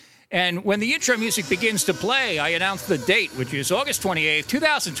And when the intro music begins to play, I announce the date, which is August 28th,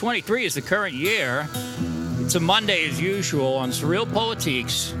 2023 is the current year. It's a Monday as usual on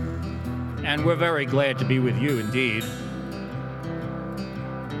SurrealPolitiks, and we're very glad to be with you indeed.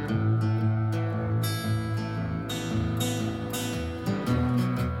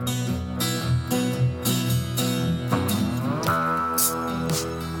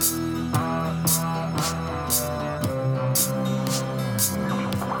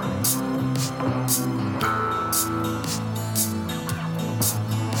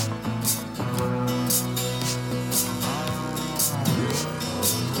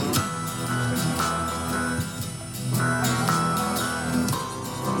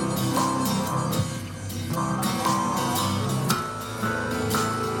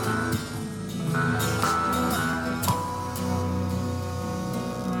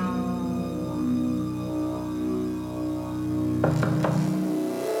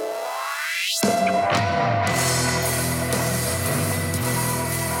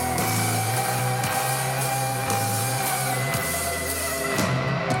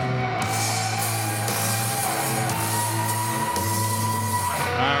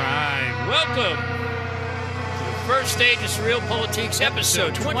 Stage of SurrealPolitiks,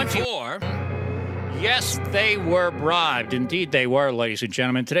 episode 24. Yes, they were bribed. Indeed, they were, ladies and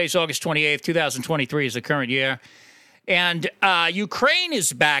gentlemen. Today's August 28th, 2023 is the current year. And Ukraine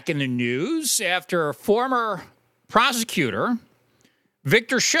is back in the news after former prosecutor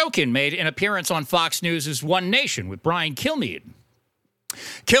Viktor Shokin made an appearance on Fox News' One Nation with Brian Kilmeade.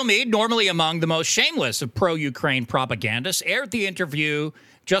 Kilmeade, normally among the most shameless of pro-Ukraine propagandists, aired the interview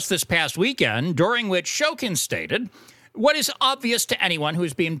just this past weekend, during which Shokin stated what is obvious to anyone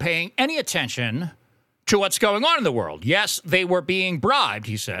who's been paying any attention to what's going on in the world. Yes, they were being bribed,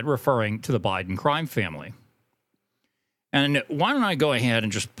 he said, referring to the Biden crime family. And why don't I go ahead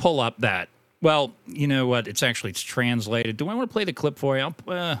and just pull up that? Well, you know what? It's translated. Do I want to play the clip for you?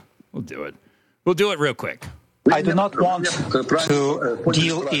 We'll do it. We'll do it real quick. I do not want to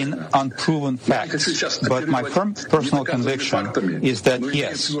deal in unproven facts, but my firm personal conviction is that,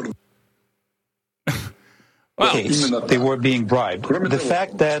 yes, they were being bribed. The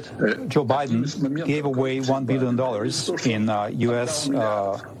fact that Joe Biden gave away $1 billion in U.S.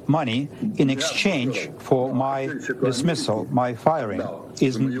 money in exchange for my dismissal, my firing,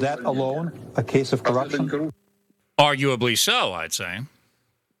 isn't that alone a case of corruption? Arguably so, I'd say.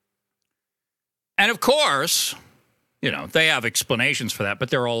 And of course, they have explanations for that, but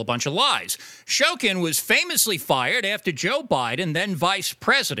they're all a bunch of lies. Shokin was famously fired after Joe Biden, then vice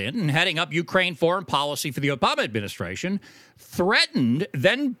president and heading up Ukraine foreign policy for the Obama administration, threatened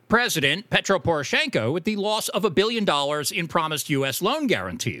then President Petro Poroshenko with the loss of $1 billion in promised U.S. loan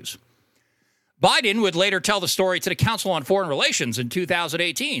guarantees. Biden would later tell the story to the Council on Foreign Relations in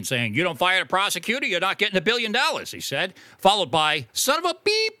 2018, saying, "You don't fire a prosecutor, you're not getting $1 billion, he said, followed by, "Son of a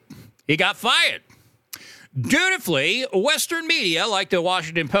beep, he got fired." Dutifully, Western media like the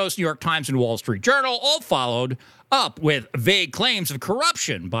Washington Post, New York Times, and Wall Street Journal all followed up with vague claims of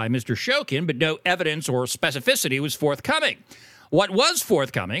corruption by Mr. Shokin, but no evidence or specificity was forthcoming. What was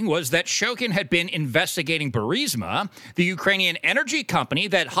forthcoming was that Shokin had been investigating Burisma, the Ukrainian energy company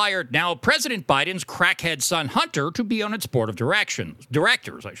that hired now President Biden's crackhead son Hunter to be on its board of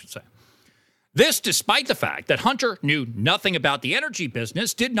directors. This despite the fact that Hunter knew nothing about the energy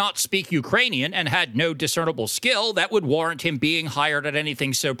business, did not speak Ukrainian, and had no discernible skill that would warrant him being hired at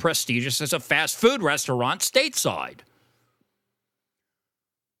anything so prestigious as a fast food restaurant stateside.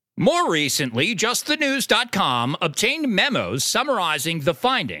 More recently, JustTheNews.com obtained memos summarizing the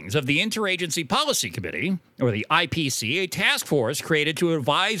findings of the Interagency Policy Committee, or the IPC, a task force created to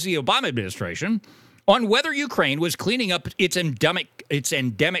advise the Obama administration on whether Ukraine was cleaning up its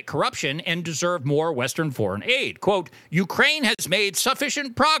endemic corruption and deserved more Western foreign aid. Quote, "Ukraine has made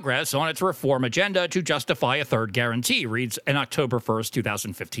sufficient progress on its reform agenda to justify a third guarantee," reads an October 1st,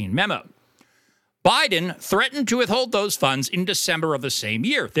 2015 memo. Biden threatened to withhold those funds in December of the same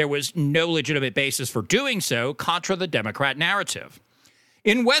year. There was no legitimate basis for doing so, contra the Democrat narrative.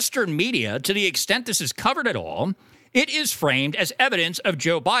 In Western media, to the extent this is covered at all, it is framed as evidence of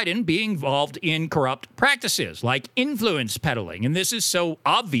Joe Biden being involved in corrupt practices like influence peddling, and this is so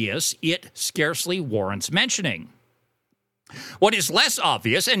obvious it scarcely warrants mentioning. What is less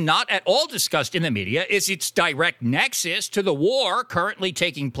obvious and not at all discussed in the media is its direct nexus to the war currently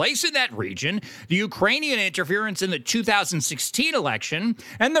taking place in that region, the Ukrainian interference in the 2016 election,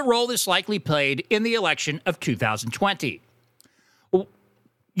 and the role this likely played in the election of 2020.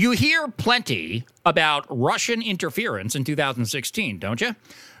 You hear plenty about Russian interference in 2016, don't you?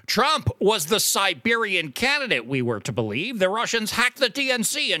 Trump was the Siberian candidate, we were to believe. The Russians hacked the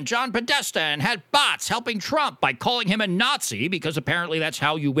DNC and John Podesta and had bots helping Trump by calling him a Nazi, because apparently that's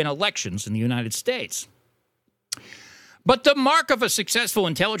how you win elections in the United States. But the mark of a successful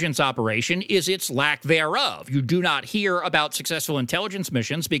intelligence operation is its lack thereof. You do not hear about successful intelligence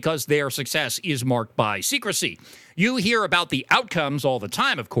missions because their success is marked by secrecy. You hear about the outcomes all the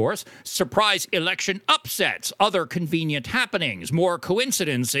time, of course. Surprise election upsets, other convenient happenings, more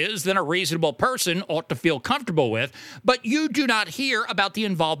coincidences than a reasonable person ought to feel comfortable with. But you do not hear about the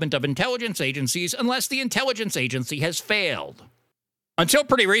involvement of intelligence agencies unless the intelligence agency has failed. Until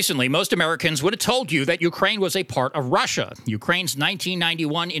pretty recently, most Americans would have told you that Ukraine was a part of Russia. Ukraine's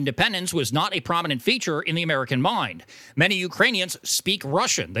 1991 independence was not a prominent feature in the American mind. Many Ukrainians speak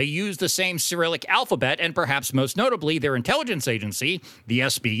Russian. They use the same Cyrillic alphabet, and perhaps most notably, their intelligence agency, the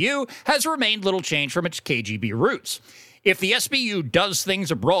SBU, has remained little changed from its KGB roots. If the SBU does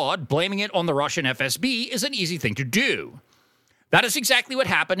things abroad, blaming it on the Russian FSB is an easy thing to do. That is exactly what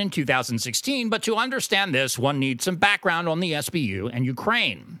happened in 2016, but to understand this, one needs some background on the SBU and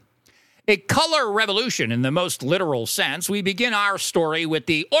Ukraine. A color revolution in the most literal sense, we begin our story with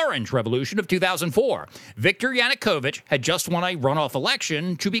the Orange Revolution of 2004. Viktor Yanukovych had just won a runoff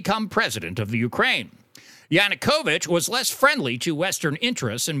election to become president of the Ukraine. Yanukovych was less friendly to Western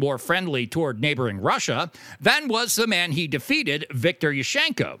interests and more friendly toward neighboring Russia than was the man he defeated, Viktor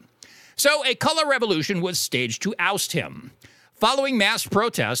Yushchenko. So a color revolution was staged to oust him. Following mass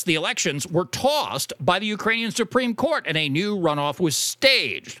protests, the elections were tossed by the Ukrainian Supreme Court and a new runoff was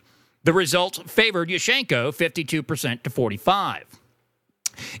staged. The result favored Yushchenko 52% to 45%.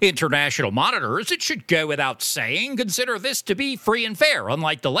 International monitors, it should go without saying, consider this to be free and fair,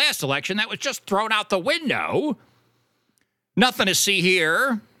 unlike the last election that was just thrown out the window. Nothing to see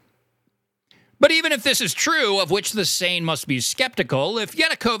here. But even if this is true, of which the sane must be skeptical, if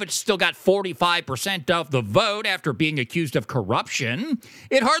Yanukovych still got 45% of the vote after being accused of corruption,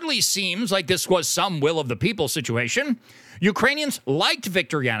 it hardly seems like this was some will of the people situation. Ukrainians liked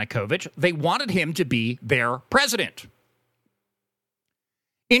Viktor Yanukovych. They wanted him to be their president.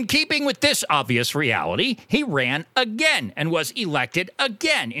 In keeping with this obvious reality, he ran again and was elected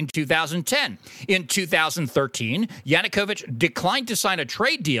again in 2010. In 2013, Yanukovych declined to sign a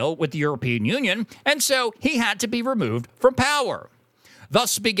trade deal with the European Union, and so he had to be removed from power.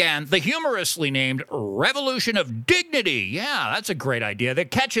 Thus began the humorously named Revolution of Dignity. Yeah, that's a great idea. They're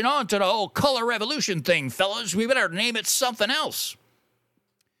catching on to the whole color revolution thing, fellas. We better name it something else.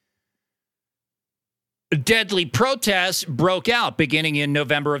 Deadly protests broke out beginning in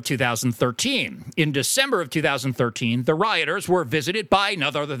November of 2013. In December of 2013, the rioters were visited by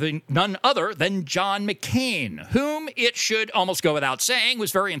none other than John McCain, whom, it should almost go without saying,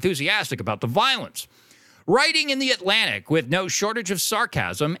 was very enthusiastic about the violence. Writing in The Atlantic with no shortage of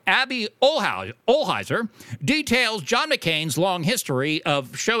sarcasm, Abby Olheiser details John McCain's long history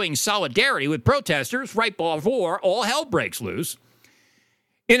of showing solidarity with protesters right before all hell breaks loose.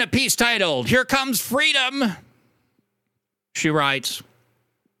 In a piece titled, "Here Comes Freedom," she writes,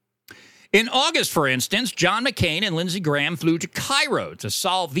 in August, for instance, John McCain and Lindsey Graham flew to Cairo to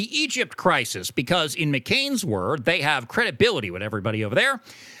solve the Egypt crisis because, in McCain's word, they have credibility with everybody over there.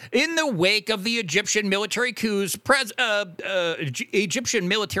 In the wake of the Egyptian military's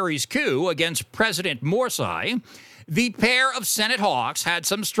coup against President Morsi, the pair of Senate hawks had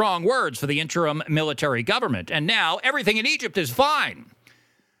some strong words for the interim military government, and now everything in Egypt is fine.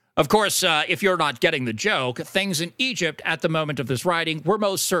 Of course, if you're not getting the joke, things in Egypt at the moment of this writing were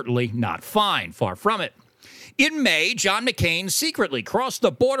most certainly not fine, far from it. In May, John McCain secretly crossed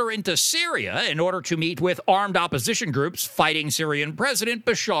the border into Syria in order to meet with armed opposition groups fighting Syrian President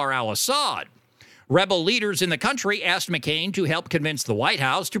Bashar al-Assad. Rebel leaders in the country asked McCain to help convince the White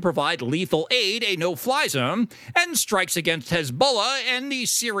House to provide lethal aid, a no-fly zone, and strikes against Hezbollah and the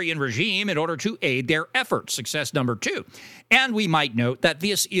Syrian regime in order to aid their efforts. Success number 2. And we might note that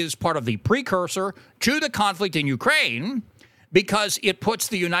this is part of the precursor to the conflict in Ukraine because it puts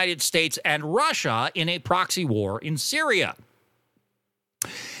the United States and Russia in a proxy war in Syria.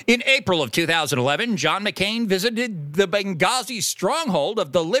 In April of 2011, John McCain visited the Benghazi stronghold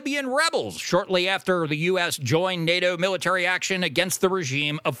of the Libyan rebels shortly after the U.S. joined NATO military action against the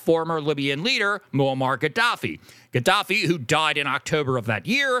regime of former Libyan leader Muammar Gaddafi. Gaddafi, who died in October of that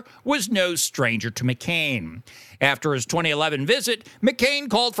year, was no stranger to McCain. After his 2011 visit, McCain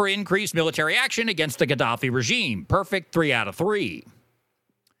called for increased military action against the Gaddafi regime. Perfect 3 out of 3.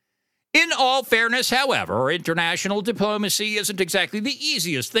 In all fairness, however, international diplomacy isn't exactly the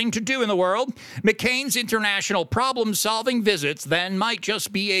easiest thing to do in the world. McCain's international problem-solving visits then might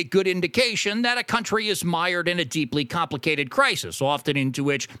just be a good indication that a country is mired in a deeply complicated crisis, often into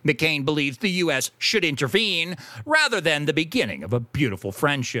which McCain believes the U.S. should intervene, rather than the beginning of a beautiful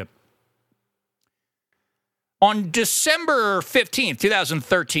friendship. On December 15,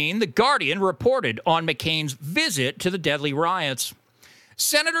 2013, The Guardian reported on McCain's visit to the deadly riots.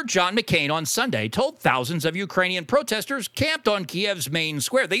 Senator John McCain on Sunday told thousands of Ukrainian protesters camped on Kiev's main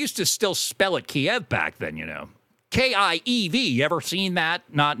square. They used to still spell it Kiev back then, you know. K-I-E-V. Ever seen that?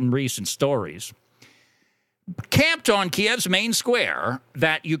 Not in recent stories. Camped on Kiev's main square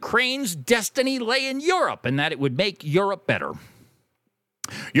that Ukraine's destiny lay in Europe and that it would make Europe better.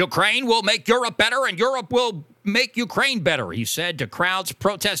 Ukraine will make Europe better and Europe will make Ukraine better, he said to crowds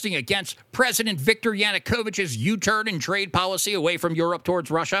protesting against President Viktor Yanukovych's U-turn in trade policy away from Europe towards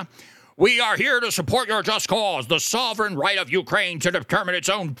Russia. We are here to support your just cause, the sovereign right of Ukraine to determine its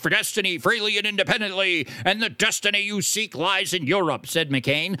own destiny freely and independently, and the destiny you seek lies in Europe, said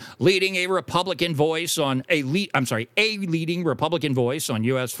McCain, leading a Republican voice on a leading Republican voice on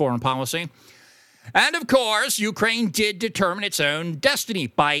U.S. foreign policy. And, of course, Ukraine did determine its own destiny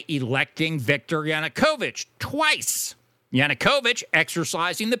by electing Viktor Yanukovych twice. Yanukovych,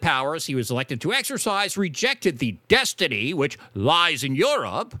 exercising the powers he was elected to exercise, rejected the destiny which lies in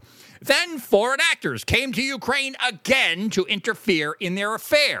Europe. Then foreign actors came to Ukraine again to interfere in their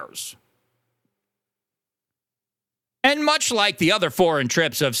affairs. And much like the other foreign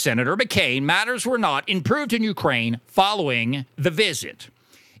trips of Senator McCain, matters were not improved in Ukraine following the visit.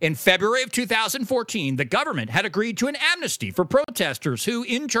 In February of 2014, the government had agreed to an amnesty for protesters who,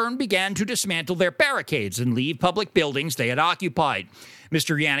 in turn, began to dismantle their barricades and leave public buildings they had occupied.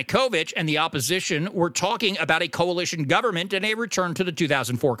 Mr. Yanukovych and the opposition were talking about a coalition government and a return to the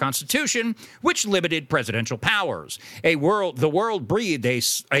 2004 Constitution, which limited presidential powers. The world breathed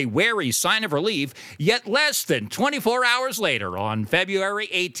a wary sign of relief, yet less than 24 hours later, on February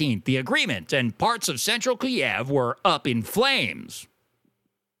 18th, the agreement and parts of central Kiev were up in flames.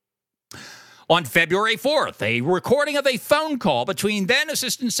 On February 4th, a recording of a phone call between then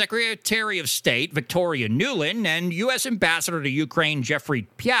Assistant Secretary of State Victoria Nuland and U.S. Ambassador to Ukraine Jeffrey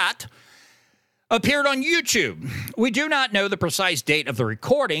Piat appeared on YouTube. We do not know the precise date of the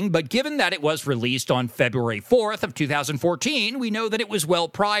recording, but given that it was released on February 4th of 2014, we know that it was well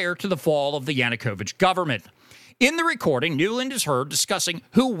prior to the fall of the Yanukovych government. In the recording, Nuland is heard discussing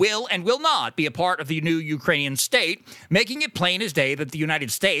who will and will not be a part of the new Ukrainian state, making it plain as day that the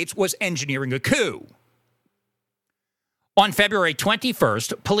United States was engineering a coup. On February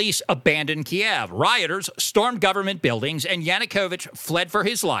 21st, police abandoned Kiev. Rioters stormed government buildings, and Yanukovych fled for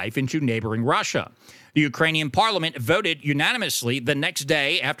his life into neighboring Russia. The Ukrainian parliament voted unanimously the next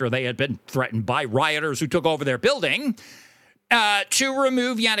day, after they had been threatened by rioters who took over their building, to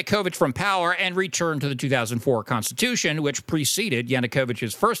remove Yanukovych from power and return to the 2004 Constitution, which preceded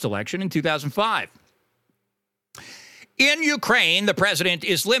Yanukovych's first election in 2005. In Ukraine, the president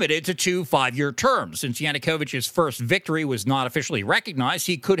is limited to 2 5-year terms. Since Yanukovych's first victory was not officially recognized,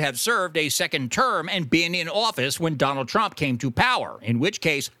 he could have served a second term and been in office when Donald Trump came to power, in which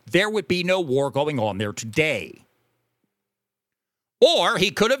case there would be no war going on there today. Or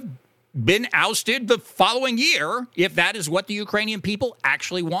he could have been ousted the following year, if that is what the Ukrainian people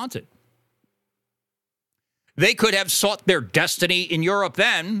actually wanted. They could have sought their destiny in Europe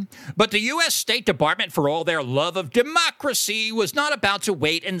then, but the U.S. State Department, for all their love of democracy, was not about to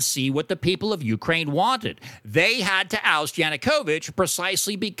wait and see what the people of Ukraine wanted. They had to oust Yanukovych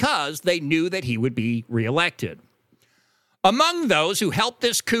precisely because they knew that he would be reelected. Among those who helped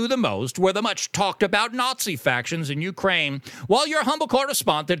this coup the most were the much-talked-about Nazi factions in Ukraine. While your humble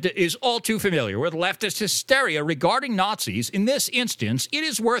correspondent is all too familiar with leftist hysteria regarding Nazis, in this instance, it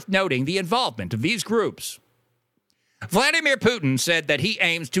is worth noting the involvement of these groups. Vladimir Putin said that he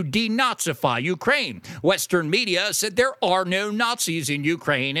aims to denazify Ukraine. Western media said there are no Nazis in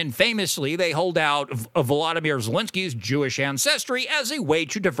Ukraine, and famously they hold out Volodymyr Zelensky's Jewish ancestry as a way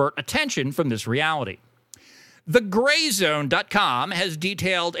to divert attention from this reality. TheGrayZone.com has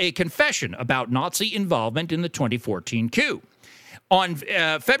detailed a confession about Nazi involvement in the 2014 coup. On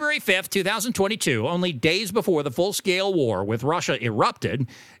February 5th, 2022, only days before the full-scale war with Russia erupted,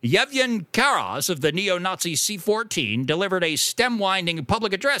 Yevgen Karas of the neo-Nazi C-14 delivered a stem-winding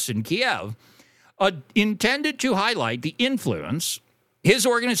public address in Kiev intended to highlight the influence his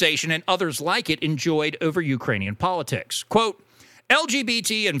organization and others like it enjoyed over Ukrainian politics. Quote,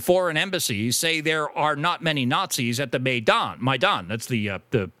 LGBT and foreign embassies say there are not many Nazis at the Maidan. That's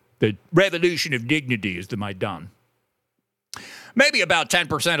the Revolution of Dignity is the Maidan. Maybe about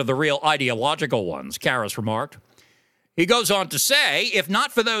 10% of the real ideological ones, Karras remarked. He goes on to say, if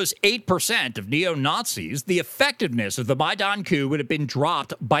not for those 8% of neo-Nazis, the effectiveness of the Maidan coup would have been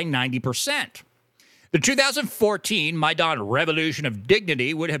dropped by 90%. The 2014 Maidan Revolution of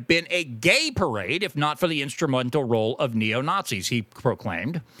Dignity would have been a gay parade if not for the instrumental role of neo-Nazis, he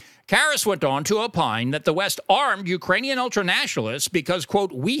proclaimed. Karras went on to opine that the West armed Ukrainian ultranationalists because,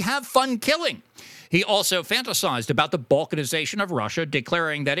 quote, we have fun killing. He also fantasized about the balkanization of Russia,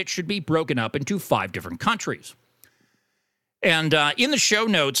 declaring that it should be broken up into 5 different countries. And in the show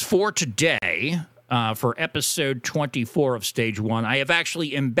notes for today, for episode 24 of Stage 1, I have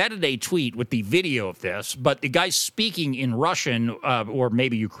actually embedded a tweet with the video of this, but the guy's speaking in Russian or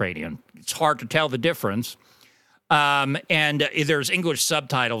maybe Ukrainian. It's hard to tell the difference. And there's English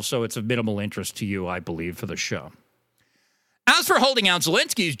subtitles, so it's of minimal interest to you, I believe, for the show. As for holding out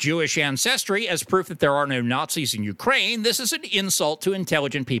Zelensky's Jewish ancestry as proof that there are no Nazis in Ukraine, this is an insult to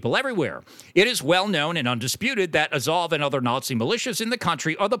intelligent people everywhere. It is well known and undisputed that Azov and other Nazi militias in the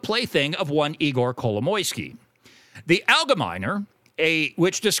country are the plaything of one Igor Kolomoisky. The Allgemeiner,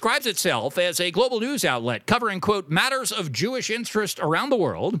 which describes itself as a global news outlet covering, quote, matters of Jewish interest around the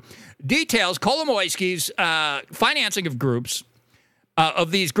world, details Kolomoisky's financing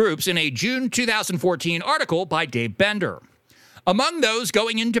of these groups in a June 2014 article by Dave Bender. Among those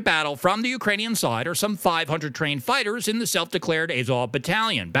going into battle from the Ukrainian side are some 500 trained fighters in the self-declared Azov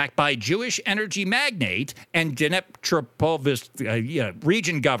battalion, backed by Jewish energy magnate and Dnipropetrovsk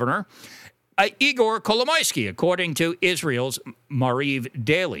region governor Igor Kolomoisky, according to Israel's Mariv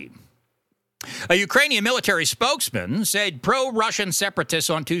Daily. A Ukrainian military spokesman said pro-Russian separatists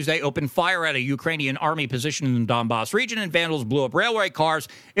on Tuesday opened fire at a Ukrainian army position in the Donbass region, and vandals blew up railway cars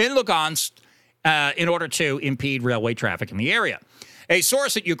in Lugansk in order to impede railway traffic in the area. A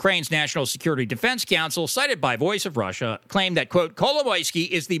source at Ukraine's National Security Defense Council, cited by Voice of Russia, claimed that, quote, Kolomoisky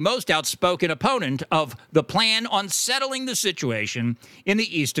is the most outspoken opponent of the plan on settling the situation in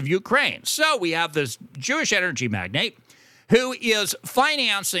the east of Ukraine. So we have this Jewish energy magnate who is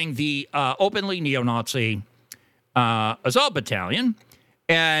financing the openly neo-Nazi Azov battalion,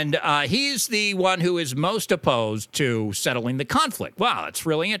 and he's the one who is most opposed to settling the conflict. Wow, it's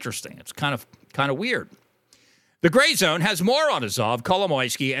really interesting. It's kind of weird. The gray zone has more on Azov,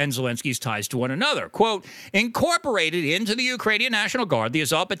 Kolomoisky, and Zelensky's ties to one another. Quote, incorporated into the Ukrainian National Guard, the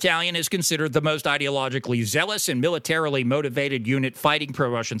Azov Battalion is considered the most ideologically zealous and militarily motivated unit fighting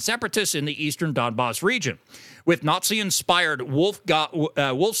pro-Russian separatists in the eastern Donbass region. With Nazi-inspired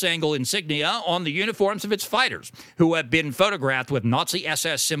Wolfsangel insignia on the uniforms of its fighters, who have been photographed with Nazi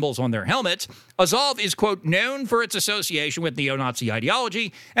SS symbols on their helmets, Azov is, quote, known for its association with neo-Nazi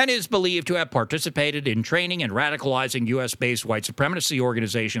ideology and is believed to have participated in training and radicalizing U.S.-based white supremacy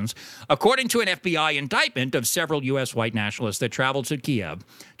organizations, according to an FBI indictment of several U.S. white nationalists that traveled to Kiev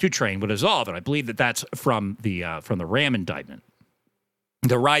to train with Azov. And I believe that that's from the RAM indictment,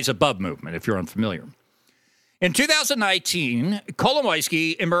 the Rise Above movement, if you're unfamiliar. In 2019,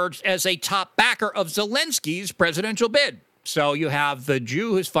 Kolomoisky emerged as a top backer of Zelensky's presidential bid. So you have the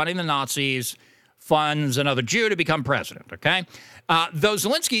Jew who's funding the Nazis, funds another Jew to become president, okay? Though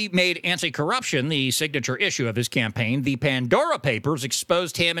Zelensky made anti-corruption the signature issue of his campaign, the Pandora Papers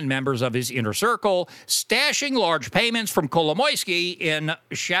exposed him and members of his inner circle stashing large payments from Kolomoisky in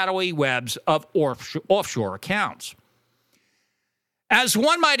shadowy webs of offshore accounts. As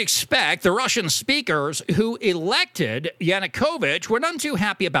one might expect, the Russian speakers who elected Yanukovych were none too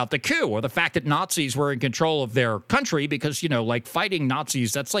happy about the coup or the fact that Nazis were in control of their country because, like fighting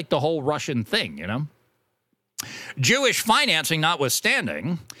Nazis, that's like the whole Russian thing, Jewish financing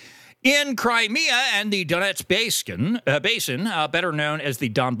notwithstanding, in Crimea and the Donetsk basin, better known as the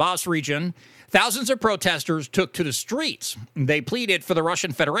Donbass region, thousands of protesters took to the streets. They pleaded for the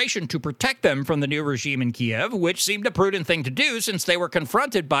Russian Federation to protect them from the new regime in Kiev, which seemed a prudent thing to do since they were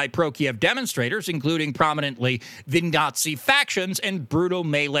confronted by pro-Kiev demonstrators, including prominently the Nazi factions, and brutal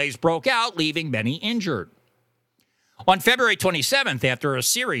melees broke out, leaving many injured. On February 27th, after a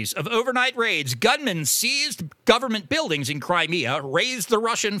series of overnight raids, gunmen seized government buildings in Crimea, raised the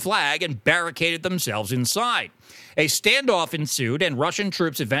Russian flag, and barricaded themselves inside. A standoff ensued, and Russian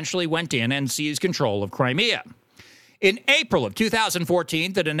troops eventually went in and seized control of Crimea. In April of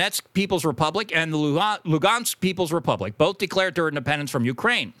 2014, the Donetsk People's Republic and the Lugansk People's Republic both declared their independence from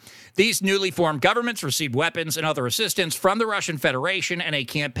Ukraine. These newly formed governments received weapons and other assistance from the Russian Federation, and a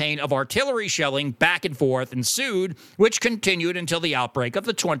campaign of artillery shelling back and forth ensued, which continued until the outbreak of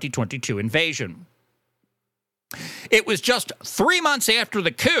the 2022 invasion. It was just 3 months after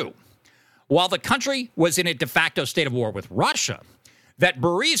the coup, while the country was in a de facto state of war with Russia, that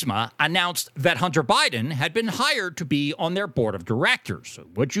Burisma announced that Hunter Biden had been hired to be on their board of directors. So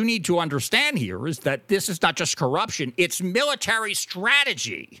what you need to understand here is that this is not just corruption, it's military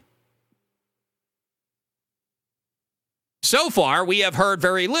strategy. So far, we have heard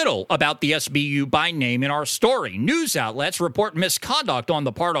very little about the SBU by name in our story. News outlets report misconduct on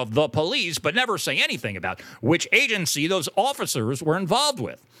the part of the police, but never say anything about which agency those officers were involved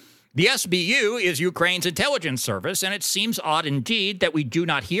with. The SBU is Ukraine's intelligence service, and it seems odd indeed that we do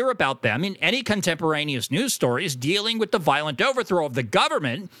not hear about them in any contemporaneous news stories dealing with the violent overthrow of the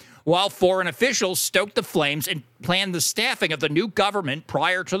government, while foreign officials stoked the flames and planned the staffing of the new government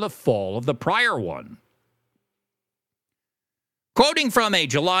prior to the fall of the prior one. Quoting from a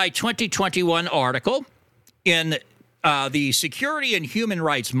July 2021 article in the Security and Human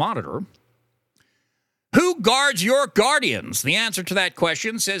Rights Monitor, who guards your guardians? The answer to that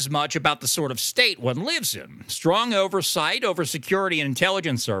question says much about the sort of state one lives in. Strong oversight over security and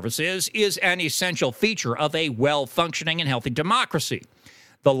intelligence services is an essential feature of a well-functioning and healthy democracy.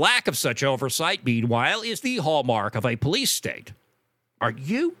 The lack of such oversight, meanwhile, is the hallmark of a police state. Are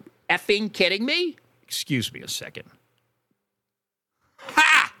you effing kidding me? Excuse me a second.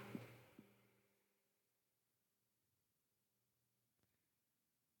 Ha!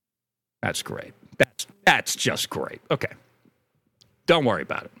 That's great. That's just great. Okay. Don't worry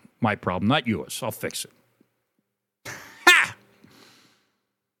about it. My problem, not yours. I'll fix it. Ha!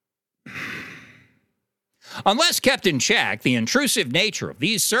 Unless kept in check, the intrusive nature of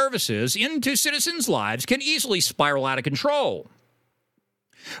these services into citizens' lives can easily spiral out of control.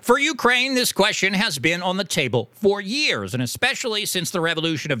 For Ukraine, this question has been on the table for years, and especially since the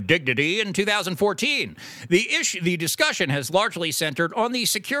Revolution of Dignity in 2014. The discussion has largely centered on the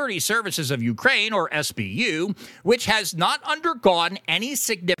Security Services of Ukraine, or SBU, which has not undergone any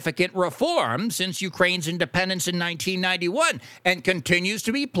significant reform since Ukraine's independence in 1991 and continues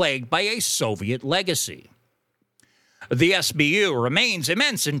to be plagued by a Soviet legacy. The SBU remains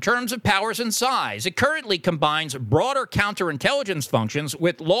immense in terms of powers and size. It currently combines broader counterintelligence functions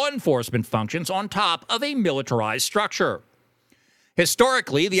with law enforcement functions on top of a militarized structure.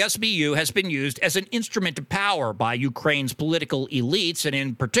 Historically, the SBU has been used as an instrument of power by Ukraine's political elites, and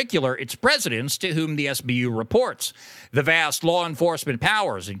in particular its presidents, to whom the SBU reports. The vast law enforcement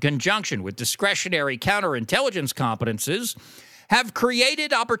powers, in conjunction with discretionary counterintelligence competences, have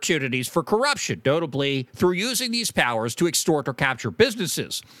created opportunities for corruption, notably through using these powers to extort or capture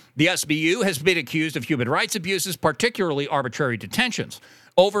businesses. The SBU has been accused of human rights abuses, particularly arbitrary detentions.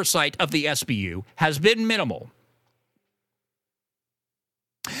 Oversight of the SBU has been minimal.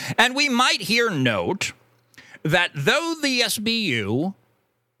 And we might here note that though the SBU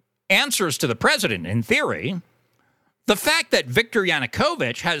answers to the president in theory, the fact that Viktor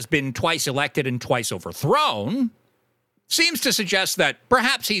Yanukovych has been twice elected and twice overthrown seems to suggest that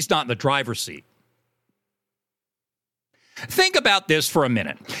perhaps he's not in the driver's seat. Think about this for a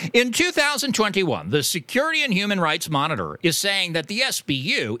minute. In 2021, the Security and Human Rights Monitor is saying that the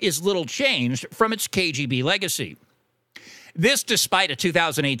SBU is little changed from its KGB legacy. This despite a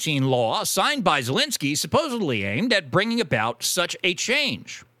 2018 law signed by Zelensky supposedly aimed at bringing about such a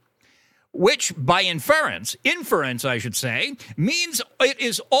change, which by inference I should say, means it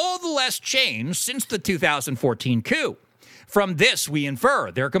is all the less changed since the 2014 coup. From this, we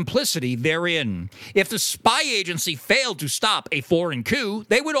infer their complicity therein. If the spy agency failed to stop a foreign coup,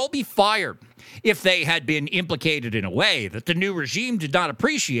 they would all be fired. If they had been implicated in a way that the new regime did not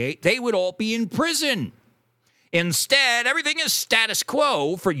appreciate, they would all be in prison. Instead, everything is status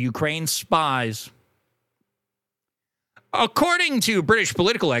quo for Ukraine's spies. According to British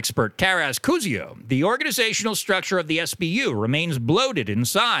political expert Taras Kuzio, the organizational structure of the SBU remains bloated in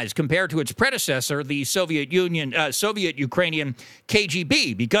size compared to its predecessor, the Soviet-Ukrainian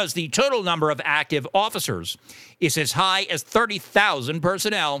KGB, because the total number of active officers is as high as 30,000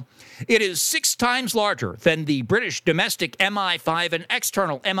 personnel. It is 6 times larger than the British domestic MI5 and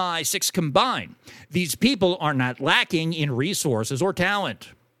external MI6 combined. These people are not lacking in resources or talent.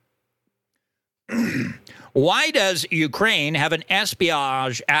 Why does Ukraine have an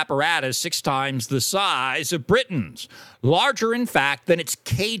espionage apparatus 6 times the size of Britain's? Larger, in fact, than its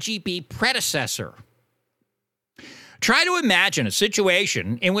KGB predecessor. Try to imagine a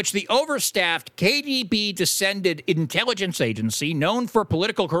situation in which the overstaffed KGB-descended intelligence agency known for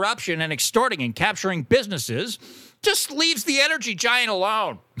political corruption and extorting and capturing businesses just leaves the energy giant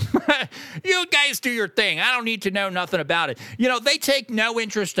alone. You guys do your thing. I don't need to know nothing about it. You know, they take no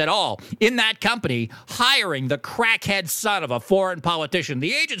interest at all in that company hiring the crackhead son of a foreign politician.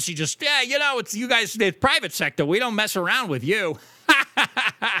 The agency just, it's you guys, it's private sector. We don't mess around with you.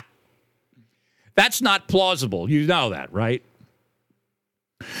 That's not plausible. You know that, right?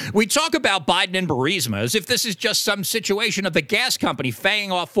 We talk about Biden and Burisma as if this is just some situation of the gas company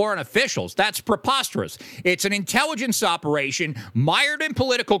paying off foreign officials. That's preposterous. It's an intelligence operation mired in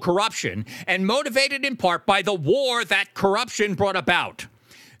political corruption and motivated in part by the war that corruption brought about.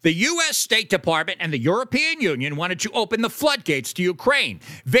 The U.S. State Department and the European Union wanted to open the floodgates to Ukraine.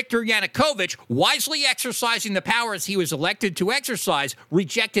 Viktor Yanukovych, wisely exercising the powers he was elected to exercise,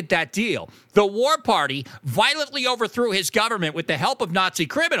 rejected that deal. The war party violently overthrew his government with the help of Nazi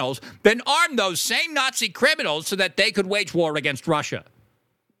criminals, then armed those same Nazi criminals so that they could wage war against Russia.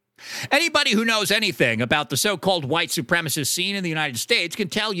 Anybody who knows anything about the so-called white supremacist scene in the United States can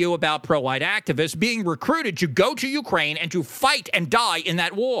tell you about pro-white activists being recruited to go to Ukraine and to fight and die in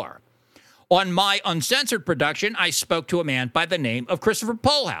that war. On my Uncensored production, I spoke to a man by the name of Christopher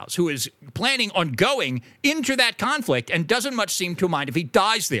Pohlhaus, who is planning on going into that conflict and doesn't much seem to mind if he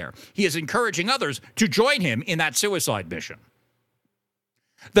dies there. He is encouraging others to join him in that suicide mission.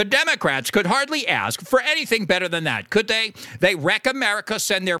 The Democrats could hardly ask for anything better than that, could they? They wreck America,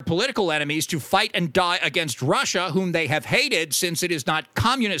 send their political enemies to fight and die against Russia, whom they have hated since it is not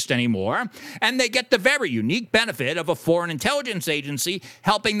communist anymore, and they get the very unique benefit of a foreign intelligence agency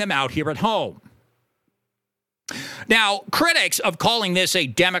helping them out here at home. Now, critics of calling this a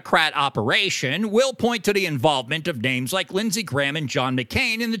Democrat operation will point to the involvement of names like Lindsey Graham and John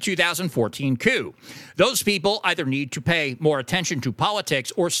McCain in the 2014 coup. Those people either need to pay more attention to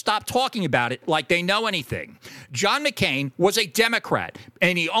politics or stop talking about it like they know anything. John McCain was a Democrat,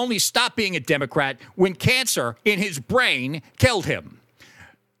 and he only stopped being a Democrat when cancer in his brain killed him.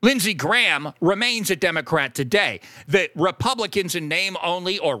 Lindsey Graham remains a Democrat today. The Republicans in name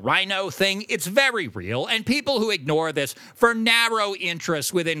only or rhino thing, it's very real, and people who ignore this for narrow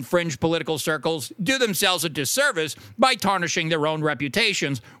interests within fringe political circles do themselves a disservice by tarnishing their own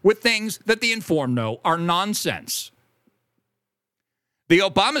reputations with things that the informed know are nonsense. The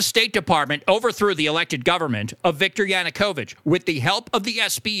Obama State Department overthrew the elected government of Viktor Yanukovych with the help of the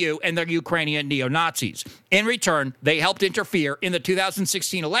SBU and their Ukrainian neo-Nazis. In return, they helped interfere in the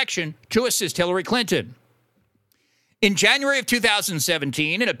 2016 election to assist Hillary Clinton. In January of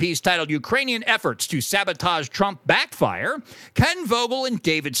 2017, in a piece titled Ukrainian Efforts to Sabotage Trump Backfire, Ken Vogel and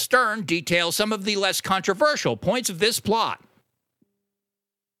David Stern detail some of the less controversial points of this plot.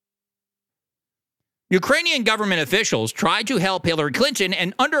 Ukrainian government officials tried to help Hillary Clinton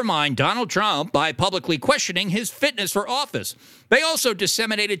and undermine Donald Trump by publicly questioning his fitness for office. They also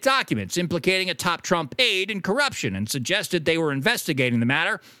disseminated documents implicating a top Trump aide in corruption and suggested they were investigating the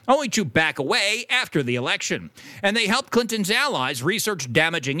matter, only to back away after the election. And they helped Clinton's allies research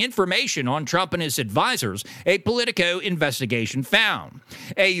damaging information on Trump and his advisors, a Politico investigation found.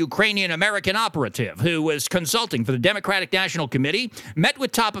 A Ukrainian-American operative who was consulting for the Democratic National Committee met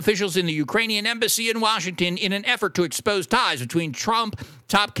with top officials in the Ukrainian embassy in Washington in an effort to expose ties between Trump,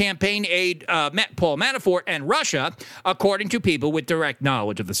 top campaign aide Paul Manafort, and Russia, according to people with direct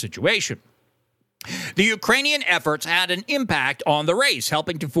knowledge of the situation. The Ukrainian efforts had an impact on the race,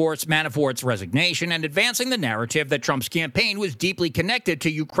 helping to force Manafort's resignation and advancing the narrative that Trump's campaign was deeply connected to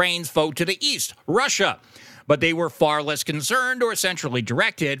Ukraine's foe to the east, Russia. But they were far less concerned or centrally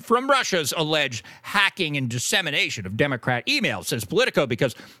directed from Russia's alleged hacking and dissemination of Democrat emails, says Politico,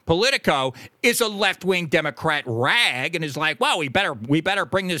 because Politico is a left-wing Democrat rag and is like, well, we better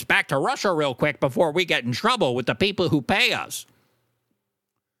bring this back to Russia real quick before we get in trouble with the people who pay us.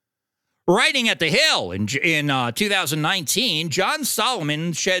 Writing at The Hill in 2019, John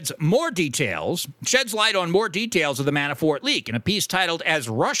Solomon sheds light on more details of the Manafort leak. In a piece titled As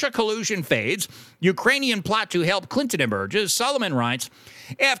Russia Collusion Fades, Ukrainian Plot to Help Clinton Emerges, Solomon writes,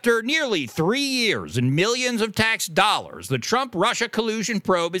 after nearly 3 years and millions of tax dollars, the Trump-Russia collusion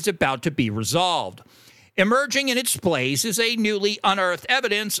probe is about to be resolved. Emerging in its place is newly unearthed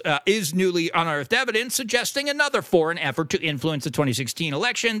evidence suggesting another foreign effort to influence the 2016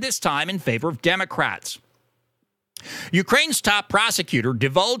 election, this time in favor of Democrats. Ukraine's top prosecutor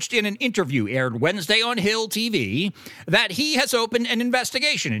divulged in an interview aired Wednesday on Hill TV that he has opened an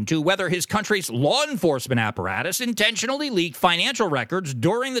investigation into whether his country's law enforcement apparatus intentionally leaked financial records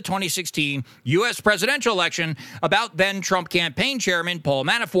during the 2016 U.S. presidential election about then-Trump campaign chairman Paul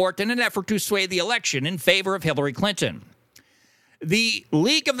Manafort in an effort to sway the election in favor of Hillary Clinton. The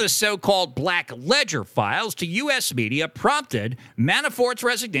leak of the so-called Black Ledger files to U.S. media prompted Manafort's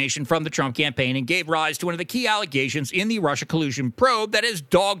resignation from the Trump campaign and gave rise to one of the key allegations in the Russia collusion probe that has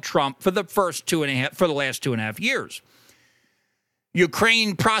dogged Trump for the last 2.5 years.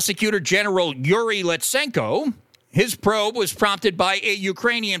 Ukraine Prosecutor General Yuri Lutsenko, his probe was prompted by a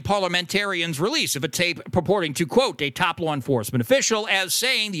Ukrainian parliamentarian's release of a tape purporting to quote a top law enforcement official as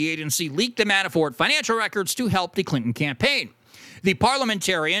saying the agency leaked the Manafort financial records to help the Clinton campaign. The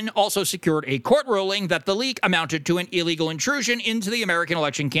parliamentarian also secured a court ruling that the leak amounted to an illegal intrusion into the American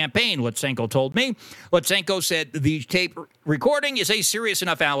election campaign, Lutsenko told me. Lutsenko said the tape recording is a serious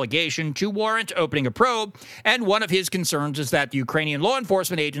enough allegation to warrant opening a probe, and one of his concerns is that the Ukrainian law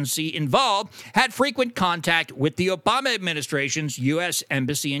enforcement agency involved had frequent contact with the Obama administration's U.S.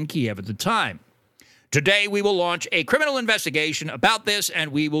 embassy in Kiev at the time. Today, we will launch a criminal investigation about this,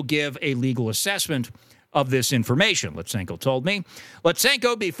 and we will give a legal assessment of this information, Lutsenko told me.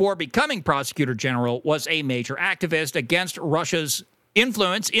 Lutsenko, before becoming prosecutor general, was a major activist against Russia's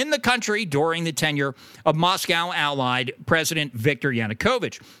influence in the country during the tenure of Moscow-allied President Viktor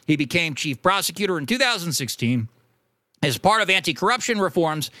Yanukovych. He became chief prosecutor in 2016 as part of anti-corruption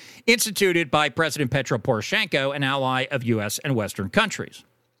reforms instituted by President Petro Poroshenko, an ally of U.S. and Western countries.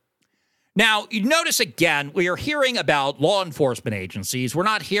 Now, you notice again, we are hearing about law enforcement agencies. We're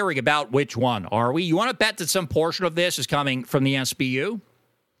not hearing about which one, are we? You want to bet that some portion of this is coming from the SBU?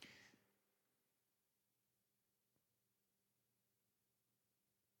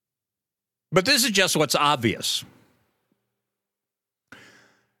 But this is just what's obvious.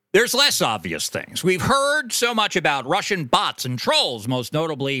 There's less obvious things. We've heard so much about Russian bots and trolls, most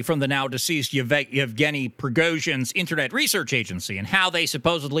notably from the now deceased Yevgeny Prigozhin's Internet Research Agency, and how they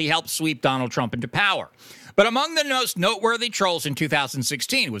supposedly helped sweep Donald Trump into power. But among the most noteworthy trolls in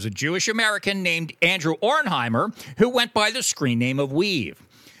 2016 was a Jewish American named Andrew Ornheimer, who went by the screen name of Weave.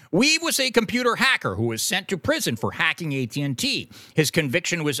 Weave was a computer hacker who was sent to prison for hacking AT&T. His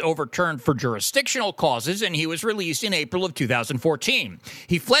conviction was overturned for jurisdictional causes, and he was released in April of 2014.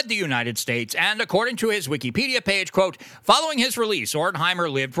 He fled the United States, and according to his Wikipedia page, quote, following his release, Ornheimer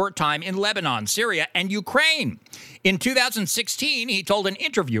lived for a time in Lebanon, Syria, and Ukraine. In 2016, he told an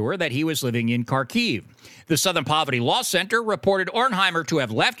interviewer that he was living in Kharkiv. The Southern Poverty Law Center reported Ornheimer to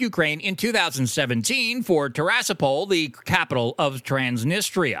have left Ukraine in 2017 for Tiraspol, the capital of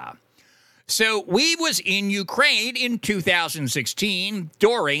Transnistria. So Weave was in Ukraine in 2016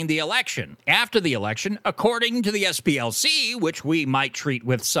 during the election. After the election, according to the SPLC, which we might treat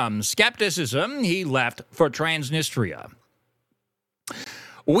with some skepticism, he left for Transnistria.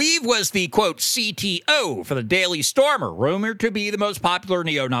 Weave was the, quote, CTO for the Daily Stormer, rumored to be the most popular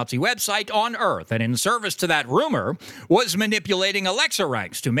neo-Nazi website on Earth, and in service to that rumor was manipulating Alexa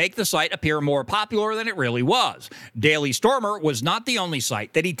ranks to make the site appear more popular than it really was. Daily Stormer was not the only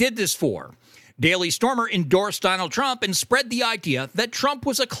site that he did this for. Daily Stormer endorsed Donald Trump and spread the idea that Trump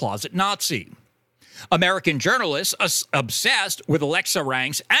was a closet Nazi. American journalists obsessed with Alexa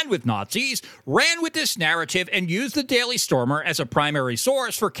ranks and with Nazis ran with this narrative and used the Daily Stormer as a primary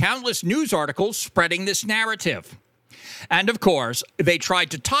source for countless news articles spreading this narrative. And of course, they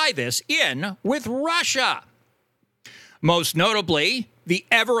tried to tie this in with Russia. Most notably, the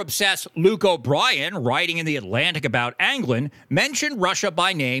ever-obsessed Luke O'Brien, writing in The Atlantic about Anglin, mentioned Russia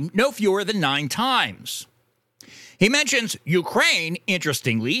by name no fewer than 9 times. He mentions Ukraine,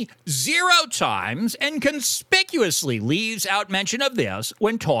 interestingly, 0 times, and conspicuously leaves out mention of this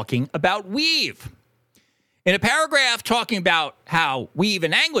when talking about Weave. In a paragraph talking about how Weave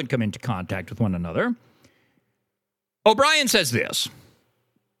and Anglin come into contact with one another, O'Brien says this.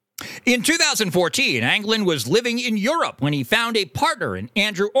 In 2014, Anglin was living in Europe when he found a partner in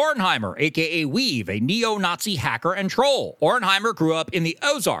Andrew Ornheimer, a.k.a. Weave, a neo-Nazi hacker and troll. Ornheimer grew up in the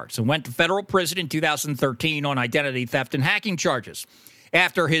Ozarks and went to federal prison in 2013 on identity theft and hacking charges.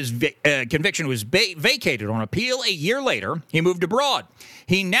 After his conviction was vacated on appeal a year later, he moved abroad.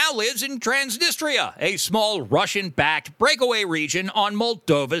 He now lives in Transnistria, a small Russian-backed breakaway region on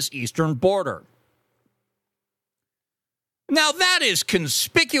Moldova's eastern border. Now, that is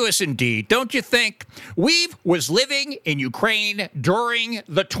conspicuous indeed, don't you think? Weave was living in Ukraine during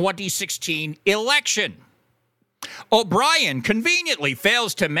the 2016 election. O'Brien conveniently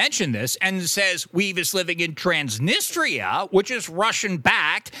fails to mention this and says Weave is living in Transnistria, which is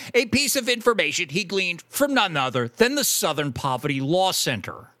Russian-backed, a piece of information he gleaned from none other than the Southern Poverty Law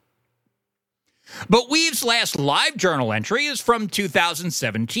Center. But Weave's last live journal entry is from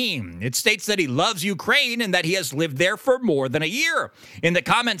 2017. It states that he loves Ukraine and that he has lived there for more than a year. In the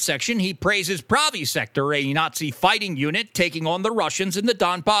comment section, he praises Pravy Sector, a Nazi fighting unit taking on the Russians in the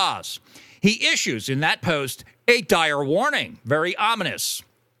Donbass. He issues in that post a dire warning, very ominous.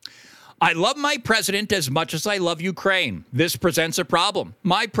 I love my president as much as I love Ukraine. This presents a problem.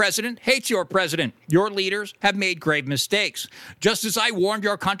 My president hates your president. Your leaders have made grave mistakes. Just as I warned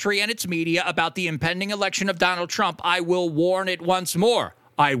your country and its media about the impending election of Donald Trump, I will warn it once more.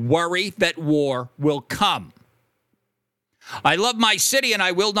 I worry that war will come. I love my city and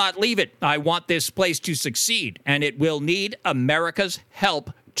I will not leave it. I want this place to succeed, and it will need America's help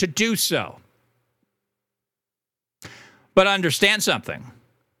to do so. But understand something.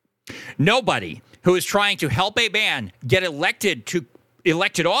 Nobody who is trying to help a man get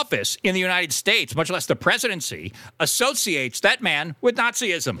elected office in the United States, much less the presidency, associates that man with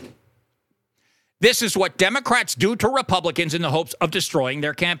Nazism. This is what Democrats do to Republicans in the hopes of destroying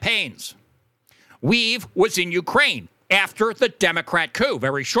their campaigns. Weave was in Ukraine after the Democrat coup,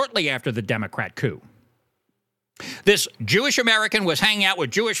 very shortly after the Democrat coup. This Jewish American was hanging out with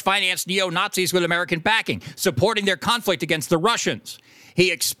Jewish-financed neo-Nazis with American backing, supporting their conflict against the Russians.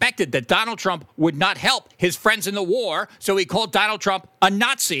 He expected that Donald Trump would not help his friends in the war, so he called Donald Trump a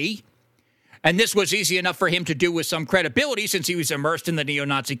Nazi. And this was easy enough for him to do with some credibility since he was immersed in the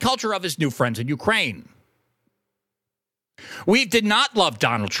neo-Nazi culture of his new friends in Ukraine. Weave did not love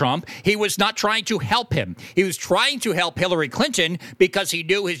Donald Trump. He was not trying to help him. He was trying to help Hillary Clinton because he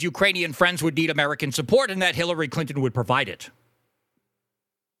knew his Ukrainian friends would need American support and that Hillary Clinton would provide it.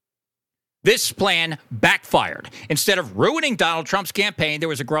 This plan backfired. Instead of ruining Donald Trump's campaign, there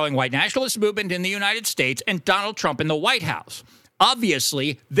was a growing white nationalist movement in the United States and Donald Trump in the White House.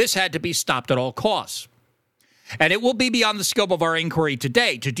 Obviously, this had to be stopped at all costs. And it will be beyond the scope of our inquiry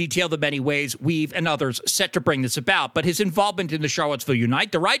today to detail the many ways Weave and others set to bring this about, but his involvement in the Charlottesville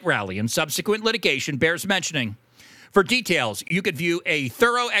Unite the Right rally and subsequent litigation bears mentioning. For details, you could view a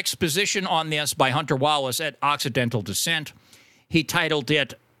thorough exposition on this by Hunter Wallace at Occidental Dissent. He titled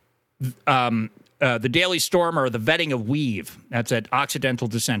it The Daily Stormer, The Vetting of Weave. That's at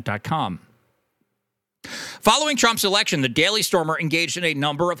OccidentalDissent.com. Following Trump's election, the Daily Stormer engaged in a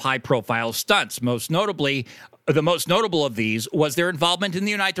number of high-profile stunts. The most notable of these was their involvement in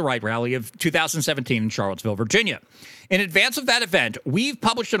the Unite the Right rally of 2017 in Charlottesville, Virginia. In advance of that event, Weave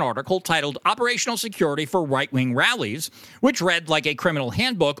published an article titled Operational Security for Right-Wing Rallies, which read like a criminal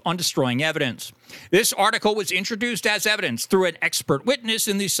handbook on destroying evidence. This article was introduced as evidence through an expert witness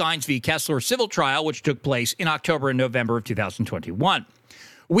in the Sines v. Kessler civil trial, which took place in October and November of 2021.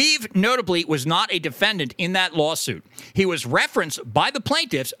 Weave, notably, was not a defendant in that lawsuit. He was referenced by the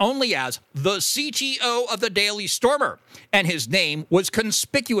plaintiffs only as the CTO of the Daily Stormer, and his name was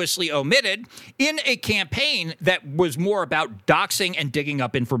conspicuously omitted in a campaign that was more about doxing and digging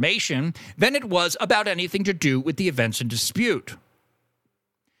up information than it was about anything to do with the events in dispute.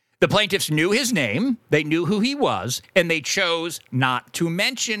 The plaintiffs knew his name, they knew who he was, and they chose not to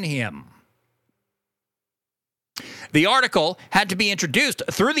mention him. The article had to be introduced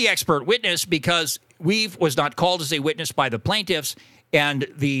through the expert witness because Weave was not called as a witness by the plaintiffs, and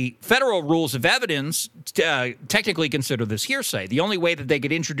the federal rules of evidence technically consider this hearsay. The only way that they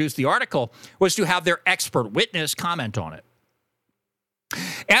could introduce the article was to have their expert witness comment on it.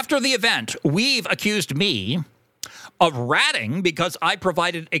 After the event, Weave accused me of ratting because I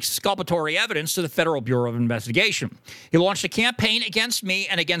provided exculpatory evidence to the Federal Bureau of Investigation. He launched a campaign against me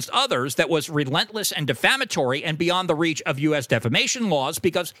and against others that was relentless and defamatory and beyond the reach of U.S. defamation laws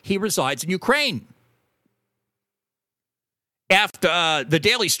because he resides in Ukraine. After the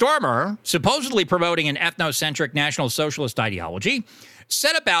Daily Stormer, supposedly promoting an ethnocentric National Socialist ideology,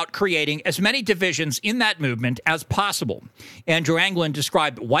 set about creating as many divisions in that movement as possible. Andrew Anglin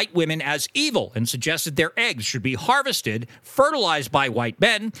described white women as evil and suggested their eggs should be harvested, fertilized by white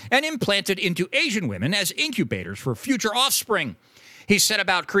men, and implanted into Asian women as incubators for future offspring. He set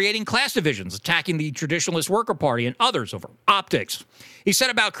about creating class divisions, attacking the Traditionalist Worker Party and others over optics. He set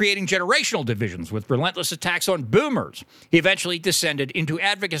about creating generational divisions with relentless attacks on boomers. He eventually descended into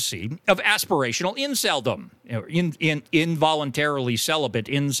advocacy of aspirational inceldom, involuntarily celibate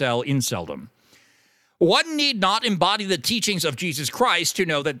inceldom. One need not embody the teachings of Jesus Christ to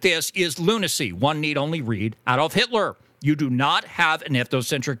know that this is lunacy. One need only read Adolf Hitler. You do not have an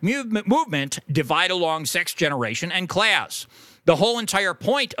ethnocentric movement divide along sex, generation, and class. The whole entire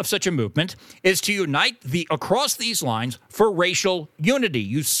point of such a movement is to unite across these lines for racial unity.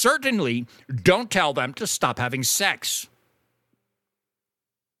 You certainly don't tell them to stop having sex.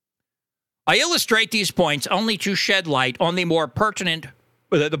 I illustrate these points only to shed light on the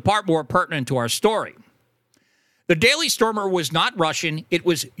part more pertinent to our story. The Daily Stormer was not Russian, it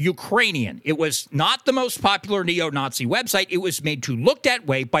was Ukrainian. It was not the most popular neo-Nazi website. It was made to look that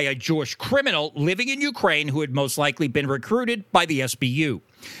way by a Jewish criminal living in Ukraine who had most likely been recruited by the SBU.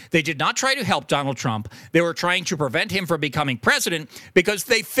 They did not try to help Donald Trump. They were trying to prevent him from becoming president because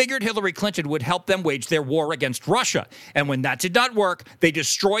they figured Hillary Clinton would help them wage their war against Russia. And when that did not work, they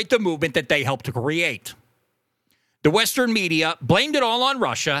destroyed the movement that they helped to create. The Western media blamed it all on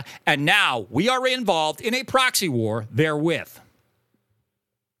Russia, and now we are involved in a proxy war therewith.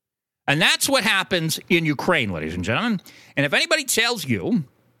 And that's what happens in Ukraine, ladies and gentlemen. And if anybody tells you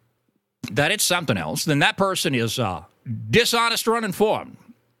that it's something else, then that person is dishonest or uninformed.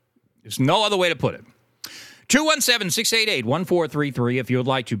 There's no other way to put it. 217-688-1433 if you would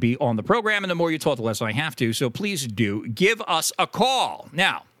like to be on the program. And the more you talk, the less I have to. So please do give us a call.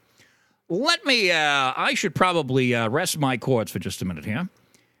 Now, let me, I should probably rest my chords for just a minute here.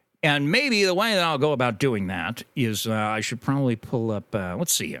 And maybe the way that I'll go about doing that is I should probably pull up,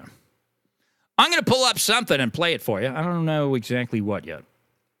 let's see here. I'm going to pull up something and play it for you. I don't know exactly what yet.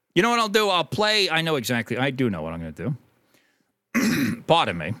 You know what I'll do? I'll play, I do know what I'm going to do.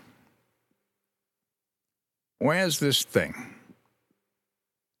 Pardon me. Where's this thing?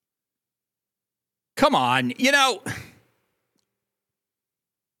 Come on, yada,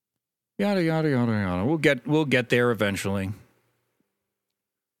 yada, yada, yada. We'll get there eventually.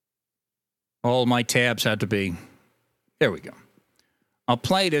 All my tabs had to be. There we go. I'll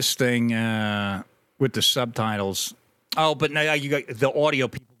play this thing with the subtitles. Oh, but now you got the audio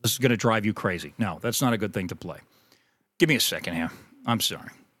people. This is going to drive you crazy. No, that's not a good thing to play. Give me a second here. I'm sorry.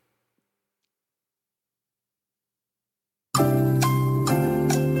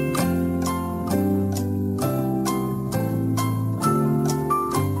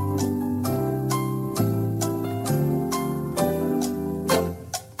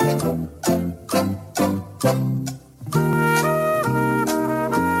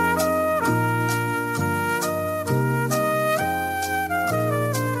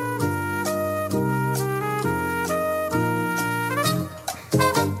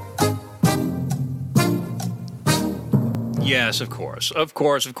 Yes, of course. Of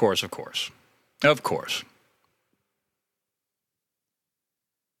course.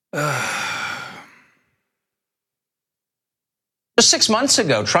 Just 6 months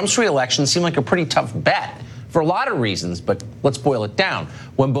ago, Trump's reelection seemed like a pretty tough bet for a lot of reasons, but let's boil it down.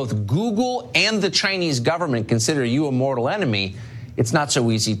 When both Google and the Chinese government consider you a mortal enemy, it's not so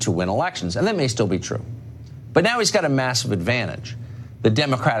easy to win elections, and that may still be true. But now he's got a massive advantage. The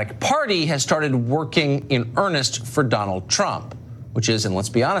Democratic Party has started working in earnest for Donald Trump, which is, and let's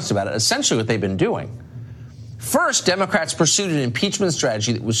be honest about it, essentially what they've been doing. First, Democrats pursued an impeachment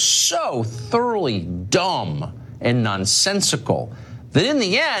strategy that was so thoroughly dumb and nonsensical that in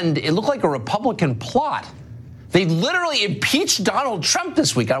the end, it looked like a Republican plot. They literally impeached Donald Trump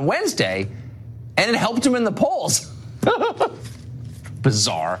this week on Wednesday, and it helped him in the polls.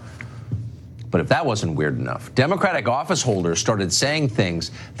 Bizarre. But if that wasn't weird enough, Democratic office holders started saying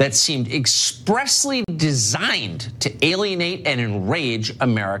things that seemed expressly designed to alienate and enrage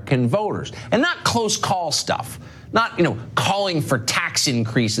American voters. And not close call stuff. Not, calling for tax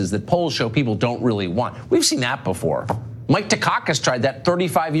increases that polls show people don't really want. We've seen that before. Mike Dukakis tried that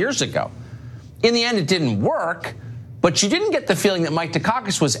 35 years ago. In the end, it didn't work, but you didn't get the feeling that Mike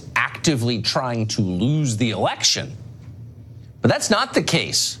Dukakis was actively trying to lose the election. But that's not the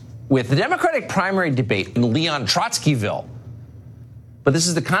case with the Democratic primary debate in Leon Trotskyville. But this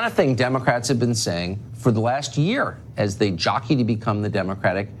is the kind of thing Democrats have been saying for the last year as they jockey to become the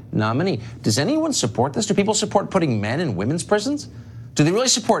Democratic nominee. Does anyone support this? Do people support putting men in women's prisons? Do they really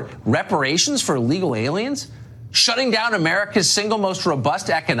support reparations for illegal aliens? Shutting down America's single most robust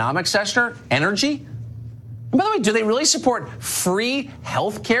economic sector, energy? And by the way, do they really support free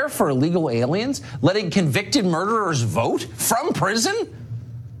health care for illegal aliens? Letting convicted murderers vote from prison?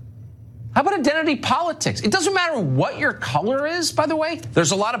 How about identity politics? It doesn't matter what your color is, by the way.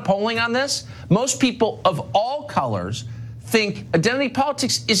 There's a lot of polling on this. Most people of all colors think identity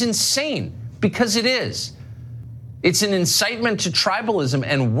politics is insane because it is. It's an incitement to tribalism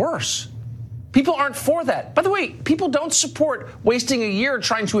and worse. People aren't for that. By the way, people don't support wasting a year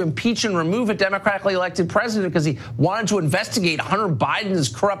trying to impeach and remove a democratically elected president because he wanted to investigate Hunter Biden's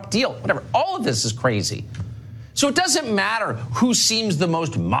corrupt deal. Whatever. All of this is crazy. So it doesn't matter who seems the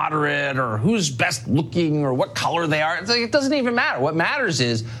most moderate or who's best looking or what color they are. It doesn't even matter. What matters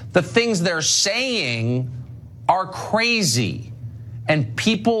is the things they're saying are crazy and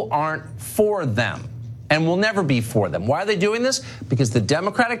people aren't for them and will never be for them. Why are they doing this? Because the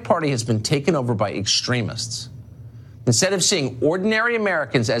Democratic Party has been taken over by extremists. Instead of seeing ordinary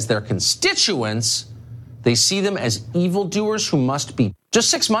Americans as their constituents, they see them as evildoers who must be. Just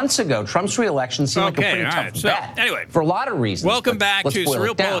 6 months ago, Trump's reelection seemed like a pretty tough bet. Anyway, for a lot of reasons. Welcome back to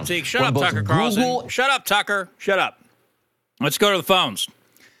SurrealPolitiks. Shut up, Tucker Carlson. Shut up, Tucker. Shut up. Let's go to the phones.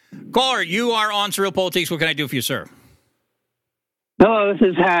 Caller, you are on SurrealPolitiks. What can I do for you, sir? Hello, this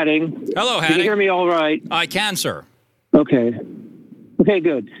is Hadding. Hello, Hadding. Can you hear me all right? I can, sir. Okay. Okay,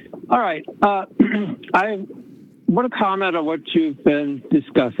 good. All right. I want to comment on what you've been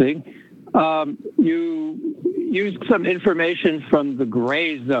discussing. You used some information from the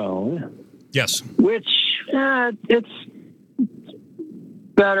gray zone. Yes. Which, it's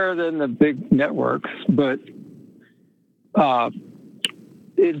better than the big networks, but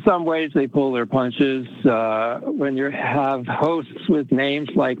in some ways, they pull their punches. When you have hosts with names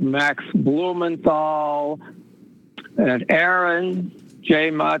like Max Blumenthal and Aaron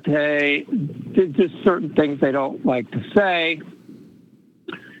J. Mate, there's just certain things they don't like to say.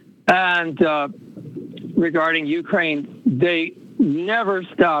 And regarding Ukraine, they never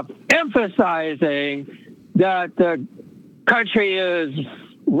stop emphasizing that the country is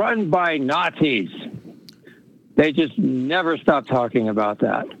run by Nazis. They just never stop talking about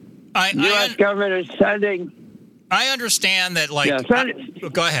that. The U.S. government is sending... I understand that, like... Yeah,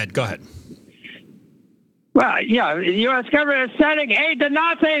 go ahead. Well, yeah, the U.S. government is sending aid to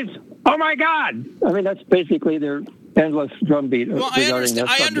Nazis! Oh, my God! I mean, that's basically their endless drumbeat. Well, I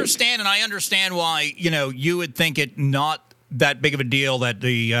understand why, you would think it not that big of a deal that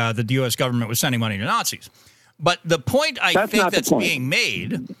the U.S. government was sending money to Nazis. But the point that's being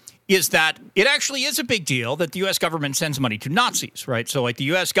made is that it actually is a big deal that the U.S. government sends money to Nazis, right? So, like, the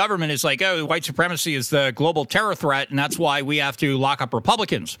U.S. government is like, oh, white supremacy is the global terror threat, and that's why we have to lock up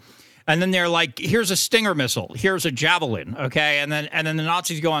Republicans. And then they're like, here's a Stinger missile, here's a Javelin, okay? And then the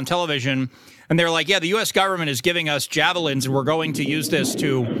Nazis go on television, and they're like, yeah, the U.S. government is giving us Javelins, and we're going to use this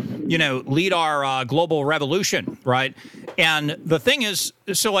to, lead our global revolution, right? And the thing is,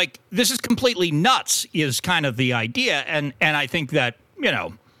 so, like, this is completely nuts is kind of the idea, and I think that,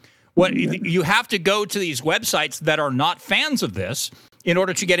 what you have to go to these websites that are not fans of this in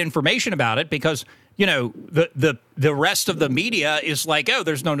order to get information about it, because the rest of the media is like, oh,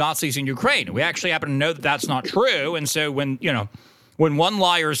 there's no Nazis in Ukraine. We actually happen to know that that's not true, and so when one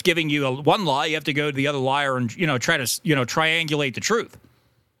liar is giving you one lie, you have to go to the other liar and try to triangulate the truth.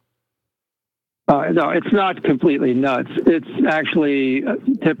 No, it's not completely nuts. It's actually a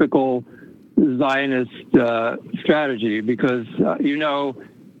typical Zionist strategy because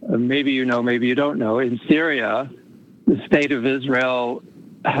maybe you know, maybe you don't know. In Syria, the state of Israel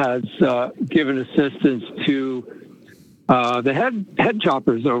has given assistance to the head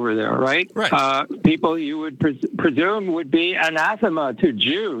choppers over there, right? People you would presume would be anathema to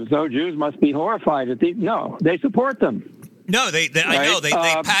Jews. Oh, Jews must be horrified at these. No, they support them. No, I know. They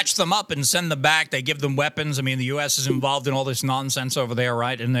patch them up and send them back. They give them weapons. I mean, the U.S. is involved in all this nonsense over there,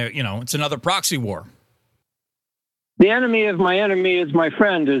 right? And it's another proxy war. The enemy of my enemy is my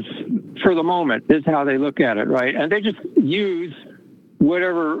friend is, for the moment, is how they look at it, right? And they just use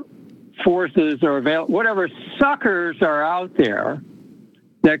whatever forces are available, whatever suckers are out there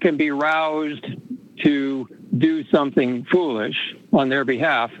that can be roused to do something foolish on their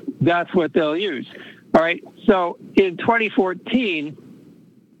behalf. That's what they'll use. All right. So in 2014,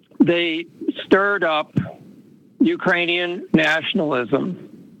 they stirred up Ukrainian nationalism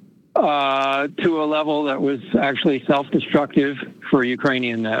to a level that was actually self-destructive for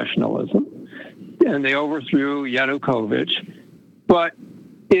Ukrainian nationalism. And they overthrew Yanukovych. But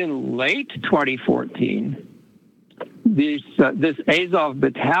in late 2014, this Azov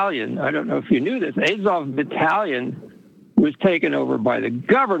battalion, I don't know if you knew this, Azov battalion was taken over by the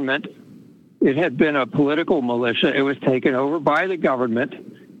government. It had been a political militia. It was taken over by the government.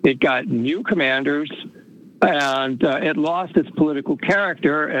 It got new commanders, and it lost its political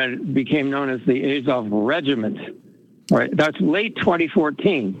character and became known as the Azov Regiment. Right, that's late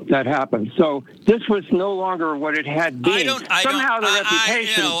 2014 that happened. So this was no longer what it had been. I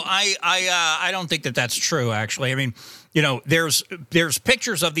don't think that that's true. Actually, I mean, there's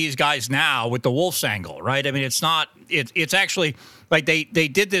pictures of these guys now with the Wolf's angle, right? I mean, it's not. It's actually like they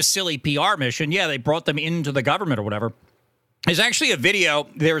did this silly PR mission. Yeah, they brought them into the government or whatever. There's actually a video.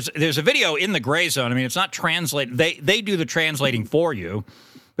 There's a video in the gray zone. I mean, it's not translated. They do the translating for you.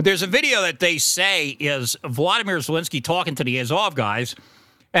 But there's a video that they say is Vladimir Zelensky talking to the Azov guys,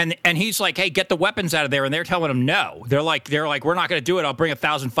 and he's like, "Hey, get the weapons out of there," and they're telling him no. They're like, "We're not going to do it. I'll bring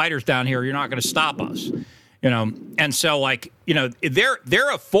 1,000 fighters down here. You're not going to stop us." And so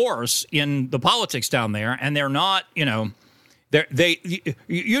they're a force in the politics down there, and they're not, a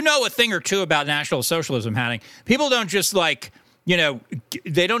thing or two about National Socialism, Hanning. People don't just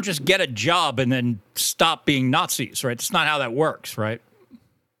they don't just get a job and then stop being Nazis, right? That's not how that works, right?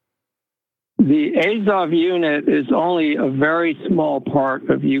 The Azov unit is only a very small part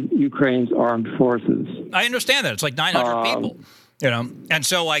of Ukraine's armed forces. I understand that. It's like 900 people, and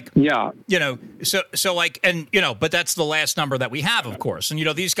so but that's the last number that we have, of course. And,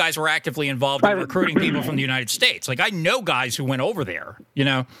 these guys were actively involved in recruiting people from the United States. Like, I know guys who went over there,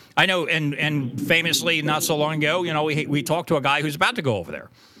 I know, and famously not so long ago, we talked to a guy who's about to go over there.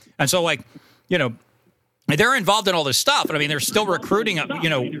 And so they're involved in all this stuff. And I mean, they're still recruiting,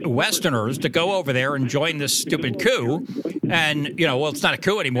 Westerners to go over there and join this stupid coup. And, it's not a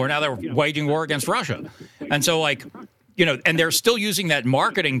coup anymore. Now they're waging war against Russia. And so, and they're still using that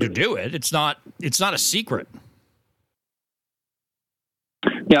marketing to do it. It's not a secret.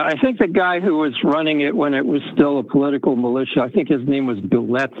 Yeah, I think the guy who was running it when it was still a political militia, I think his name was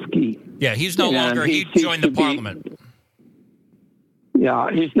Biletsky. Yeah, he's no longer. He joined the parliament. Yeah,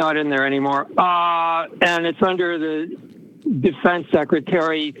 he's not in there anymore. And it's under the Defense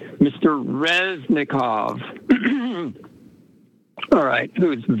Secretary, Mr. Reznikov. All right,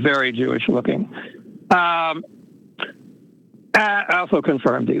 who's very Jewish looking. Also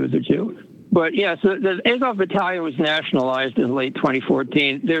confirmed he was a Jew. But yeah, so the Azov Battalion was nationalized in late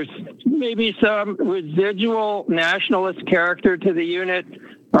 2014. There's maybe some residual nationalist character to the unit.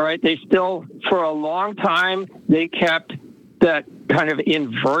 All right, they still, for a long time, they kept that kind of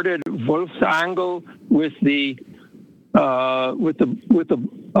inverted Wolf's angle with the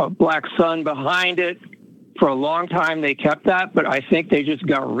black sun behind it. For a long time, they kept that, but I think they just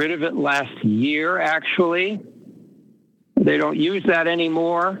got rid of it last year. Actually, they don't use that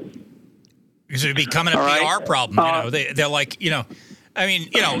anymore. Because it'd be becoming a PR problem. They're like, I mean,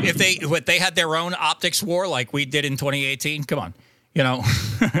 if they had their own optics war like we did in 2018, come on,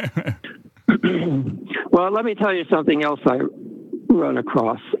 Well, let me tell you something else I run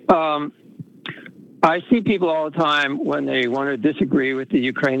across. I see people all the time when they want to disagree with the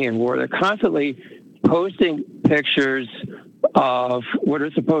Ukrainian war. They're constantly posting pictures of what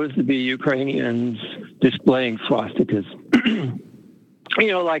are supposed to be Ukrainians displaying swastikas.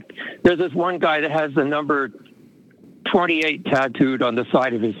 Like there's this one guy that has the number 28 tattooed on the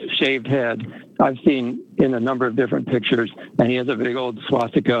side of his shaved head. I've seen in a number of different pictures, and he has a big old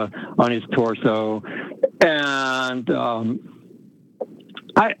swastika on his torso. And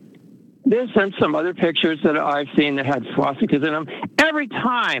there's been some other pictures that I've seen that had swastikas in them. Every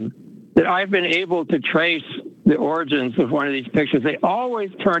time that I've been able to trace the origins of one of these pictures, they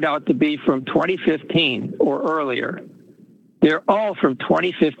always turned out to be from 2015 or earlier. They're all from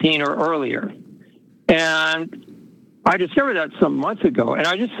 2015 or earlier. And I discovered that some months ago, and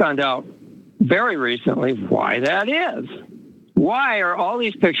I just found out very recently why that is. Why are all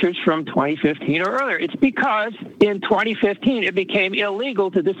these pictures from 2015 or earlier? It's because in 2015 it became illegal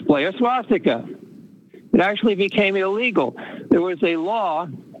to display a swastika. It actually became illegal. There was a law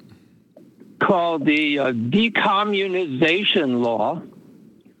called the decommunization law.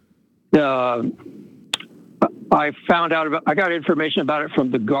 I got information about it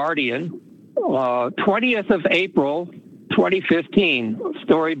from The Guardian. 20th of April, 2015,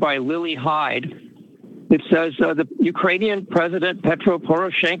 story by Lily Hyde. It says the Ukrainian President Petro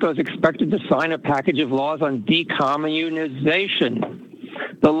Poroshenko is expected to sign a package of laws on decommunization.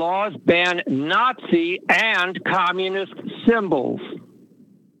 The laws ban Nazi and communist symbols.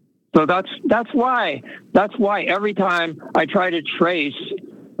 So that's why every time I try to trace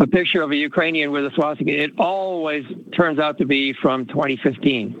a picture of a Ukrainian with a swastika, it always turns out to be from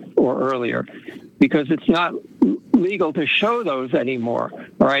 2015 or earlier, because it's not legal to show those anymore.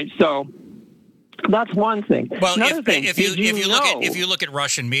 All right, so that's one thing. Well, if you look at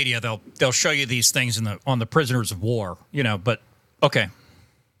Russian media, they'll show you these things on the prisoners of war. But okay.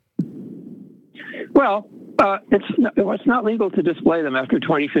 Well, it's not legal to display them after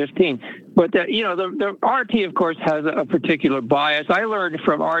 2015. But, the RT, of course, has a particular bias. I learned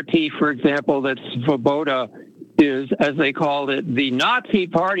from RT, for example, that Svoboda is, as they called it, the Nazi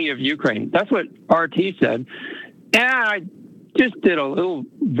party of Ukraine. That's what RT said. And I just did a little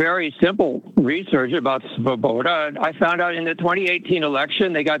very simple research about Svoboda. And I found out in the 2018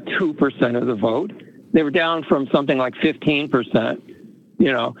 election, they got 2% of the vote. They were down from something like 15%.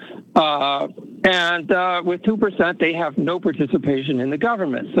 And with 2%, they have no participation in the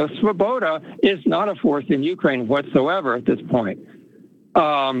government. So Svoboda is not a force in Ukraine whatsoever at this point.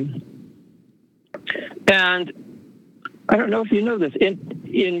 And I don't know if you know this.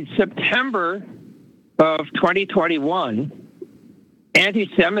 In September of 2021,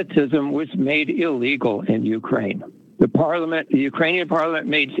 anti-Semitism was made illegal in Ukraine. The Ukrainian parliament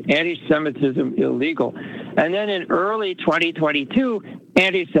made anti-Semitism illegal. And then in early 2022,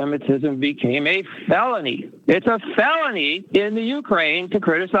 anti-Semitism became a felony. It's a felony in the Ukraine to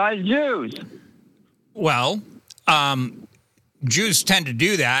criticize Jews. Well, Jews tend to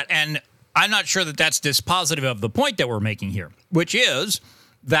do that, and I'm not sure that that's dispositive of the point that we're making here, which is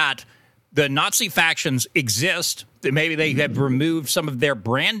that the Nazi factions exist. Maybe they have removed some of their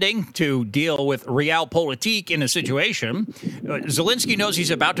branding to deal with SurrealPolitiks in a situation. Zelensky knows he's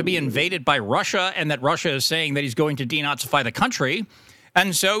about to be invaded by Russia and that Russia is saying that he's going to denazify the country.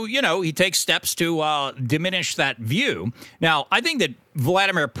 And so, he takes steps to diminish that view. Now, I think that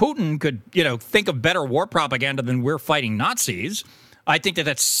Vladimir Putin could, think of better war propaganda than we're fighting Nazis. I think that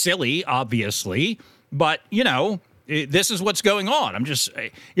that's silly, obviously. But, this is what's going on. I'm just,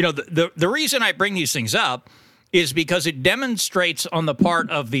 the reason I bring these things up is because it demonstrates on the part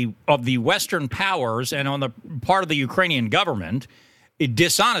of the Western powers and on the part of the Ukrainian government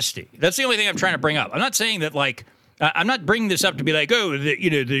dishonesty. That's the only thing I'm trying to bring up. I'm not saying that I'm not bringing this up to be like, oh, the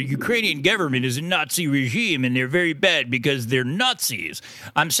Ukrainian government is a Nazi regime and they're very bad because they're Nazis.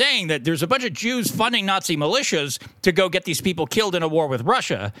 I'm saying that there's a bunch of Jews funding Nazi militias to go get these people killed in a war with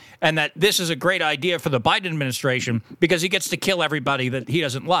Russia, and that this is a great idea for the Biden administration because he gets to kill everybody that he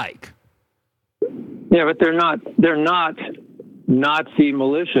doesn't like. Yeah, but they're not Nazi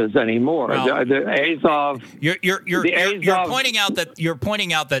militias anymore. Well, the Azov. You're pointing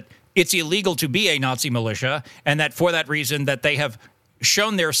out that it's illegal to be a Nazi militia, and that for that reason that they have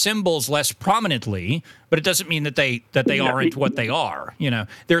shown their symbols less prominently, but it doesn't mean that they aren't what they are.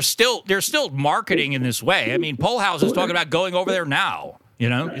 They're still marketing in this way. I mean, Pollhouse is talking about going over there now.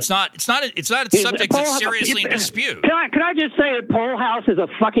 It's not a subject that's seriously in dispute. Can I just say that Pollhouse is a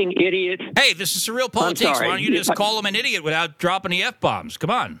fucking idiot? Hey, this is SurrealPolitiks. Why don't you just call him an idiot without dropping the F-bombs? Come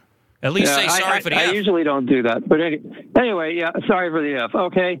on. At least say sorry for the F. I usually don't do that. But anyway, yeah, sorry for the F.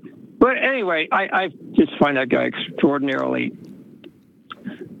 Okay. But anyway, I just find that guy extraordinarily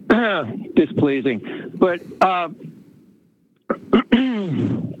displeasing. But I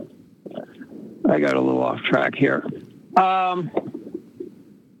got a little off track here.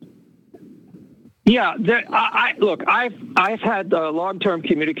 Yeah, look, I've had long-term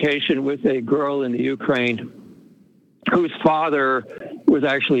communication with a girl in the Ukraine whose father was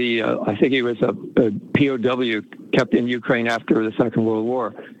actually, I think he was a POW kept in Ukraine after the Second World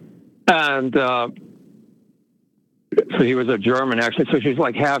War. And so he was a German, actually. So she's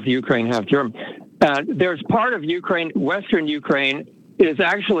like half Ukraine, half German. And there's part of Ukraine, Western Ukraine, is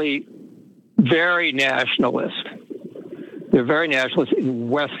actually very nationalist. They're very nationalist in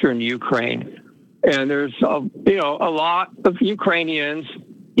Western Ukraine. And there's, a lot of Ukrainians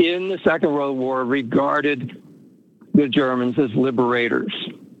in the Second World War regarded the Germans as liberators.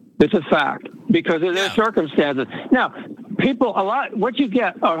 It's a fact because of their circumstances. Now, what you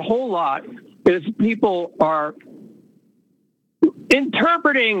get a whole lot is people are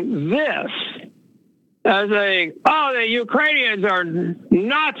interpreting this as the Ukrainians are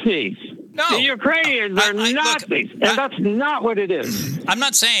Nazis. No, the Ukrainians are Nazis, and that's not what it is. I'm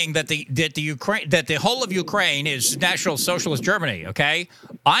not saying that the whole of Ukraine is National Socialist Germany. Okay,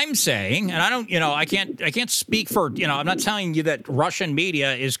 I'm saying, and I can't speak for I'm not telling you that Russian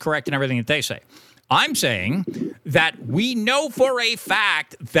media is correct in everything that they say. I'm saying that we know for a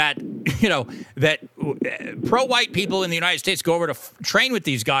fact that pro-white people in the United States go over to train with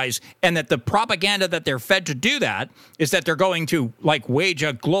these guys, and that the propaganda that they're fed to do that is that they're going to wage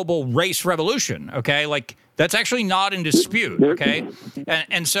a global race revolution. Okay, that's actually not in dispute. Okay,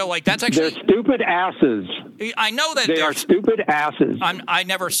 and so that's actually they're stupid asses. I know that they are stupid asses. I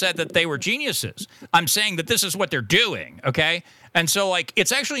never said that they were geniuses. I'm saying that this is what they're doing. Okay. And so,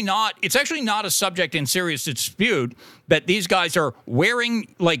 it's actually not a subject in serious dispute that these guys are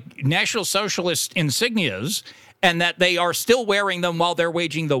wearing National Socialist insignias, and that they are still wearing them while they're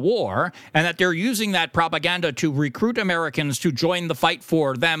waging the war, and that they're using that propaganda to recruit Americans to join the fight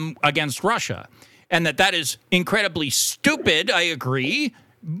for them against Russia, and that is incredibly stupid. I agree,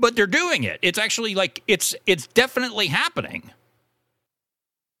 but they're doing it. It's actually it's definitely happening.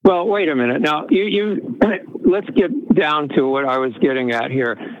 Well, wait a minute. Now, you let's get down to what I was getting at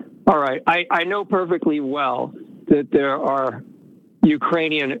here. All right. I know perfectly well that there are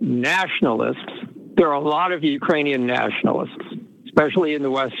Ukrainian nationalists. There are a lot of Ukrainian nationalists, especially in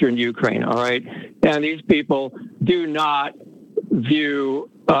the Western Ukraine. All right. And these people do not view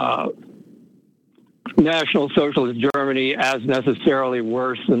National Socialist Germany as necessarily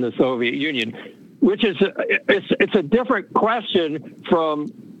worse than the Soviet Union, which is it's a different question from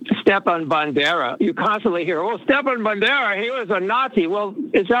Stepan Bandera. You constantly hear, Stepan Bandera, he was a Nazi. Well,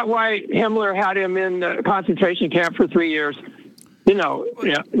 is that why Himmler had him in the concentration camp for 3 years? No,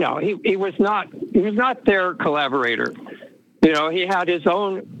 he was not. He was not their collaborator. He had his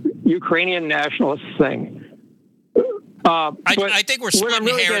own Ukrainian nationalist thing. I think we're splitting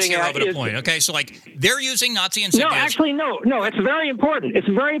hairs here over the point. Okay, so they're using Nazi insignias. No, actually, no. It's very important. It's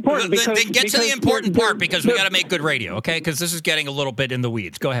very important. Then get to the important part because we got to make good radio. Okay, because this is getting a little bit in the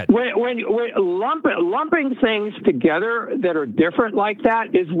weeds. Go ahead. When lumping things together that are different like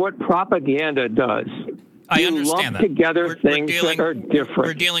that is what propaganda does. I understand that. Together things that are different.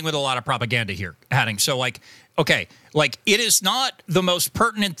 We're dealing with a lot of propaganda here, Hatting. So it is not the most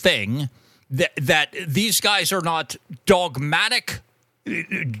pertinent thing that these guys are not dogmatic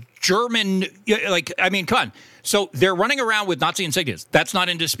German, come on. So they're running around with Nazi insignias. That's not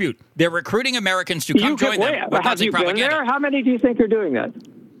in dispute. They're recruiting Americans to come join them with Nazi propaganda. Been there? How many do you think are doing that?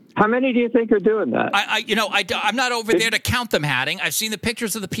 How many do you think are doing that? I'm not over there to count them, Hatting. I've seen the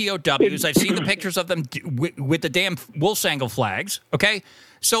pictures of the POWs. I've seen the pictures of them with the damn Wolfsangle flags. Okay,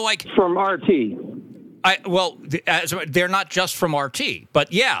 so from RT. They're not just from RT,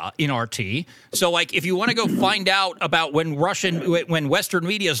 but yeah, in RT. So, if you want to go find out about when Western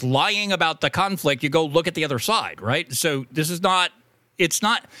media is lying about the conflict, you go look at the other side, right? So this is not. It's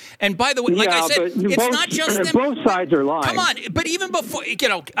not. And by the way, I said, it's not just them. Both sides are lying. Come on, but even before,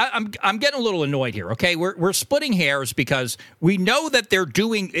 I'm getting a little annoyed here. Okay, we're splitting hairs because we know that they're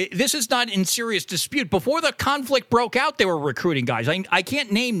doing. This is not in serious dispute. Before the conflict broke out, they were recruiting guys. I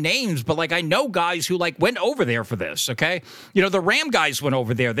can't name names, but I know guys who went over there for this. Okay, the Ram guys went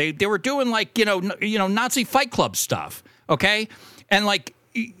over there. They were doing Nazi Fight Club stuff. Okay, and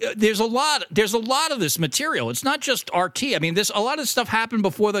there's a lot of this material. It's not just RT. I mean, a lot of stuff happened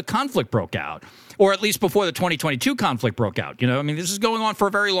before the conflict broke out, or at least before the 2022 conflict broke out. This is going on for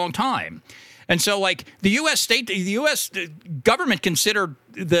a very long time. And so, the U.S. government considered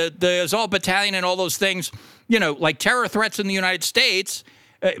the Azov Battalion and all those things, terror threats in the United States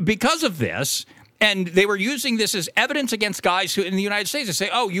because of this. And they were using this as evidence against guys who in the United States. They say,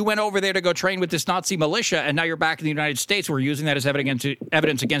 oh, you went over there to go train with this Nazi militia, and now you're back in the United States. We're using that as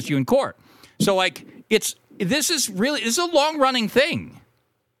evidence against you in court. So, this is a long-running thing.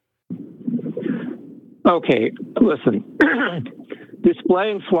 Okay, listen.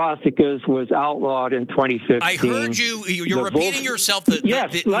 Displaying swastikas was outlawed in 2015. I heard you. You're repeating yourself.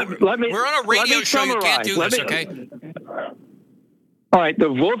 Yes, let me. We're on a radio show. You can't do this, okay? All right, the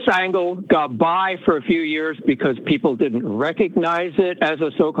Wolfsangle got by for a few years because people didn't recognize it as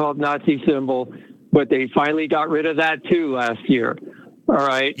a so-called Nazi symbol, but they finally got rid of that too last year. All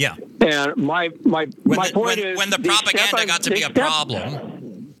right. Yeah. And my point is, when the propaganda got to be a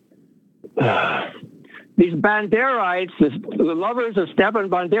problem. These Banderites, the lovers of Stepan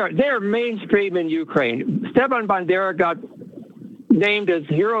Bandera, they're mainstream in Ukraine. Stepan Bandera got named as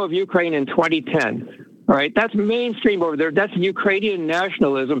Hero of Ukraine in 2010. All right, that's mainstream over there. That's Ukrainian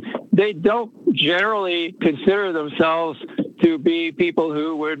nationalism. They don't generally consider themselves to be people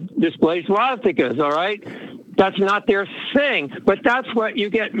who would display swastikas, all right? That's not their thing. But that's what you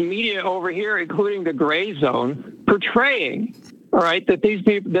get media over here, including the gray zone, portraying. All right, that these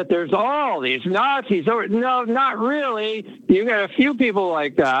people, that there's all these Nazis. No, not really. You got a few people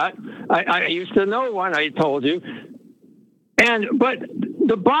like that. I used to know one, I told you. But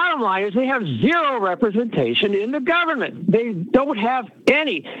the bottom line is they have zero representation in the government. They don't have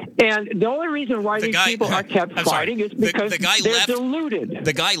any. And the only reason why these people are kept fighting is because they're deluded.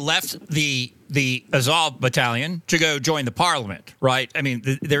 The guy left the Azov Battalion to go join the parliament, right? I mean,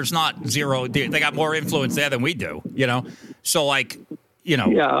 there's not zero. They got more influence there than we do, So, I think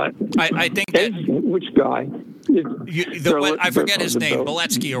that... Which guy? I forget his name,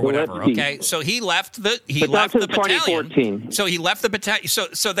 Beletsky or whatever. Okay, so he left the battalion. So he left the battalion.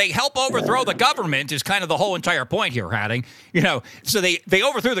 So they help overthrow the government is kind of the whole entire point here, Hatting. So they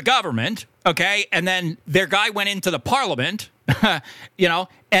overthrew the government. Okay, and then their guy went into the parliament. And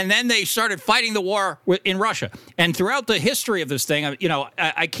then they started fighting the war in Russia. And throughout the history of this thing,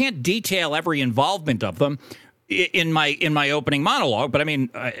 I can't detail every involvement of them in my opening monologue, but I mean,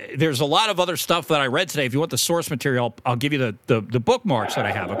 there's a lot of other stuff that I read today. If you want the source material, I'll give you the bookmarks that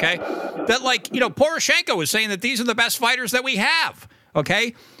I have, okay? That Poroshenko was saying that these are the best fighters that we have,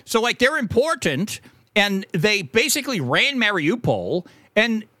 okay? So they're important, and they basically ran Mariupol,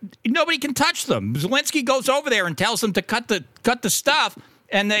 and nobody can touch them. Zelensky goes over there and tells them to cut the stuff,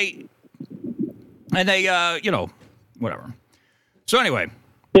 and they whatever. So anyway.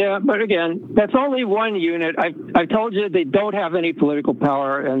 Yeah, but again, that's only one unit. I've told you they don't have any political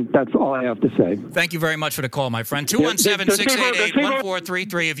power, and that's all I have to say. Thank you very much for the call, my friend.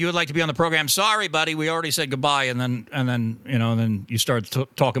 217-688-1433. If you would like to be on the program, sorry, buddy, we already said goodbye, and then you start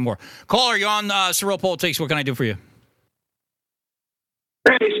talking more. Caller, you're on SurrealPolitiks. What can I do for you?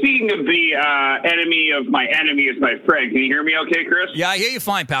 Hey, speaking of the enemy of my enemy is my friend, can you hear me okay, Chris? Yeah, I hear you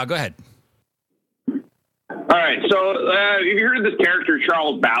fine, pal. Go ahead. All right, so have you heard of this character,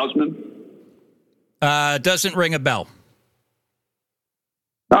 Charles Bousman? Doesn't ring a bell.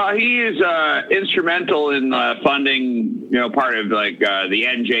 He is instrumental in funding, part of the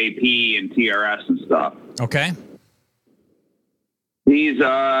NJP and TRS and stuff. Okay. He's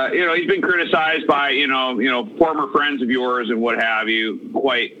he's been criticized by former friends of yours and what have you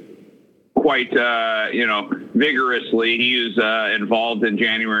quite vigorously. He was involved in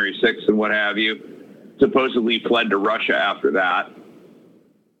January 6th and what have you. Supposedly fled to Russia after that.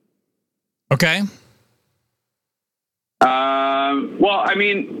 Okay. Well, I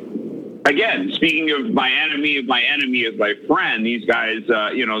mean, again, speaking of my enemy is my friend. These guys, the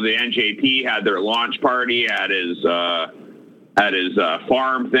NJP had their launch party at his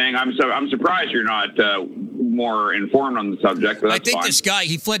farm thing. I'm surprised you're not more informed on the subject. But I think fine. This guy,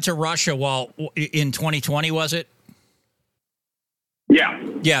 he fled to Russia in 2020, was it? Yeah.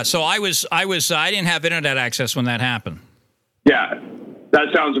 Yeah. So I didn't have internet access when that happened. Yeah. That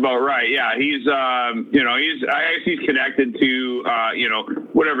sounds about right. Yeah, he's I guess he's connected to,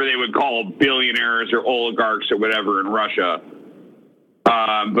 whatever they would call billionaires or oligarchs or whatever in Russia.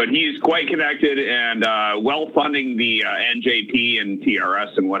 But he's quite connected and well funding the NJP and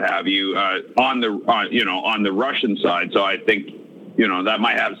TRS and what have you on the Russian side. So I think, that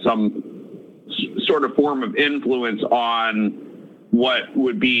might have some sort of form of influence on what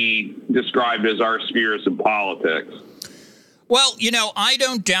would be described as our spheres of politics. Well, I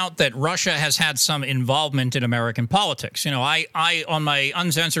don't doubt that Russia has had some involvement in American politics. I on my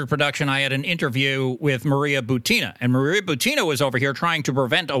uncensored production, I had an interview with Maria Butina, and Maria Butina was over here trying to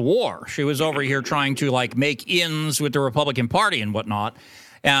prevent a war. She was over here trying to make ends with the Republican Party and whatnot.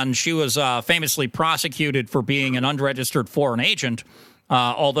 And she was famously prosecuted for being an unregistered foreign agent,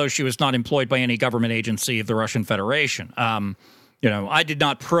 although she was not employed by any government agency of the Russian Federation. I did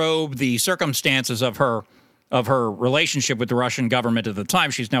not probe the circumstances of her relationship with the Russian government at the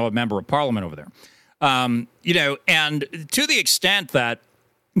time. She's now a member of parliament over there. And to the extent that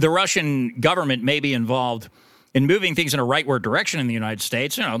the Russian government may be involved in moving things in a rightward direction in the United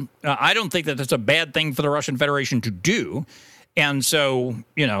States, I don't think that that's a bad thing for the Russian Federation to do. And so,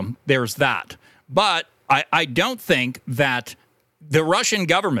 there's that. But I don't think that the Russian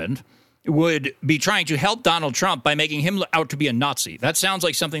government would be trying to help Donald Trump by making him out to be a Nazi. That sounds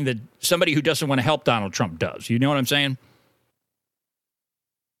like something that somebody who doesn't want to help Donald Trump does. You know what I'm saying?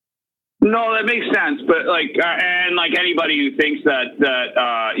 No, that makes sense. But anybody who thinks that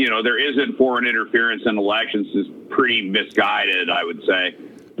there isn't foreign interference in elections is pretty misguided, I would say.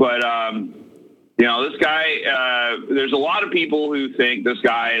 But this guy, there's a lot of people who think this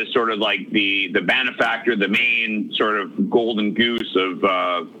guy is sort of like the benefactor, the main sort of golden goose of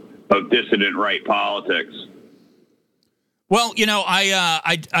dissident right politics. Well,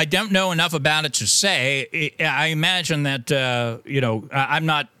 I don't know enough about it to say. I imagine that I'm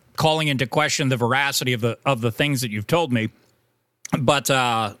not calling into question the veracity of the things that you've told me, but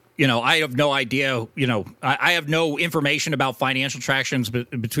I have no idea. I have no information about financial tractions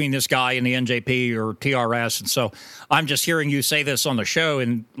between this guy and the NJP or TRS, and so I'm just hearing you say this on the show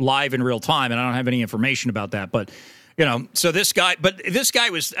and live in real time, and I don't have any information about that, but. So this guy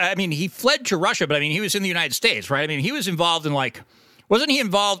was, he fled to Russia, but he was in the United States, right? He was involved in wasn't he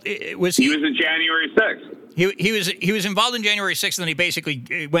involved? He was in January 6th. He was involved in January 6th, and then he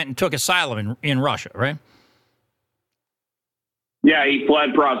basically went and took asylum in Russia, right? Yeah, he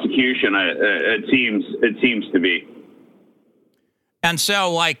fled prosecution. It seems to be. And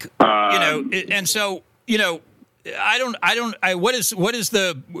so what does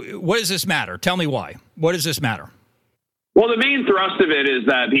this matter? Tell me why. What does this matter? Well, the main thrust of it is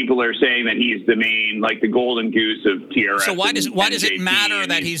that people are saying that he's the main, the golden goose of TRS. So why does it matter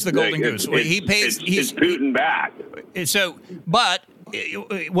that he's the golden goose? He's Putin back. So, but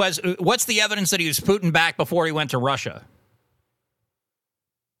what's the evidence that he was Putin back before he went to Russia?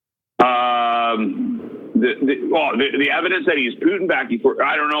 The evidence that he's Putin back before,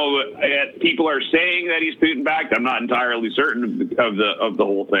 I don't know. People are saying that he's Putin back. I'm not entirely certain of the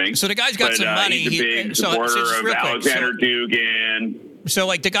whole thing. So the guy's got some money. He's a big supporter of Alexander Dugin.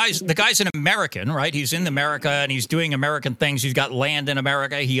 So the guy's an American, right? He's in America and he's doing American things. He's got land in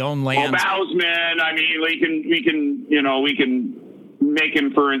America. He owned land. Well, Bousman. We can make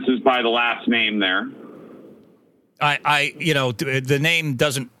inferences by the last name there. The name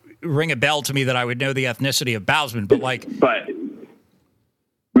doesn't ring a bell to me that I would know the ethnicity of Bousman, but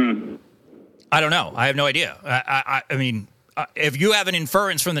I don't know. I have no idea. If you have an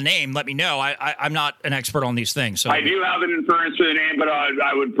inference from the name, let me know. I'm not an expert on these things. So I do have an inference for the name, but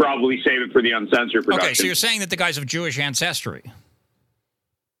I would probably save it for the uncensored production. Okay, so you're saying that the guy's of Jewish ancestry?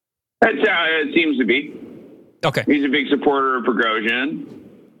 It seems to be. Okay. He's a big supporter of Prigozhin.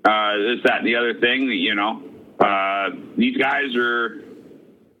 This, that, and the other thing. These guys are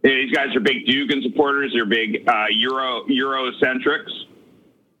big Dugin supporters. They're big Eurocentrics.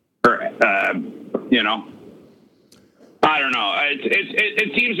 I don't know.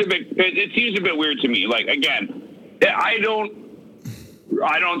 It seems a bit weird to me. Again, I don't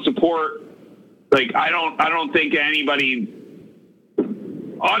support. I don't think anybody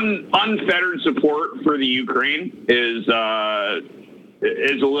unfettered support for the Ukraine is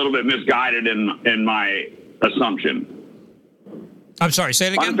is a little bit misguided in my assumption. I'm sorry, say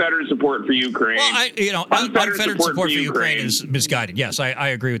it again. Unfettered support for Ukraine. Well, unfettered support for Ukraine is misguided. Yes, I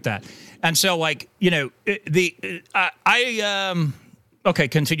agree with that. And so, like, okay,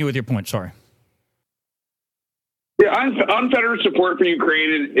 continue with your point. Sorry. Yeah, unfettered support for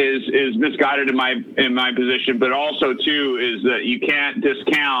Ukraine is misguided in my position, but also too is that you can't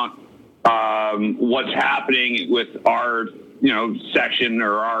discount what's happening with our section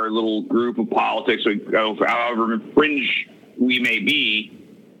or our little group of politics. However fringe we may be,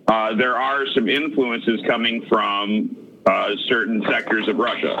 there are some influences coming from certain sectors of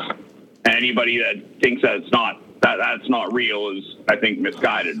Russia. And anybody that thinks that's not real is, I think,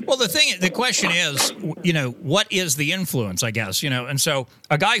 misguided. Well, the question is, what is the influence, I guess, and so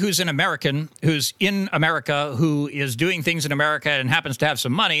a guy who's in America, who is doing things in America and happens to have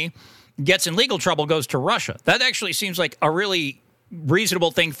some money, gets in legal trouble, goes to Russia. That actually seems like a really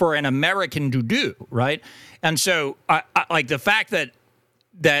reasonable thing for an American to do, right? And so I like the fact that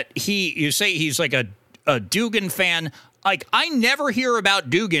you say he's like a Dugin fan. Like, I never hear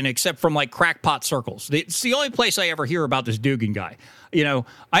about Dugin except from, like, crackpot circles. It's the only place I ever hear about this Dugin guy.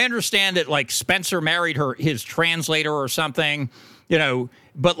 I understand that, like, Spencer married his translator or something,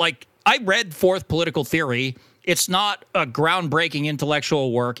 but, like, I read Fourth Political Theory. It's not a groundbreaking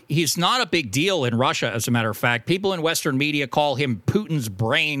intellectual work. He's not a big deal in Russia, as a matter of fact. People in Western media call him Putin's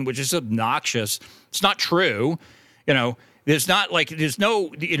brain, which is obnoxious. It's not true, There's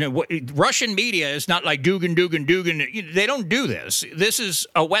no, Russian media is not like Dugin. They don't do this. This is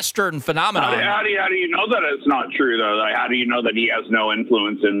a Western phenomenon. How do you know that it's not true, though? Like, how do you know that he has no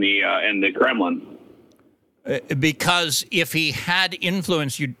influence in the Kremlin? Because if he had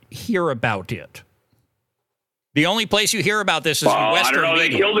influence, you'd hear about it. The only place you hear about this is in Western media.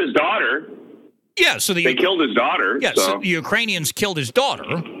 They killed his daughter. Yeah, they killed his daughter. Yeah, so the Ukrainians killed his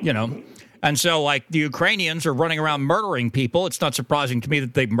daughter, And so, like, the Ukrainians are running around murdering people. It's not surprising to me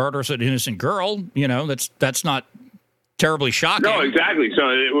that they murder an innocent girl. That's not terribly shocking. No, exactly. So,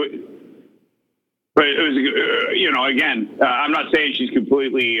 but it was, again, I'm not saying she's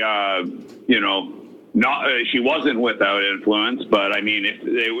completely, not. She wasn't without influence. But I mean,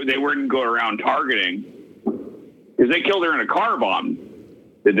 if they wouldn't go around targeting, because they killed her in a car bomb,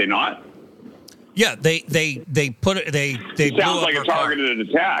 did they not? Yeah, they put it. They sounds like a targeted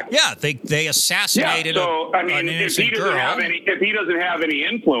attack. Yeah, they assassinated. Yeah, so I mean, if he doesn't have any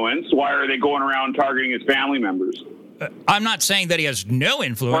influence, why are they going around targeting his family members? I'm not saying that he has no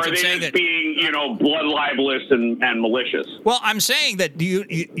influence. Or are they saying just that being, blood libelous and malicious? Well, I'm saying that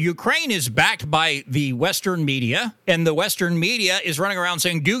Ukraine is backed by the Western media, and the Western media is running around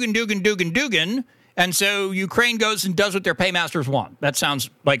saying Dugin. And so Ukraine goes and does what their paymasters want. That sounds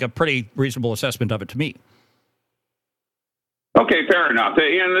like a pretty reasonable assessment of it to me. Okay, fair enough.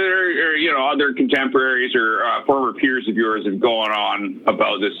 And there are, other contemporaries or former peers of yours have gone on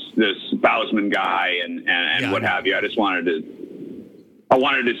about this Bausman guy and what have you. I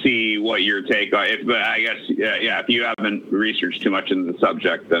wanted to see what your take on it. But I guess, if you haven't researched too much into the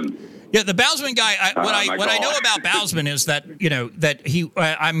subject, then. Yeah, the Bausman guy. What I know about Bausman is that that he.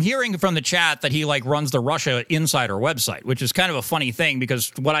 I'm hearing from the chat that he runs the Russia Insider website, which is kind of a funny thing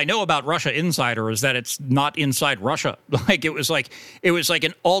because what I know about Russia Insider is that it's not inside Russia. It was like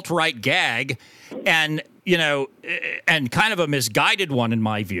an alt-right gag, and and kind of a misguided one in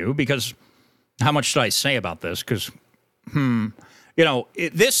my view. Because how much should I say about this? Because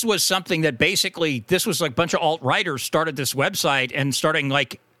this was something that basically this was like a bunch of alt-righters started this website and starting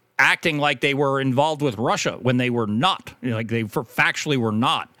acting like they were involved with Russia when they were not, they factually were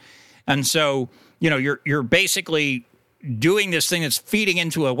not. And so, you're basically doing this thing that's feeding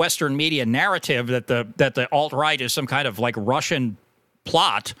into a Western media narrative that the alt-right is some kind of Russian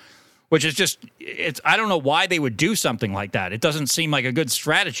plot, which is just, I don't know why they would do something like that. It doesn't seem like a good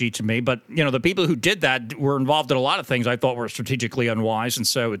strategy to me, but the people who did that were involved in a lot of things I thought were strategically unwise. And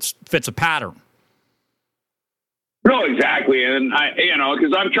so it fits a pattern. No, exactly. And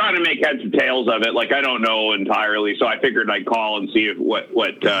because I'm trying to make heads or tails of it. I don't know entirely. So I figured I'd call and see what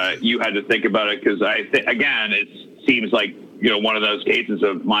you had to think about it. Because again, it seems like, one of those cases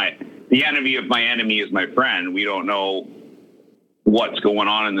of the enemy of my enemy is my friend. We don't know what's going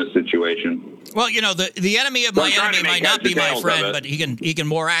on in this situation. Well, the enemy of my enemy might not be my friend, but he can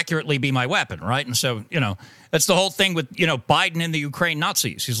more accurately be my weapon, right? And so, that's the whole thing with, Biden and the Ukraine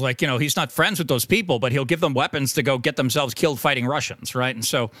Nazis. He's like, he's not friends with those people, but he'll give them weapons to go get themselves killed fighting Russians, right? And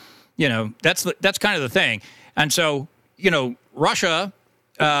so, that's kind of the thing. And so, Russia,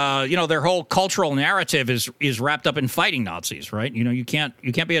 their whole cultural narrative is wrapped up in fighting Nazis, right? You can't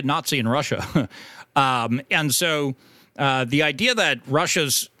be a Nazi in Russia. And so, The idea that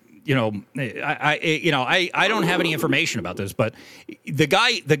Russia's, I don't have any information about this, but the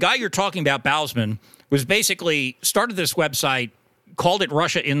guy you're talking about, Bausman, was basically started this website, called it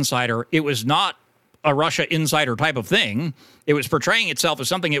Russia Insider. It was not a Russia Insider type of thing. It was portraying itself as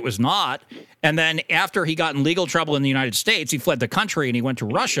something it was not. And then after he got in legal trouble in the United States, he fled the country and he went to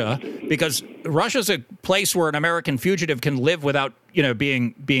Russia, because Russia's a place where an American fugitive can live without,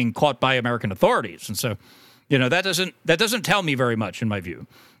 being caught by American authorities. And so, that doesn't tell me very much in my view.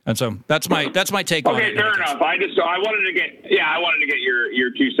 And so that's my take on it. Okay, fair enough. I wanted to get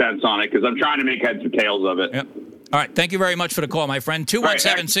your 2 cents on it, because I'm trying to make heads or tails of it. Yep. All right. Thank you very much for the call, my friend.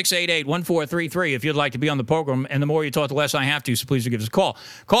 217-688-1433 if you'd like to be on the program. And the more you talk, the less I have to, so please do give us a call.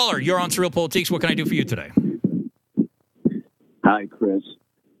 Caller, you're on SurrealPolitiks. What can I do for you today? Hi, Chris.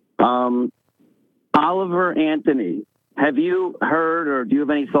 Oliver Anthony, have you heard or do you have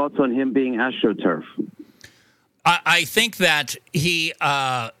any thoughts on him being AstroTurf? I think that he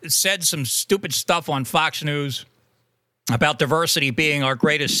said some stupid stuff on Fox News about diversity being our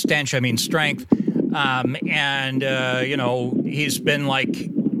greatest strength. He's been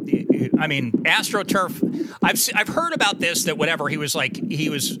AstroTurf. I've heard about this, that whatever he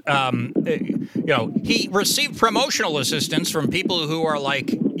received promotional assistance from people who are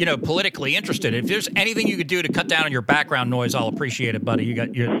politically interested. If there's anything you could do to cut down on your background noise, I'll appreciate it, buddy. You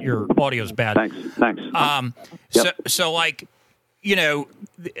got your audio's bad. Thanks. Yep.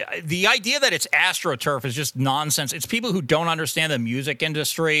 The idea that it's AstroTurf is just nonsense. It's people who don't understand the music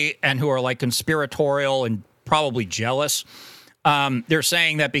industry and who are conspiratorial and probably jealous. They're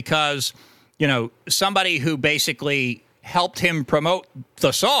saying that because, somebody who basically helped him promote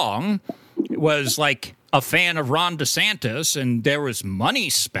the song was a fan of Ron DeSantis and there was money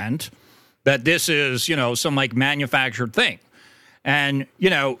spent, that this is, some manufactured thing. And,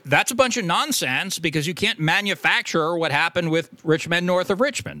 that's a bunch of nonsense, because you can't manufacture what happened with rich men north of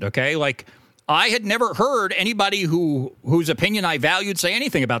Richmond, okay? I had never heard anybody whose opinion I valued say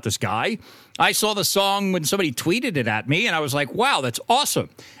anything about this guy. I saw the song when somebody tweeted it at me, and I was like, wow, that's awesome.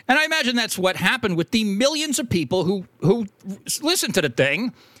 And I imagine that's what happened with the millions of people who listened to the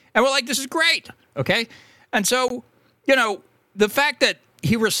thing and were like, this is great, okay? And so, the fact that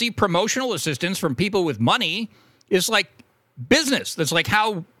he received promotional assistance from people with money is business. That's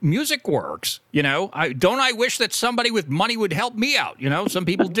how music works. I wish that somebody with money would help me out. Some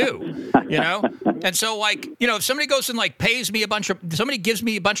people do, and so if somebody goes and pays me somebody gives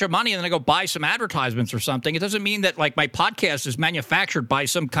me a bunch of money and then I go buy some advertisements or something, it doesn't mean that my podcast is manufactured by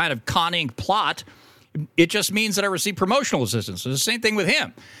some kind of conning plot. It just means that I receive promotional assistance. It's the same thing with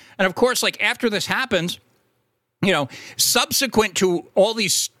him. And of course, after this happens, subsequent to all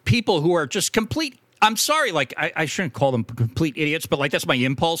these people who are just complete, I'm sorry, I shouldn't call them complete idiots, but that's my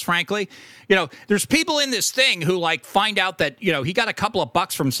impulse, frankly. There's people in this thing who find out that, he got a couple of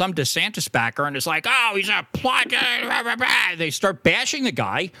bucks from some DeSantis backer and it's oh, he's a plot. They start bashing the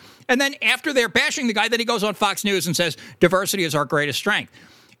guy. And then after they're bashing the guy, then he goes on Fox News and says, diversity is our greatest strength.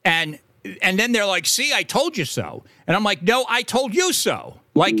 And then they're like, see, I told you so. And I'm like, no, I told you so.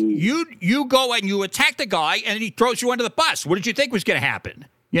 You go and you attack the guy and he throws you under the bus. What did you think was going to happen?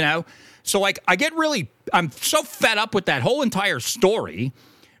 So I'm so fed up with that whole entire story,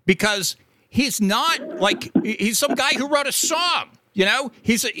 because he's not he's some guy who wrote a song,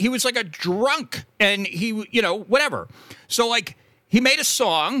 he was a drunk and he, whatever. So he made a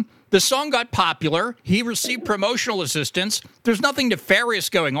song, the song got popular, he received promotional assistance. There's nothing nefarious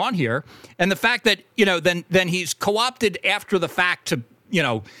going on here. And the fact that, then he's co-opted after the fact to,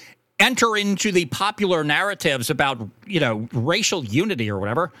 enter into the popular narratives about, racial unity or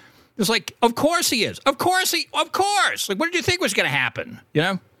whatever. It's of course he is. Of course. What did you think was going to happen?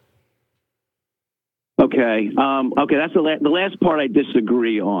 Okay. That's the last part I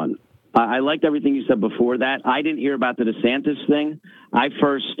disagree on. I liked everything you said before that. I didn't hear about the DeSantis thing. I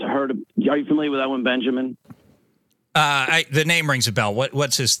first heard. Are you familiar with Owen Benjamin? The name rings a bell.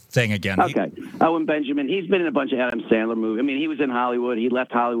 What's his thing again? Okay. Owen Benjamin. He's been in a bunch of Adam Sandler movies. I mean, he was in Hollywood. He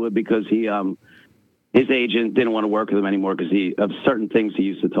left Hollywood because his agent didn't want to work with him anymore because of certain things he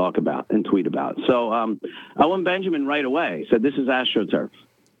used to talk about and tweet about. So Owen Benjamin right away said, this is AstroTurf.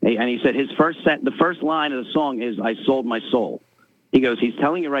 And he said the first line of the song is, I sold my soul. He goes, he's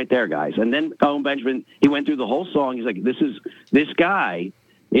telling you right there, guys. And then Owen Benjamin, he went through the whole song. He's like, this guy,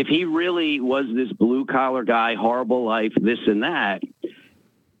 if he really was this blue-collar guy, horrible life, this and that,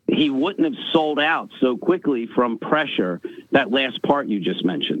 he wouldn't have sold out so quickly from pressure, that last part you just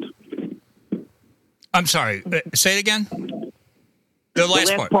mentioned. I'm sorry. Say it again. The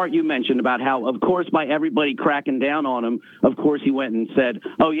last part you mentioned about how, of course, by everybody cracking down on him, of course he went and said,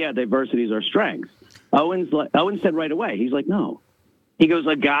 oh, yeah, diversity is our strength. Owen said right away, he's like, no. He goes,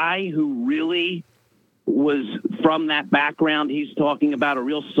 a guy who really was from that background, he's talking about a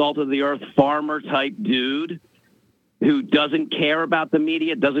real salt-of-the-earth farmer-type dude who doesn't care about the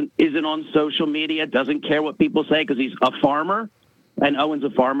media, isn't on social media, doesn't care what people say because he's a farmer, and Owen's a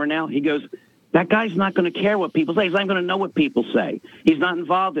farmer now. He goes, that guy's not going to care what people say. He's not going to know what people say. He's not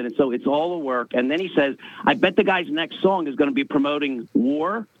involved in it, so it's all a work. And then he says, I bet the guy's next song is going to be promoting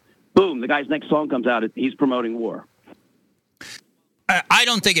war. Boom, the guy's next song comes out, he's promoting war. I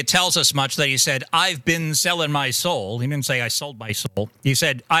don't think it tells us much that he said, I've been selling my soul. He didn't say I sold my soul. He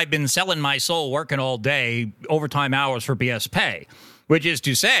said, I've been selling my soul, working all day, overtime hours for BS pay, which is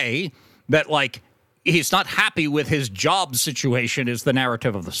to say that, like, he's not happy with his job situation is the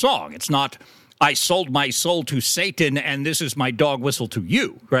narrative of the song. It's not, I sold my soul to Satan and this is my dog whistle to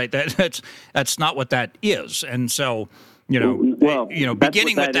you, right? That's not what that is. And so, beginning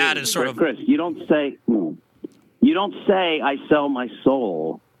with that is sort of... Chris, you don't say I sell my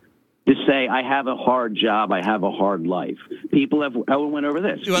soul to say I have a hard job, I have a hard life. Owen went over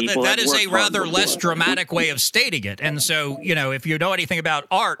this. Well, that is a rather less dramatic way of stating it. And so, if you know anything about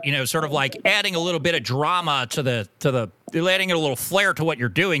art, sort of like adding a little bit of drama to the adding a little flair to what you're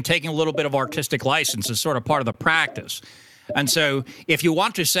doing, taking a little bit of artistic license is sort of part of the practice. And so if you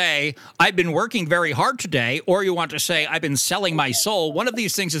want to say, I've been working very hard today, or you want to say, I've been selling my soul, one of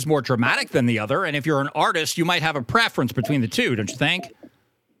these things is more dramatic than the other. And if you're an artist, you might have a preference between the two, don't you think?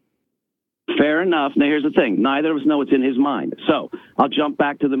 Fair enough. Now, here's the thing. Neither of us know what's in his mind. So I'll jump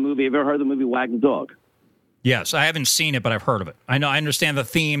back to the movie. Have you ever heard of the movie Wag the Dog? Yes, I haven't seen it, but I've heard of it. I understand the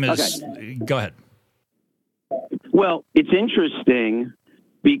theme is... Okay. Go ahead. Well, it's interesting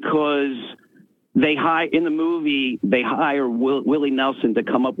because... in the movie, they hire Willie Nelson to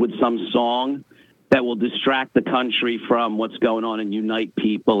come up with some song that will distract the country from what's going on and unite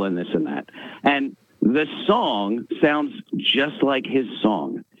people and this and that. And the song sounds just like his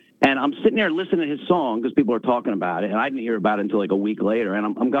song. And I'm sitting there listening to his song because people are talking about it, and I didn't hear about it until like a week later. And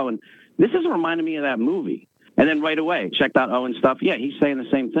I'm going, this is reminding me of that movie. And then right away, checked out Owen's stuff. Yeah, he's saying the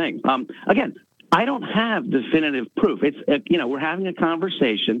same thing. Again, I don't have definitive proof. It's, we're having a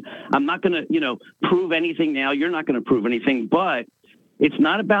conversation. I'm not going to, prove anything now. You're not going to prove anything. But it's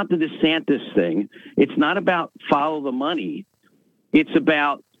not about the DeSantis thing. It's not about follow the money. It's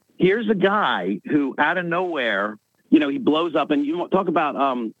about, here's a guy who out of nowhere, he blows up. And you talk about,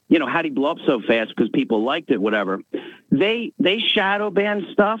 how'd he blow up so fast because people liked it, whatever. They shadow ban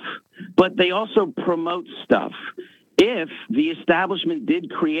stuff, but they also promote stuff. If the establishment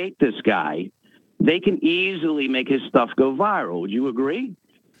did create this guy, they can easily make his stuff go viral. Would you agree?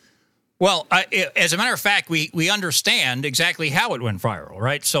 Well, as a matter of fact, we understand exactly how it went viral,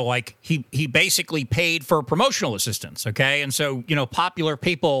 right? So, like, he basically paid for promotional assistance, okay? And so, popular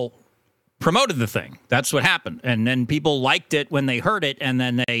people promoted the thing. That's what happened. And then people liked it when they heard it, and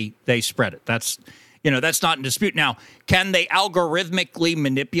then they spread it. That's not in dispute. Now, can they algorithmically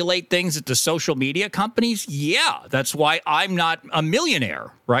manipulate things at the social media companies? Yeah, that's why I'm not a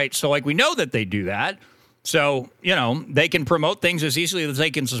millionaire, right? So, like, we know that they do that. So, they can promote things as easily as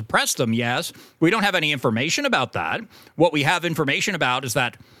they can suppress them, yes. We don't have any information about that. What we have information about is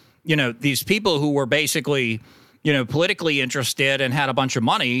that, these people who were basically, politically interested and had a bunch of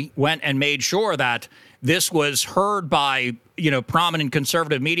money went and made sure that this was heard by, prominent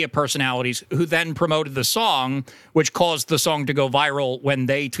conservative media personalities who then promoted the song, which caused the song to go viral when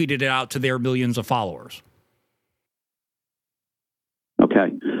they tweeted it out to their millions of followers.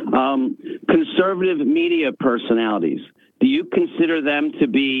 Okay. Conservative media personalities, do you consider them to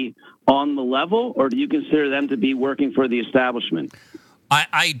be on the level, or do you consider them to be working for the establishment?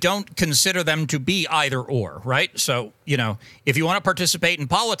 I don't consider them to be either or, right? So, if you want to participate in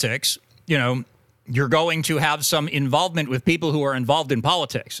politics, you're going to have some involvement with people who are involved in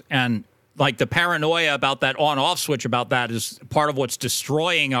politics. And like the paranoia about that on-off switch about that is part of what's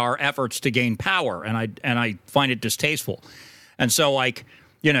destroying our efforts to gain power. And I find it distasteful. And so, like,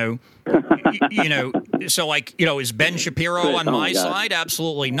 is Ben Shapiro on my side?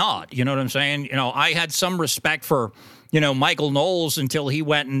 Absolutely not. You know what I'm saying? I had some respect for, Michael Knowles until he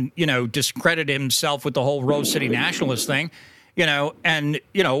went and, discredited himself with the whole Rose City Nationalist thing. Who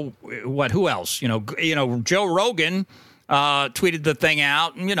else? Joe Rogan tweeted the thing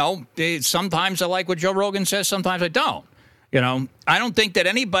out. And, sometimes I like what Joe Rogan says. Sometimes I don't. I don't think that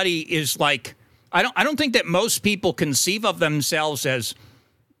anybody is like, I don't think that most people conceive of themselves as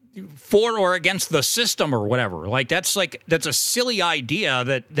for or against the system or whatever. That's a silly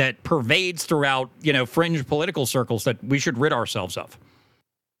idea that pervades throughout, fringe political circles that we should rid ourselves of.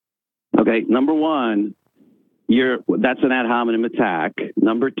 Okay. Number one, that's an ad hominem attack.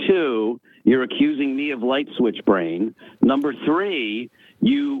 Number two, You're accusing me of light switch brain. Number three,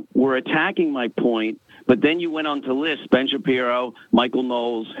 you were attacking my point, but then you went on to list Ben Shapiro, Michael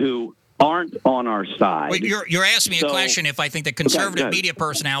Knowles, who aren't on our side. Wait, you're asking me a question if I think that conservative media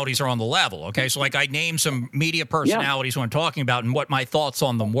personalities are on the level, okay? So, like, I named some media personalities who I'm talking about and what my thoughts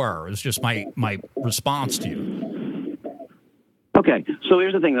on them were. It's just my response to you. Okay, so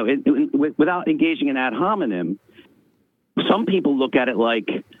here's the thing, though. Without engaging in ad hominem, some people look at it like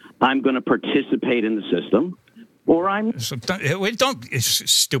I'm going to participate in the system. Or I'm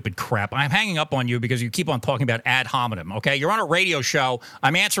it's stupid crap. I'm hanging up on you because you keep on talking about ad hominem. Okay, you're on a radio show.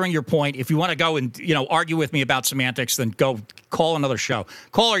 I'm answering your point. If you want to go and argue with me about semantics, then go call another show.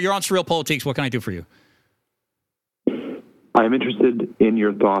 Caller, you're on SurrealPolitiks. What can I do for you? I am interested in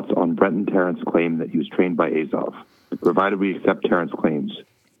your thoughts on Brenton Tarrant's claim that he was trained by Azov. Provided we accept Tarrant's claims,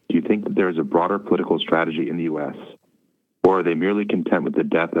 do you think that there is a broader political strategy in the U.S., or are they merely content with the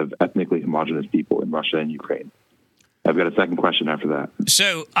death of ethnically homogenous people in Russia and Ukraine? I've got a second question after that.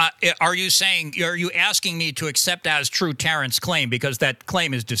 So are you asking me to accept as true Tarrant's claim because that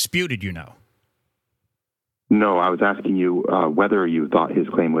claim is disputed, No, I was asking you whether you thought his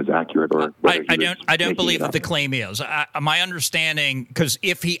claim was accurate or whether I don't believe that the claim is. My understanding, because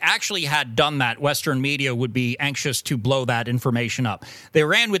if he actually had done that, Western media would be anxious to blow that information up. They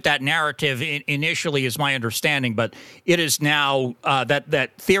ran with that narrative initially, is my understanding, but it is now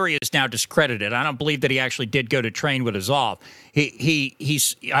that theory is now discredited. I don't believe that he actually did go to train with Azov.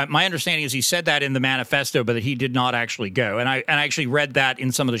 He's my understanding is he said that in the manifesto, but that he did not actually go. And I actually read that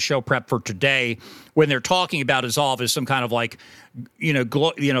in some of the show prep for today when they're talking about Azov as some kind of like,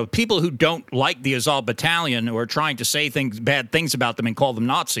 people who don't like the Azov battalion or are trying to say bad things about them and call them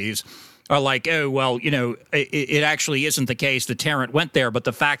Nazis are like, oh, well, it actually isn't the case that Tarrant went there. But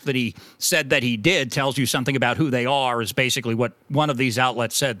the fact that he said that he did tells you something about who they are is basically what one of these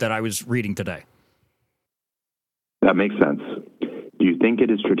outlets said that I was reading today. That makes sense. Do you think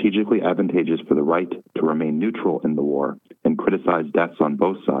it is strategically advantageous for the right to remain neutral in the war and criticize deaths on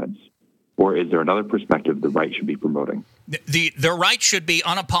both sides? Or is there another perspective the right should be promoting? The right should be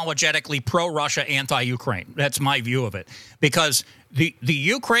unapologetically pro-Russia, anti-Ukraine. That's my view of it. Because the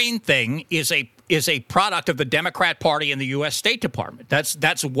Ukraine thing is a product of the Democrat Party and the U.S. State Department.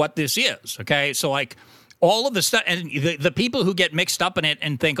 That's what this is, okay? So, like, all of the stuff, and the people who get mixed up in it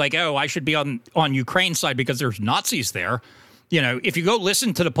and think, like, oh, I should be on Ukraine's side because there's Nazis there. If you go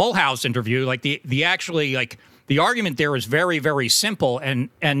listen to the Poll House interview, like, the argument there is very, very simple and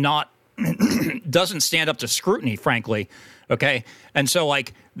not doesn't stand up to scrutiny, frankly. Okay. And so,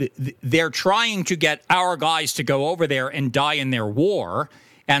 like, they're trying to get our guys to go over there and die in their war.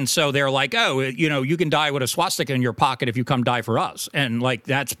 And so they're like, oh, you can die with a swastika in your pocket if you come die for us. And, like,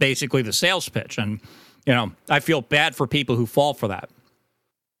 that's basically the sales pitch. And, I feel bad for people who fall for that.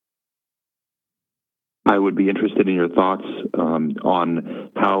 I would be interested in your thoughts on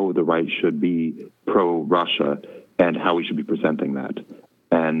how the right should be pro-Russia and how we should be presenting that.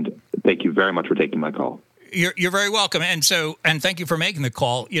 And thank you very much for taking my call. You're very welcome. And thank you for making the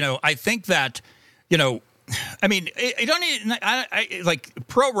call. I think that, I mean, like,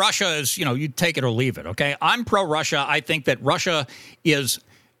 pro-Russia is, you take it or leave it. Okay. I'm pro-Russia. I think that Russia is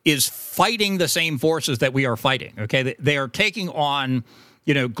fighting the same forces that we are fighting. Okay. They are taking on,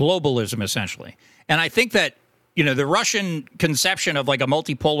 globalism essentially. And I think that, the Russian conception of, like, a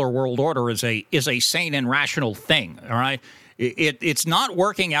multipolar world order is a sane and rational thing. All right. It's not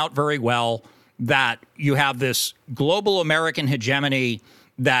working out very well that you have this global American hegemony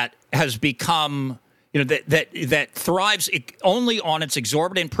that has become, that thrives only on its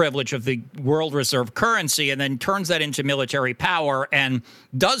exorbitant privilege of the world reserve currency and then turns that into military power and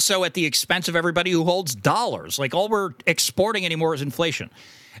does so at the expense of everybody who holds dollars. Like, all we're exporting anymore is inflation.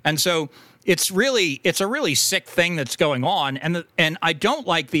 And so it's a really sick thing that's going on. And I don't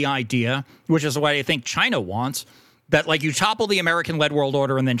like the idea, which is what I think China wants, that, like, you topple the American-led world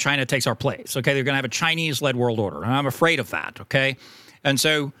order and then China takes our place. Okay, they're going to have a Chinese-led world order, and I'm afraid of that. Okay, and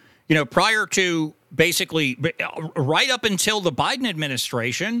so prior to basically right up until the Biden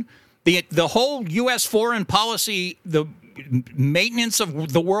administration, the whole U.S. foreign policy, the maintenance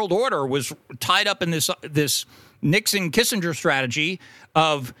of the world order was tied up in this Nixon-Kissinger strategy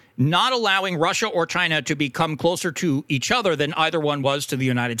of not allowing Russia or China to become closer to each other than either one was to the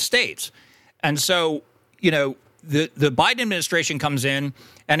United States, and so The Biden administration comes in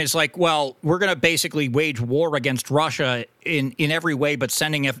and is like, well, we're going to basically wage war against Russia in every way, but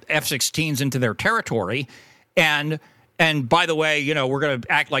sending F-16s into their territory. And by the way, we're going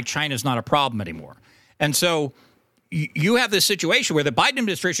to act like China's not a problem anymore. And so, you have this situation where the Biden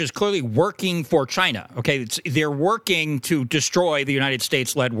administration is clearly working for China. Okay, they're working to destroy the United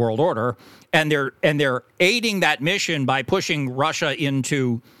States-led world order, and they're aiding that mission by pushing Russia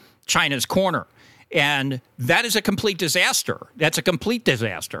into China's corner. And that is a complete disaster. That's a complete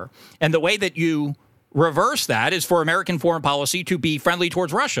disaster. And the way that you reverse that is for American foreign policy to be friendly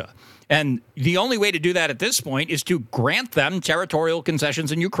towards Russia. And the only way to do that at this point is to grant them territorial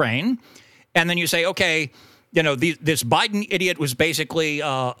concessions in Ukraine. And then you say, okay, this Biden idiot was basically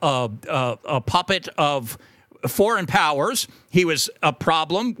a puppet of foreign powers. He was a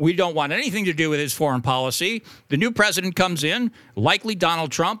problem. We don't want anything to do with his foreign policy. The new president comes in, likely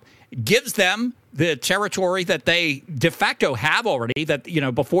Donald Trump, gives them the territory that they de facto have already, that,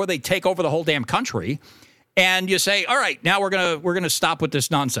 before they take over the whole damn country. And you say, all right, now we're gonna stop with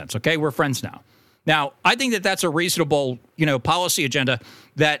this nonsense. Okay, we're friends now. Now, I think that that's a reasonable, policy agenda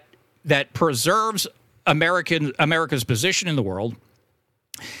that preserves America's position in the world,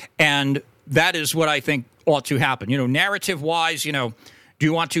 and that is what I think ought to happen. Narrative-wise, do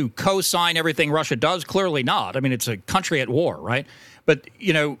you want to co-sign everything Russia does? Clearly not. I mean, it's a country at war, right? But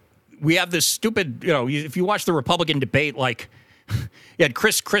we have this stupid, if you watch the Republican debate, like you had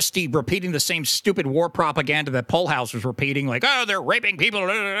Chris Christie repeating the same stupid war propaganda that Pollhouse was repeating, like, oh, they're raping people.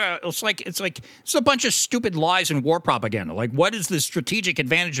 It's like it's a bunch of stupid lies and war propaganda. Like, what is the strategic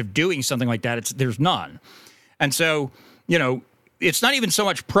advantage of doing something like that? There's none. And so, it's not even so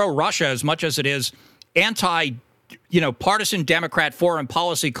much pro-Russia as much as it is partisan Democrat foreign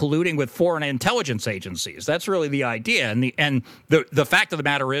policy colluding with foreign intelligence agencies. That's really the idea. And the fact of the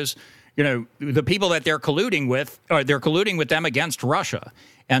matter is, the people that they're colluding with them against Russia.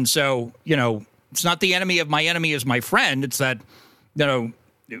 And so, it's not the enemy of my enemy is my friend. It's that, that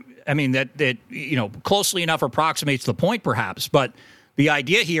closely enough approximates the point, perhaps. But the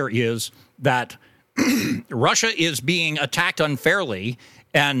idea here is that Russia is being attacked unfairly,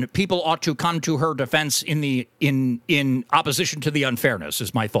 and people ought to come to her defense in opposition to the unfairness,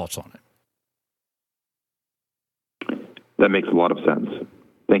 is my thoughts on it. That makes a lot of sense.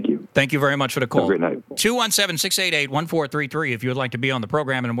 Thank you. Thank you very much for the call. Have a great night. 217-688-1433 if you would like to be on the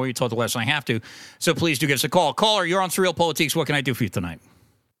program, and the more you talk, the less I have to. So please do give us a call. Caller, you're on SurrealPolitiks. What can I do for you tonight?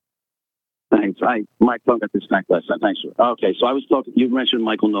 Thanks. My phone got disconnected last time. Thanks. Okay, so I was talking, you mentioned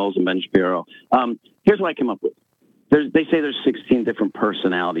Michael Knowles and Ben Shapiro. Here's what I came up with. They say there's 16 different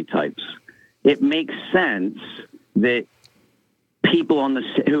personality types. It makes sense that people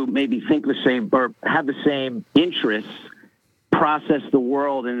who maybe think the same or have the same interests process the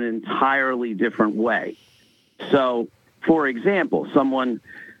world in an entirely different way. So, for example, someone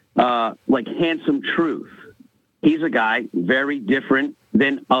like Handsome Truth, he's a guy very different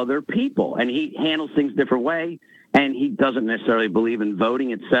than other people, and he handles things a different way, and he doesn't necessarily believe in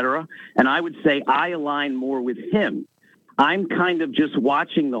voting, etc. And I would say I align more with him. I'm kind of just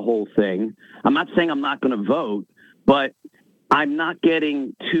watching the whole thing. I'm not saying I'm not going to vote, but I'm not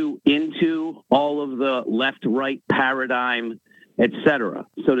getting too into all of the left-right paradigm, etc.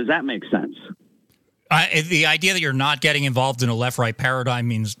 So does that make sense? The idea that you're not getting involved in a left-right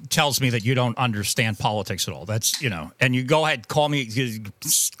paradigm tells me that you don't understand politics at all. That's, and you go ahead, call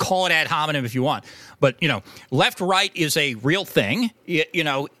it ad hominem if you want. But, left-right is a real thing.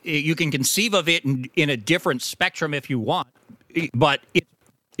 You can conceive of it in a different spectrum if you want. But,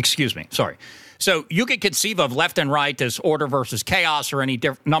 excuse me, sorry. So you could conceive of left and right as order versus chaos or any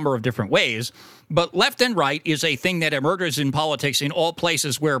number of different ways. But left and right is a thing that emerges in politics in all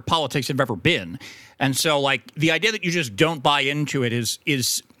places where politics have ever been. And so, like, the idea that you just don't buy into it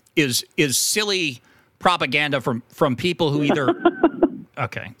is silly propaganda from people who either.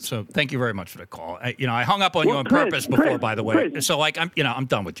 Okay, so thank you very much for the call. I hung up on you on purpose before, by the way. So, like, I'm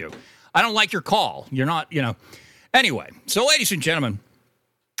done with you. I don't like your call. You're not, Anyway, so ladies and gentlemen,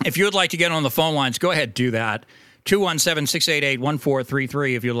 if you would like to get on the phone lines, go ahead, do that.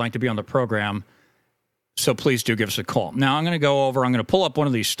 217-688-1433 if you'd like to be on the program. So please do give us a call. Now I'm going to pull up one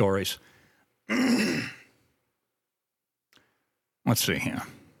of these stories. Let's see here.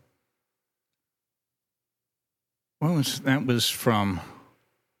 That was from,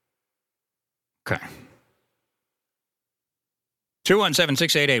 okay.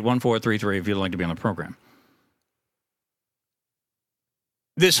 217-688-1433 if you'd like to be on the program.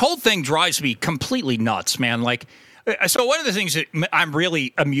 This whole thing drives me completely nuts, man. Like, so one of the things that I'm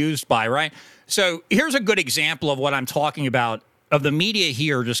really amused by, right? So here's a good example of what I'm talking about, of the media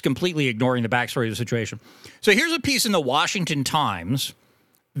here just completely ignoring the backstory of the situation. So here's a piece in the Washington Times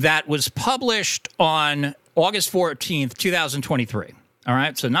that was published on August 14th, 2023. All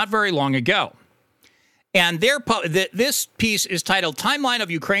right, so not very long ago. And this piece is titled Timeline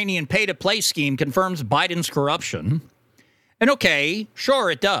of Ukrainian Pay-to-Play Scheme Confirms Biden's Corruption. And okay,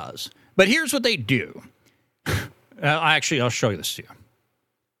 sure it does. But here's what they do. I'll show you this to you.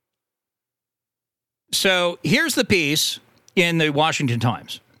 So here's the piece in the Washington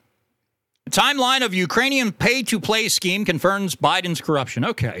Times. Timeline of Ukrainian pay-to-play scheme confirms Biden's corruption.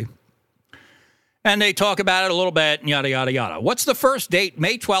 Okay. And they talk about it a little bit, yada, yada, yada. What's the first date?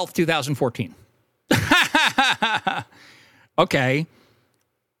 May 12th, 2014. Okay.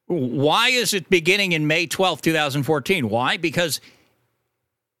 Why is it beginning in May 12th, 2014? Why? Because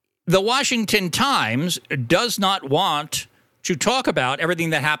the Washington Times does not want to talk about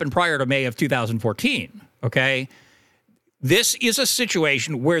everything that happened prior to May of 2014. Okay. This is a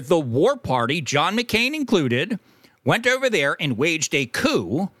situation where the war party, John McCain included, went over there and waged a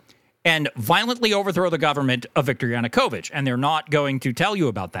coup and violently overthrow the government of Viktor Yanukovych. And they're not going to tell you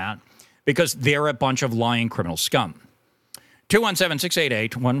about that because they're a bunch of lying criminal scum.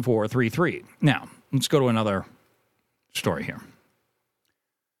 217-688-1433. Now, let's go to another story here.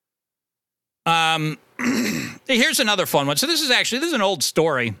 Here's another fun one. So this is an old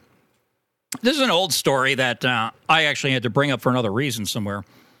story. This is an old story that I actually had to bring up for another reason somewhere.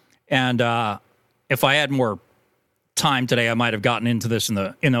 And if I had more time today, I might have gotten into this in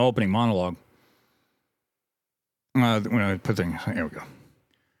the opening monologue. When I put things, here we go.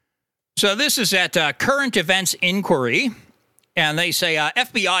 So this is at Current Events Inquiry. And they say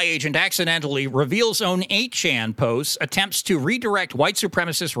FBI agent accidentally reveals own 8chan posts, attempts to redirect white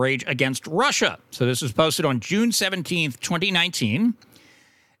supremacist rage against Russia. So this was posted on June 17th, 2019.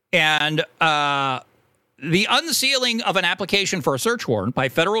 And the unsealing of an application for a search warrant by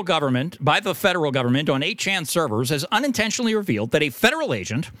the federal government on 8chan servers has unintentionally revealed that a federal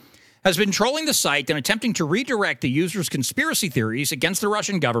agent has been trolling the site and attempting to redirect the user's conspiracy theories against the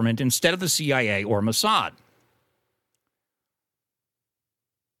Russian government instead of the CIA or Mossad.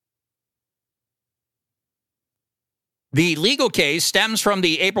 The legal case stems from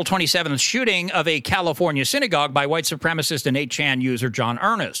the April 27th shooting of a California synagogue by white supremacist and 8chan user John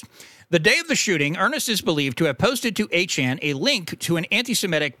Earnest. The day of the shooting, Earnest is believed to have posted to 8chan a link to an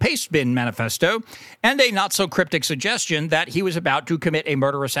anti-Semitic pastebin manifesto and a not-so-cryptic suggestion that he was about to commit a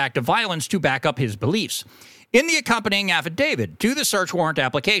murderous act of violence to back up his beliefs. In the accompanying affidavit to the search warrant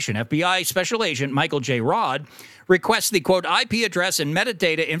application, FBI Special Agent Michael J. Rodd requests the, quote, IP address and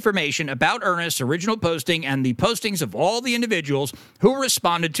metadata information about Earnest's original posting and the postings of all the individuals who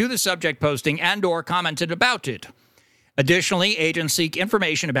responded to the subject posting and or commented about it. Additionally, agents seek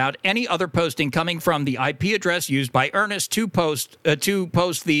information about any other posting coming from the IP address used by Earnest to post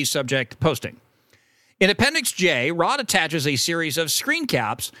the subject posting. In Appendix J, Rodd attaches a series of screen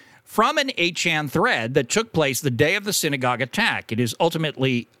caps from an 8chan thread that took place the day of the synagogue attack. It is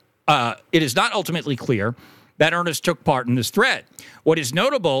not ultimately clear that Earnest took part in this thread. What is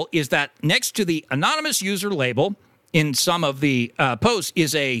notable is that next to the anonymous user label in some of the posts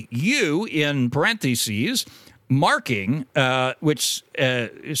is a U in parentheses marking, so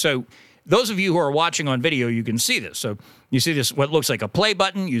those of you who are watching on video, you can see this. So you see this, what looks like a play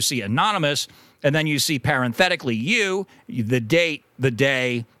button, you see anonymous, and then you see parenthetically U, the date, the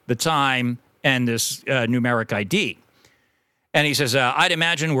day, the time, and this numeric ID. And he says, I'd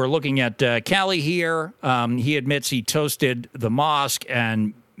imagine we're looking at Cali here. He admits he toasted the mosque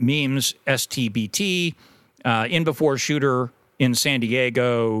and memes STBT in before shooter in San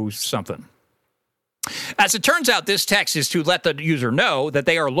Diego, something. As it turns out, this text is to let the user know that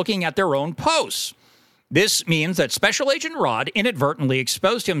they are looking at their own posts. This means that Special Agent Rodd inadvertently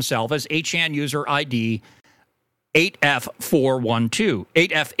exposed himself as 8chan user ID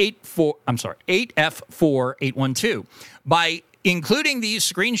 8F4812 by including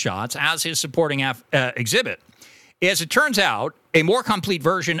these screenshots as his supporting exhibit. As it turns out, a more complete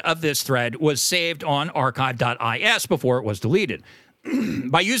version of this thread was saved on archive.is before it was deleted.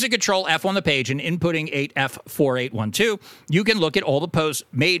 By using Control F on the page and inputting 8F4812, you can look at all the posts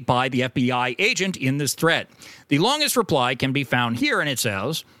made by the FBI agent in this thread. The longest reply can be found here, and it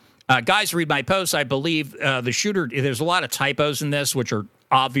says, guys, read my posts. I believe the shooter, there's a lot of typos in this, which are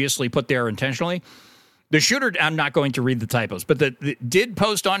obviously put there intentionally. The shooter, I'm not going to read the typos, but did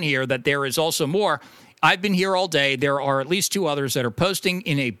post on here that there is also more. I've been here all day. There are at least two others that are posting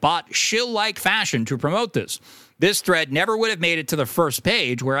in a bot shill-like fashion to promote this. This thread never would have made it to the first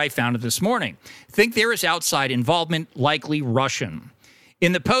page where I found it this morning. Think there is outside involvement, likely Russian.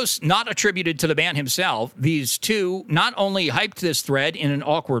 In the post not attributed to the man himself, these two not only hyped this thread in an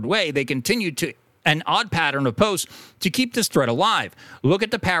awkward way, they continued to an odd pattern of posts to keep this thread alive. Look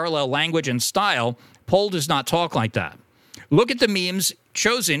at the parallel language and style. Poll does not talk like that. Look at the memes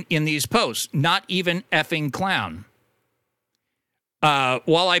chosen in these posts. Not even effing clown.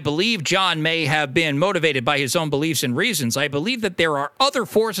 While I believe John may have been motivated by his own beliefs and reasons, I believe that there are other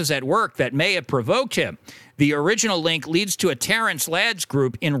forces at work that may have provoked him. The original link leads to a Terrence Ladd's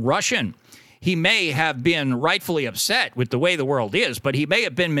group in Russian. He may have been rightfully upset with the way the world is, but he may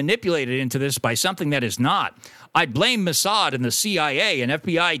have been manipulated into this by something that is not. I'd blame Mossad and the CIA and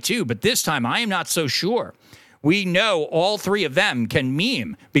FBI too, but this time I am not so sure. We know all three of them can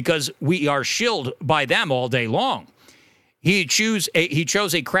meme because we are shilled by them all day long. He chose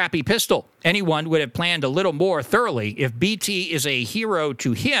a crappy pistol. Anyone would have planned a little more thoroughly. If BT is a hero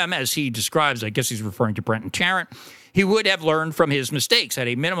to him, as he describes, I guess he's referring to Brenton Tarrant, he would have learned from his mistakes, at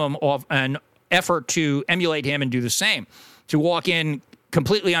a minimum of an effort to emulate him and do the same. To walk in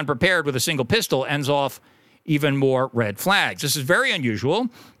completely unprepared with a single pistol ends off even more red flags. This is very unusual.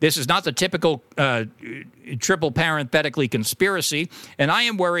 This is not the typical triple parenthetically conspiracy, and I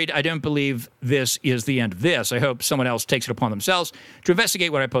am worried. I don't believe this is the end of this. I hope someone else takes it upon themselves to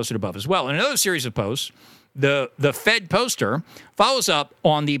investigate what I posted above as well. In another series of posts, the Fed poster follows up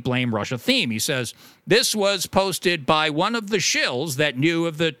on the Blame Russia theme. He says, this was posted by one of the shills that knew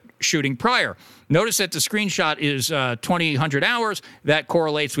of the shooting prior. Notice that the screenshot is 2000 hours. That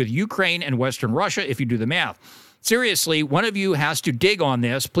correlates with Ukraine and Western Russia if you do the math. Seriously, one of you has to dig on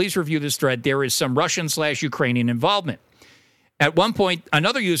this. Please review this thread. There is some Russian/Ukrainian involvement. At one point,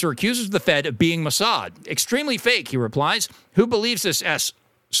 another user accuses the Fed of being Mossad. Extremely fake, he replies. Who believes this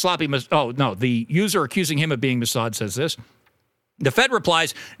sloppy Oh, no, the user accusing him of being Mossad says this. The Fed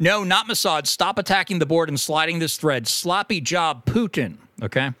replies, no, not Mossad. Stop attacking the board and sliding this thread. Sloppy job, Putin.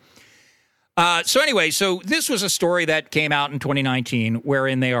 Okay? So anyway, so this was a story that came out in 2019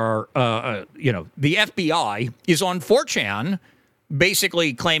 wherein they are, the FBI is on 4chan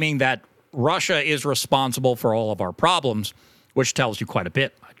basically claiming that Russia is responsible for all of our problems, which tells you quite a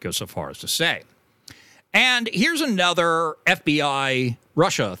bit, I'd go so far as to say. And here's another FBI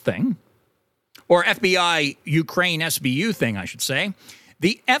Russia thing, or FBI Ukraine SBU thing, I should say.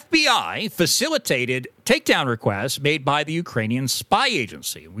 The FBI facilitated takedown requests made by the Ukrainian spy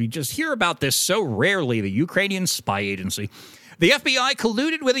agency. We just hear about this so rarely, the Ukrainian spy agency. The FBI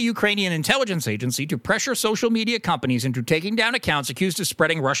colluded with a Ukrainian intelligence agency to pressure social media companies into taking down accounts accused of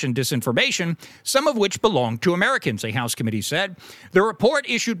spreading Russian disinformation, some of which belonged to Americans, a House committee said. The report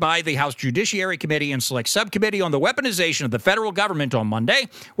issued by the House Judiciary Committee and Select Subcommittee on the Weaponization of the Federal Government on Monday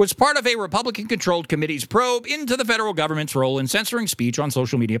was part of a Republican-controlled committee's probe into the federal government's role in censoring speech on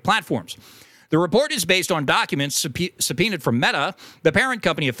social media platforms. The report is based on documents subpoenaed from Meta, the parent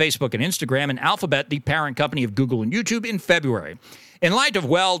company of Facebook and Instagram, and Alphabet, the parent company of Google and YouTube, in February. In light of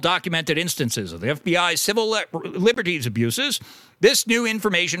well-documented instances of the FBI's civil liberties abuses, this new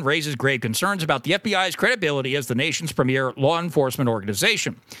information raises grave concerns about the FBI's credibility as the nation's premier law enforcement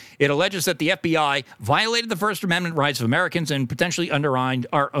organization. It alleges that the FBI violated the First Amendment rights of Americans and potentially undermined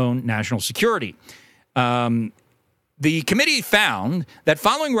our own national security. The committee found that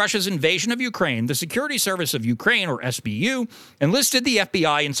following Russia's invasion of Ukraine, the Security Service of Ukraine, or SBU, enlisted the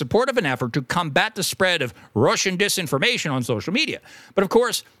FBI in support of an effort to combat the spread of Russian disinformation on social media. But of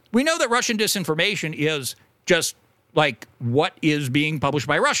course, we know that Russian disinformation is just like what is being published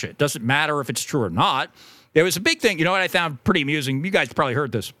by Russia. It doesn't matter if it's true or not. There was a big thing, you know what I found pretty amusing? You guys probably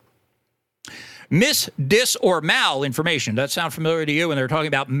heard this. Mis, dis, or malinformation. Does that sound familiar to you when they're talking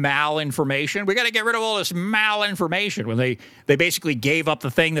about malinformation? We got to get rid of all this malinformation. When they basically gave up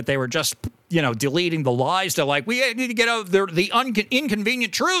the thing that they were just, deleting the lies. They're like, we need to get over the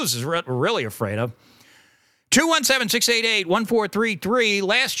inconvenient truths is what we're really afraid of. 217-688-1433.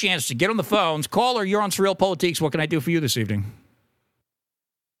 Last chance to get on the phones. Caller, you're on SurrealPolitiks. What can I do for you this evening?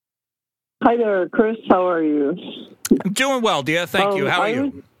 Hi there, Chris. How are you? I'm doing well, dear. Thank you. How are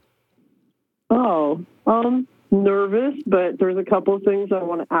you? Nervous, but there's a couple of things I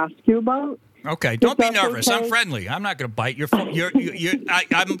want to ask you about. Okay, don't be nervous. Okay. I'm friendly. I'm not going to bite.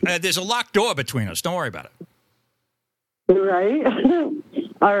 There's a locked door between us. Don't worry about it. Right?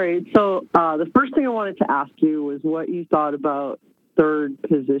 All right. So the first thing I wanted to ask you was what you thought about third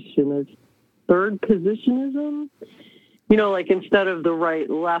positionism. Like instead of the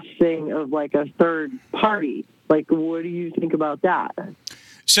right-left thing of like a third party. Like, what do you think about that?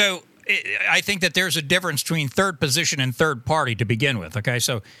 So I think that there's a difference between third position and third party to begin with. Okay,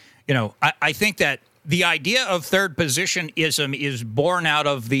 so I think that the idea of third positionism is born out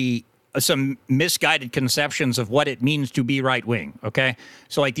of some misguided conceptions of what it means to be right wing. Okay,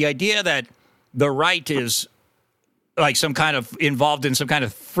 so like the idea that the right is like some kind of involved in some kind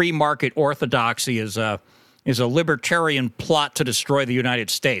of free market orthodoxy is a libertarian plot to destroy the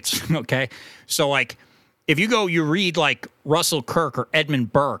United States. Okay, so like if you read like Russell Kirk or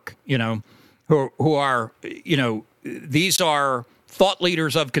Edmund Burke, who are, these are thought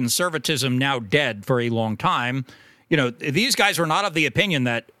leaders of conservatism now dead for a long time. These guys were not of the opinion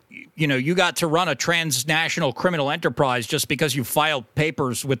that, you got to run a transnational criminal enterprise just because you filed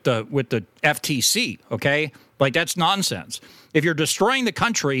papers with the FTC. Okay. Like, that's nonsense. If you're destroying the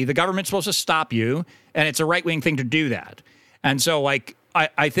country, the government's supposed to stop you, and it's a right-wing thing to do that. And so, like,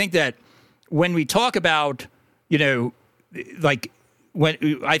 I think that when we talk about, I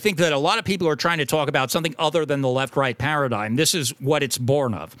think that a lot of people are trying to talk about something other than the left-right paradigm. This is what it's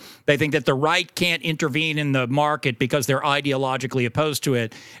born of. They think that the right can't intervene in the market because they're ideologically opposed to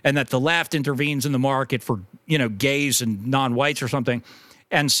it, and that the left intervenes in the market for, gays and non-whites or something.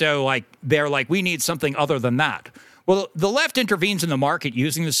 And so, like, they're like, we need something other than that. Well, the left intervenes in the market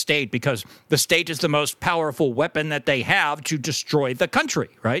using the state because the state is the most powerful weapon that they have to destroy the country,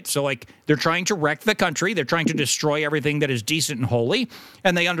 right? So, like, they're trying to wreck the country. They're trying to destroy everything that is decent and holy.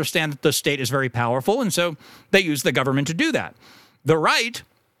 And they understand that the state is very powerful. And so they use the government to do that. The right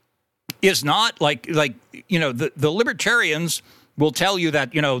is not the libertarians will tell you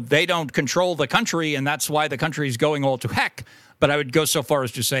that, they don't control the country and that's why the country is going all to heck. But I would go so far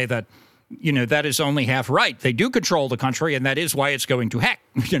as to say that, that is only half right. They do control the country, and that is why it's going to heck.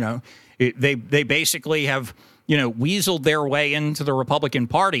 They basically have, weaseled their way into the Republican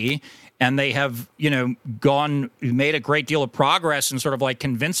Party, and they have, made a great deal of progress in sort of like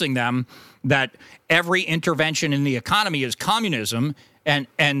convincing them that every intervention in the economy is communism. And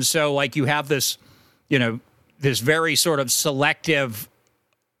so, like, you have this, this very sort of selective,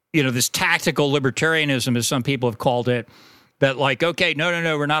 this tactical libertarianism, as some people have called it, that, like, okay, no,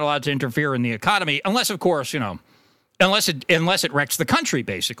 we're not allowed to interfere in the economy unless, of course, unless it wrecks the country,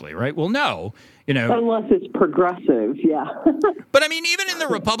 basically, right? Well, no, unless it's progressive, yeah. But I mean, even in the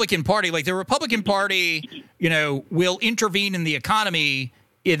Republican Party, like the Republican Party, will intervene in the economy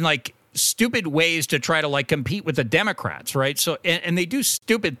in like stupid ways to try to like compete with the Democrats, right? So and they do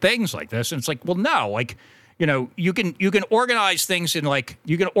stupid things like this, and it's like, well, no, like, you can organize things in like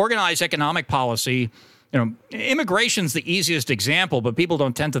you can organize economic policy. Immigration's the easiest example, but people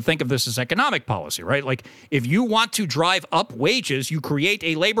don't tend to think of this as economic policy, right? Like, if you want to drive up wages, you create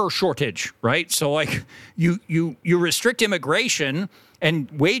a labor shortage, right? So, like, you restrict immigration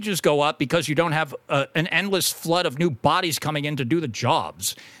and wages go up because you don't have an endless flood of new bodies coming in to do the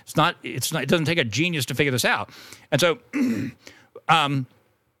jobs. It doesn't take a genius to figure this out. And so,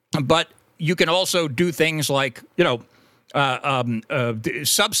 but you can also do things like,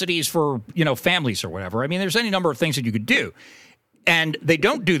 subsidies for, families or whatever. I mean, there's any number of things that you could do. And they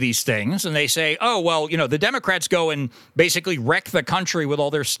don't do these things. And they say, oh, well, the Democrats go and basically wreck the country with all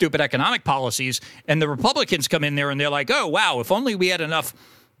their stupid economic policies. And the Republicans come in there and they're like, oh, wow, if only we had enough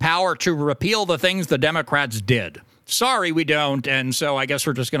power to repeal the things the Democrats did. Sorry, we don't. And so I guess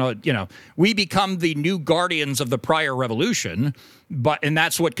we're just going to, we become the new guardians of the prior revolution. And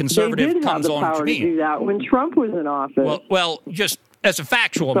that's what conservative comes on to mean. They did have the power to do that when Trump was in office. Well, just as a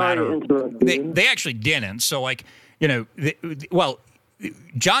factual matter, they actually didn't. So, like, John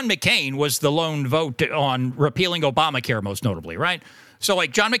McCain was the lone vote on repealing Obamacare, most notably, right? So,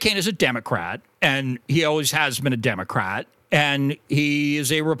 like, John McCain is a Democrat, and he always has been a Democrat, and he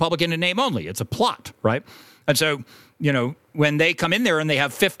is a Republican in name only. It's a plot, right? And so, when they come in there and they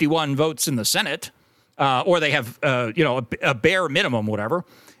have 51 votes in the Senate, or they have, a bare minimum, whatever,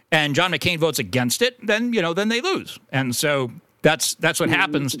 and John McCain votes against it, then they lose. And so that's what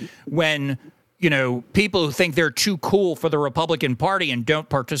happens when, people who think they're too cool for the Republican Party and don't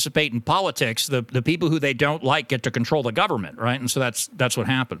participate in politics, the people who they don't like get to control the government, right? And so that's what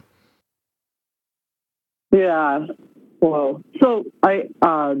happened. Yeah. Well, so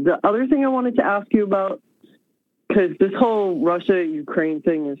the other thing I wanted to ask you about, because this whole Russia-Ukraine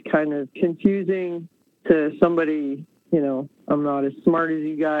thing is kind of confusing to somebody, I'm not as smart as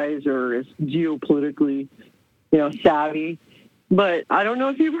you guys or as geopolitically, savvy. But I don't know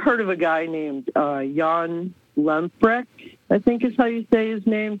if you've heard of a guy named Jan Lempres, I think is how you say his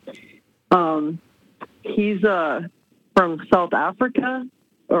name. He's from South Africa,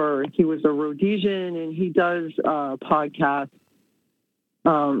 or he was a Rhodesian, and he does a podcast,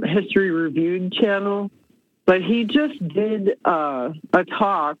 History Reviewed channel. But he just did a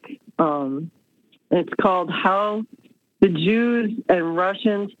talk. It's called How the Jews and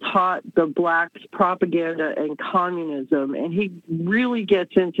Russians Taught the Blacks Propaganda and Communism. And he really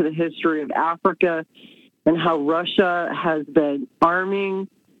gets into the history of Africa and how Russia has been arming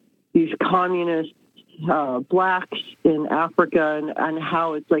these communist blacks in Africa, and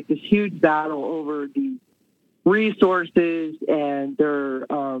how it's like this huge battle over the resources and their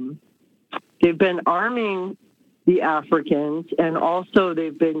they've been arming the Africans, and also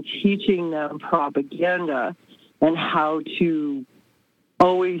they've been teaching them propaganda and how to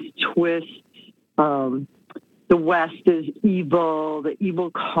always twist the West as evil, the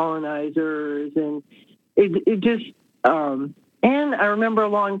evil colonizers, and it just. And I remember a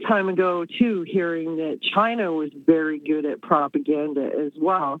long time ago too, hearing that China was very good at propaganda as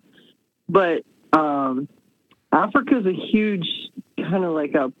well. But Africa is a huge kind of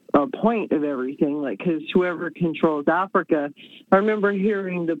like a point of everything, like, because whoever controls Africa, I remember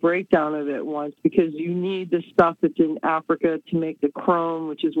hearing the breakdown of it once, because you need the stuff that's in Africa to make the chrome,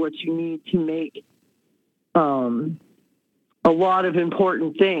 which is what you need to make a lot of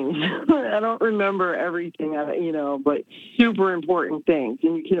important things. I don't remember everything, but super important things.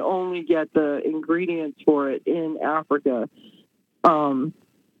 And you can only get the ingredients for it in Africa.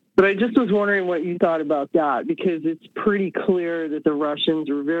 But I just was wondering what you thought about that, because it's pretty clear that the Russians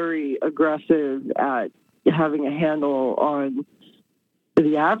are very aggressive at having a handle on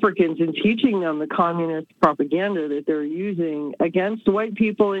the Africans and teaching them the communist propaganda that they're using against white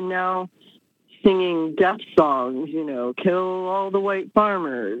people, and now singing death songs, kill all the white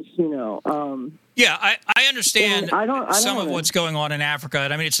farmers, Yeah, I understand some of what's going on in Africa.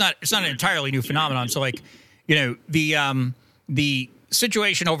 And I mean, it's not an entirely new phenomenon. So, like, the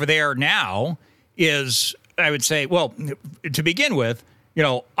situation over there now is, I would say, well, to begin with,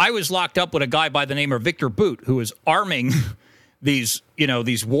 I was locked up with a guy by the name of Victor Boot, who was arming these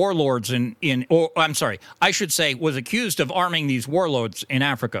warlords I should say, was accused of arming these warlords in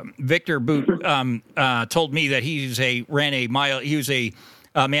Africa. Victor Boot told me that he was a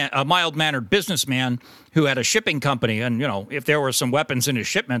mild-mannered businessman who had a shipping company, and if there were some weapons in his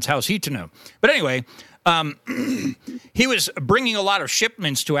shipments, how's he to know? But anyway, he was bringing a lot of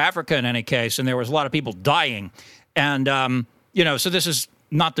shipments to Africa in any case, and there was a lot of people dying, and so this is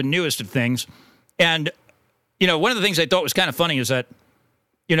not the newest of things, and. One of the things I thought was kind of funny is that,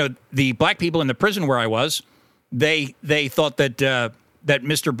 the black people in the prison where I was, they thought that that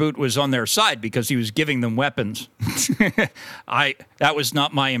Mr. Boot was on their side because he was giving them weapons. That was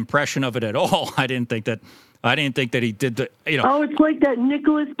not my impression of it at all. I didn't think that he did the. Oh, it's like that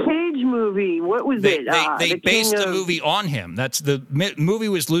Nicolas Cage movie. What was it? They based the movie on him. That's the movie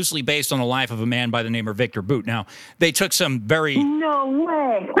was loosely based on the life of a man by the name of Victor Boot. Now they took some very no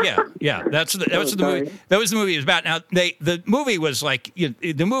way. yeah. That was the movie. That was the movie it was about. Now the movie was like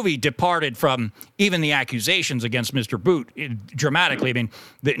the movie departed from even the accusations against Mr. Boot dramatically. I mean,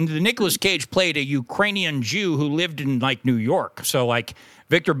 the Nicolas Cage played a Ukrainian Jew who lived in like New York. So like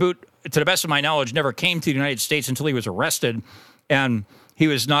Victor Boot, to the best of my knowledge, never came to the United States until he was arrested, and he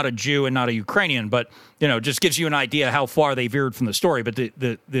was not a Jew and not a Ukrainian. But just gives you an idea how far they veered from the story. But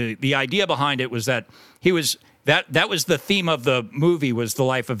the idea behind it was that he was that was the theme of the movie, was the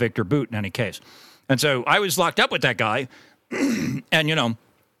life of Victor Boot in any case. And so I was locked up with that guy, and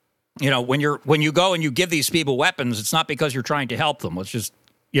when you go and you give these people weapons, it's not because you're trying to help them. Let's just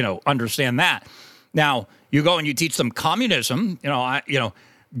understand that. Now you go and you teach them communism.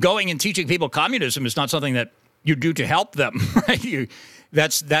 Going and teaching people communism is not something that you do to help them, right?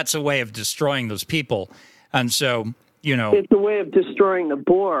 That's a way of destroying those people. And so, it's a way of destroying the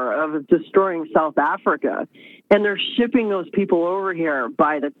Boer, of destroying South Africa. And they're shipping those people over here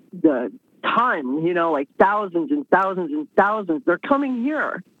by the ton, like thousands and thousands and thousands. They're coming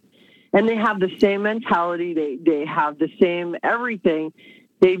here. And they have the same mentality. They have the same everything.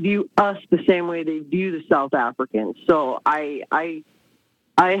 They view us the same way they view the South Africans. So I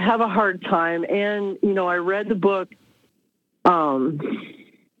have a hard time, and I read the book, the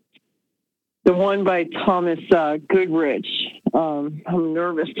one by Thomas Goodrich. I'm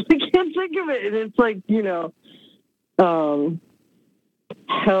nervous; I can't think of it. And it's like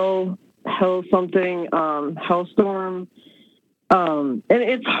Hellstorm, and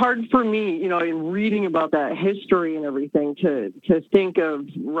it's hard for me, in reading about that history and everything, to think of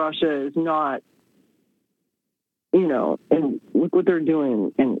Russia as not. And look what they're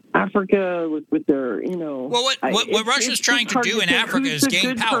doing in Africa with their, Well, what Russia's trying to do in Africa is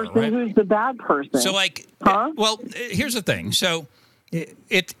gain power, right? Who's the bad person? So, here's the thing. So,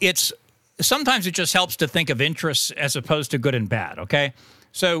 it's sometimes it just helps to think of interests as opposed to good and bad. Okay,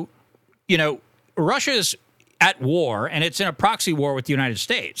 so Russia's at war, and it's in a proxy war with the United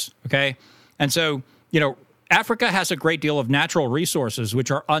States. Okay, and so Africa has a great deal of natural resources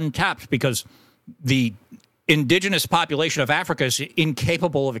which are untapped because the indigenous population of Africa is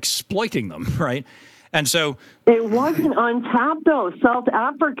incapable of exploiting them, right? And so it wasn't untapped, though. South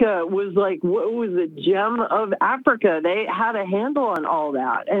Africa was like, what was the gem of Africa? They had a handle on all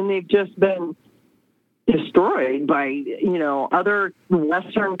that, and they've just been destroyed by, other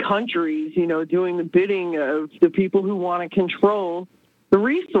Western countries, doing the bidding of the people who want to control the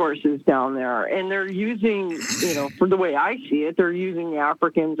resources down there. And they're using, for the way I see it, they're using the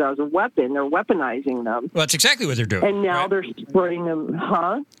Africans as a weapon. They're weaponizing them. Well, that's exactly what they're doing. And now they're spreading them,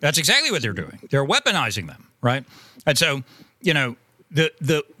 That's exactly what they're doing. They're weaponizing them, right? And so,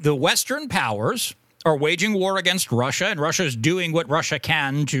 the Western powers are waging war against Russia, and Russia is doing what Russia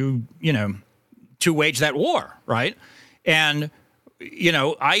can to wage that war, right? And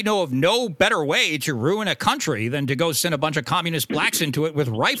I know of no better way to ruin a country than to go send a bunch of communist blacks into it with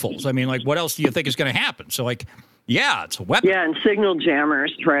rifles. I mean, like, what else do you think is going to happen? So, like, yeah, it's a weapon. Yeah, and signal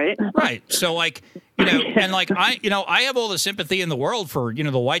jammers, right? Right. So, like, and like I have all the sympathy in the world for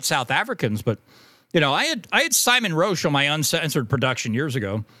the white South Africans, but I had Simon Roche on my uncensored production years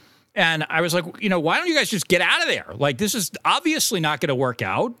ago, and I was like, why don't you guys just get out of there? Like, this is obviously not going to work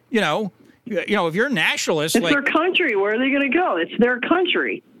out. If you're a nationalist, it's their country. Where are they going to go? It's their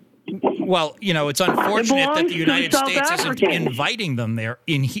country. Well, it's unfortunate that the United States isn't inviting them there.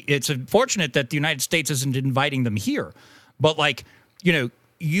 It's unfortunate that the United States isn't inviting them here. But, like, you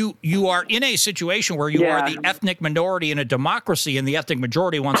are in a situation where you are the ethnic minority in a democracy, and the ethnic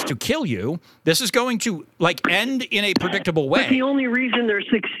majority wants to kill you. This is going to, like, end in a predictable way. But the only reason they're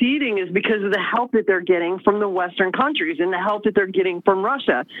succeeding is because of the help that they're getting from the Western countries and the help that they're getting from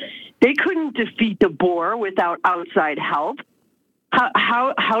Russia. They couldn't defeat the Boer without outside help.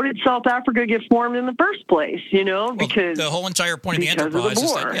 How did South Africa get formed in the first place? Because the whole entire point of the enterprise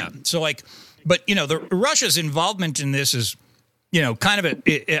is that, So, like, but the Russia's involvement in this is, kind of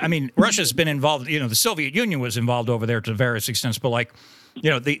Russia's been involved. The Soviet Union was involved over there to various extents, but, like,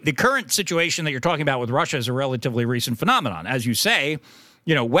 the current situation that you're talking about with Russia is a relatively recent phenomenon, as you say.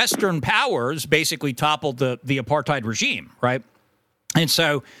 Western powers basically toppled the apartheid regime, right? And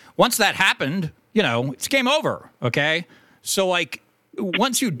so once that happened, it's game over, okay? So, like,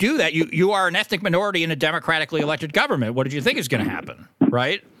 once you do that, you are an ethnic minority in a democratically elected government. What did you think is going to happen,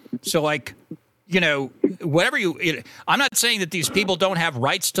 right? So, like, whatever I'm not saying that these people don't have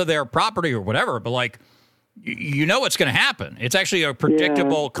rights to their property or whatever, but, like, what's going to happen. It's actually a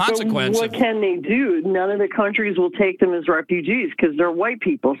predictable consequence. So what can they do? None of the countries will take them as refugees because they're white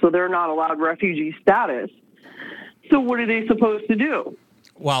people, so they're not allowed refugee status. So what are they supposed to do?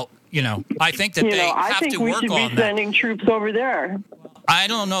 Well, I think that they have to work on that. I think we should be sending troops over there. I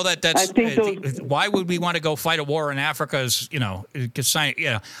don't know that that's. Why would we want to go fight a war in Africa?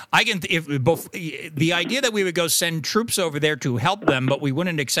 I can. The idea that we would go send troops over there to help them, but we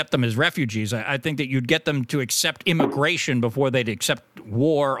wouldn't accept them as refugees. I think that you'd get them to accept immigration before they'd accept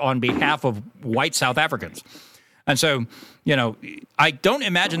war on behalf of white South Africans. And so, I don't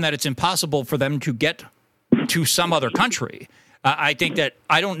imagine that it's impossible for them to get to some other country. I think that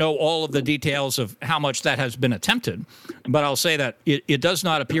I don't know all of the details of how much that has been attempted, but I'll say that it does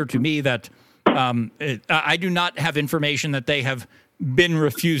not appear to me that I do not have information that they have been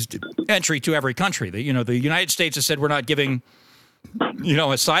refused entry to every country. The United States has said we're not giving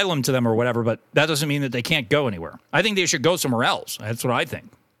asylum to them or whatever, but that doesn't mean that they can't go anywhere. I think they should go somewhere else. That's what I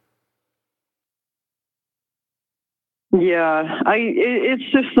think. Yeah,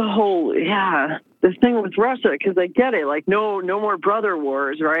 it's just the whole, the thing with Russia, because I get it, like, no more brother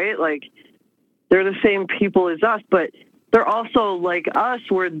wars, right? Like, they're the same people as us, but they're also like us,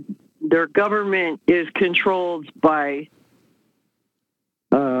 where their government is controlled by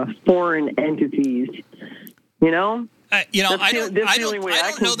foreign entities, I don't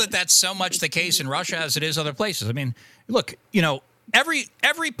know that that's so much the case in Russia as it is other places. I mean, look,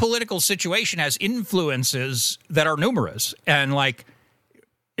 every political situation has influences that are numerous, and, like,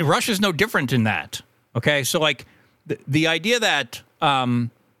 Russia's no different in that. Okay, so, like, the idea that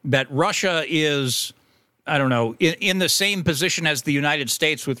that Russia is, I don't know, in the same position as the United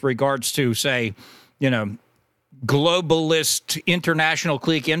States with regards to, say, globalist international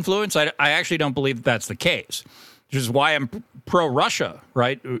clique influence, I actually don't believe that's the case. Which is why I'm pro-Russia,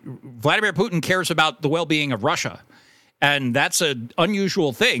 right? Vladimir Putin cares about the well-being of Russia. And that's an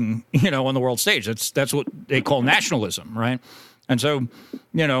unusual thing, on the world stage. That's what they call nationalism, right? And so,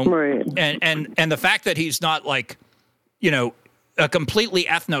 right. and the fact that he's not, like, a completely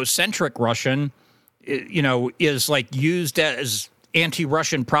ethnocentric Russian, is, like, used as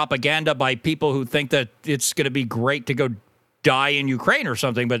anti-Russian propaganda by people who think that it's going to be great to go die in Ukraine or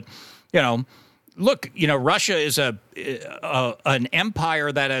something. But, look, Russia is an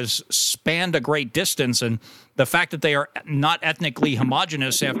empire that has spanned a great distance, and the fact that they are not ethnically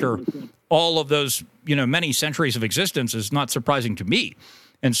homogenous after all of those, many centuries of existence is not surprising to me.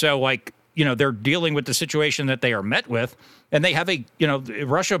 And so, like, they're dealing with the situation that they are met with, and they have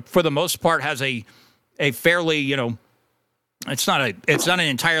Russia, for the most part, has a a fairly, it's not an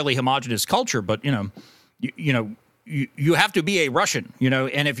entirely homogenous culture, but you have to be a Russian,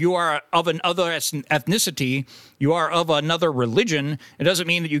 and if you are of another ethnicity, you are of another religion. It doesn't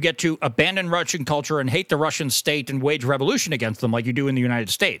mean that you get to abandon Russian culture and hate the Russian state and wage revolution against them like you do in the United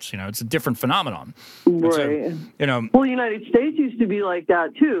States. It's a different phenomenon. Right. So, well, the United States used to be like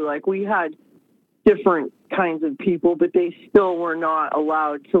that too. Like we had different kinds of people, but they still were not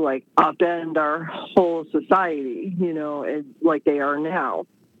allowed to like upend our whole society, like they are now.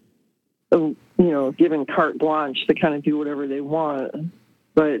 Given carte blanche to kind of do whatever they want.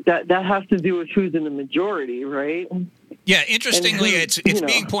 But that has to do with who's in the majority, right? Yeah, interestingly, it's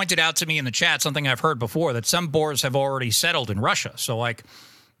being pointed out to me in the chat, something I've heard before, that some Boers have already settled in Russia. So, like,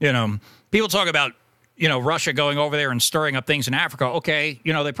 people talk about, Russia going over there and stirring up things in Africa. Okay,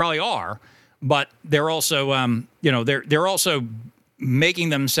 they probably are, but they're also, they're also making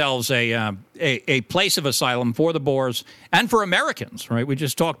themselves a place of asylum for the Boers and for Americans, right? We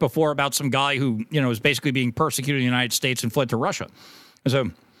just talked before about some guy who, is basically being persecuted in the United States and fled to Russia. And so,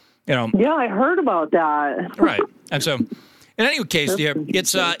 Yeah, I heard about that. Right. And so, in any case, dear,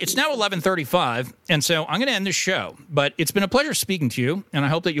 it's now 11:35, and so I'm going to end this show. But it's been a pleasure speaking to you, and I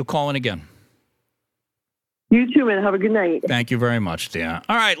hope that you'll call in again. You too, man. Have a good night. Thank you very much, dear.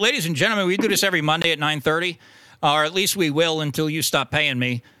 All right, ladies and gentlemen, we do this every Monday at 9:30. Or at least we will until you stop paying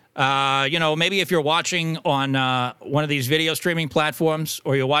me. Maybe if you're watching on one of these video streaming platforms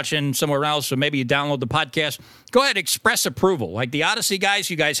or you're watching somewhere else, or maybe you download the podcast, go ahead, express approval. Like the Odyssey guys,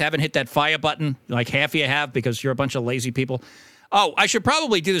 you guys haven't hit that fire button. Like half of you have because you're a bunch of lazy people. Oh, I should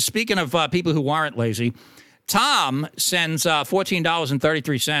probably do this. Speaking of people who aren't lazy, Tom sends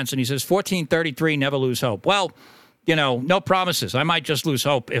 $14.33, and he says, $14.33, never lose hope. Well, no promises. I might just lose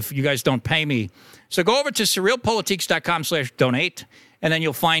hope if you guys don't pay me. So go over to SurrealPolitiks.com/donate, and then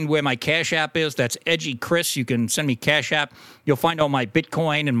you'll find where my Cash App is. That's Edgy Chris. You can send me Cash App. You'll find all my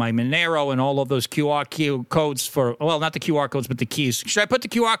Bitcoin and my Monero and all of those QR codes not the QR codes, but the keys. Should I put the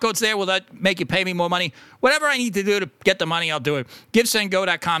QR codes there? Will that make you pay me more money? Whatever I need to do to get the money, I'll do it.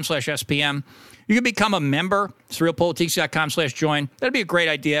 GiveSendGo.com/SPM. You can become a member, SurrealPolitiks.com/join. That'd be a great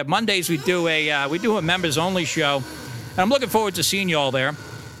idea. Mondays we do a members only show, and I'm looking forward to seeing you all there.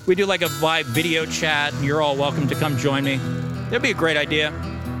 We do like a live video chat, and you're all welcome to come join me. That'd be a great idea.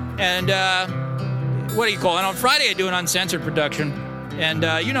 And what do you call it? On Friday I do an uncensored production, and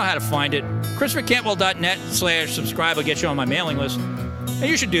you know how to find it. ChristopherCantwell.net/subscribe will get you on my mailing list, and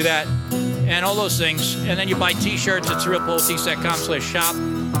you should do that, and all those things. And then you buy T-shirts at SurrealPolitiks.com/shop.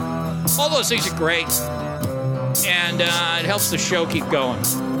 All those things are great, and it helps the show keep going.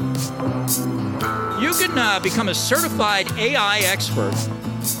 You can become a certified AI expert.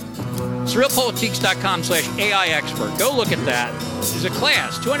 SurrealPolitiks.com/AI expert. Go look at that. There's a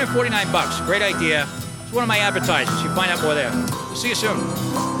class, $249. Great idea. It's one of my advertisements. You can find out more there. See you soon.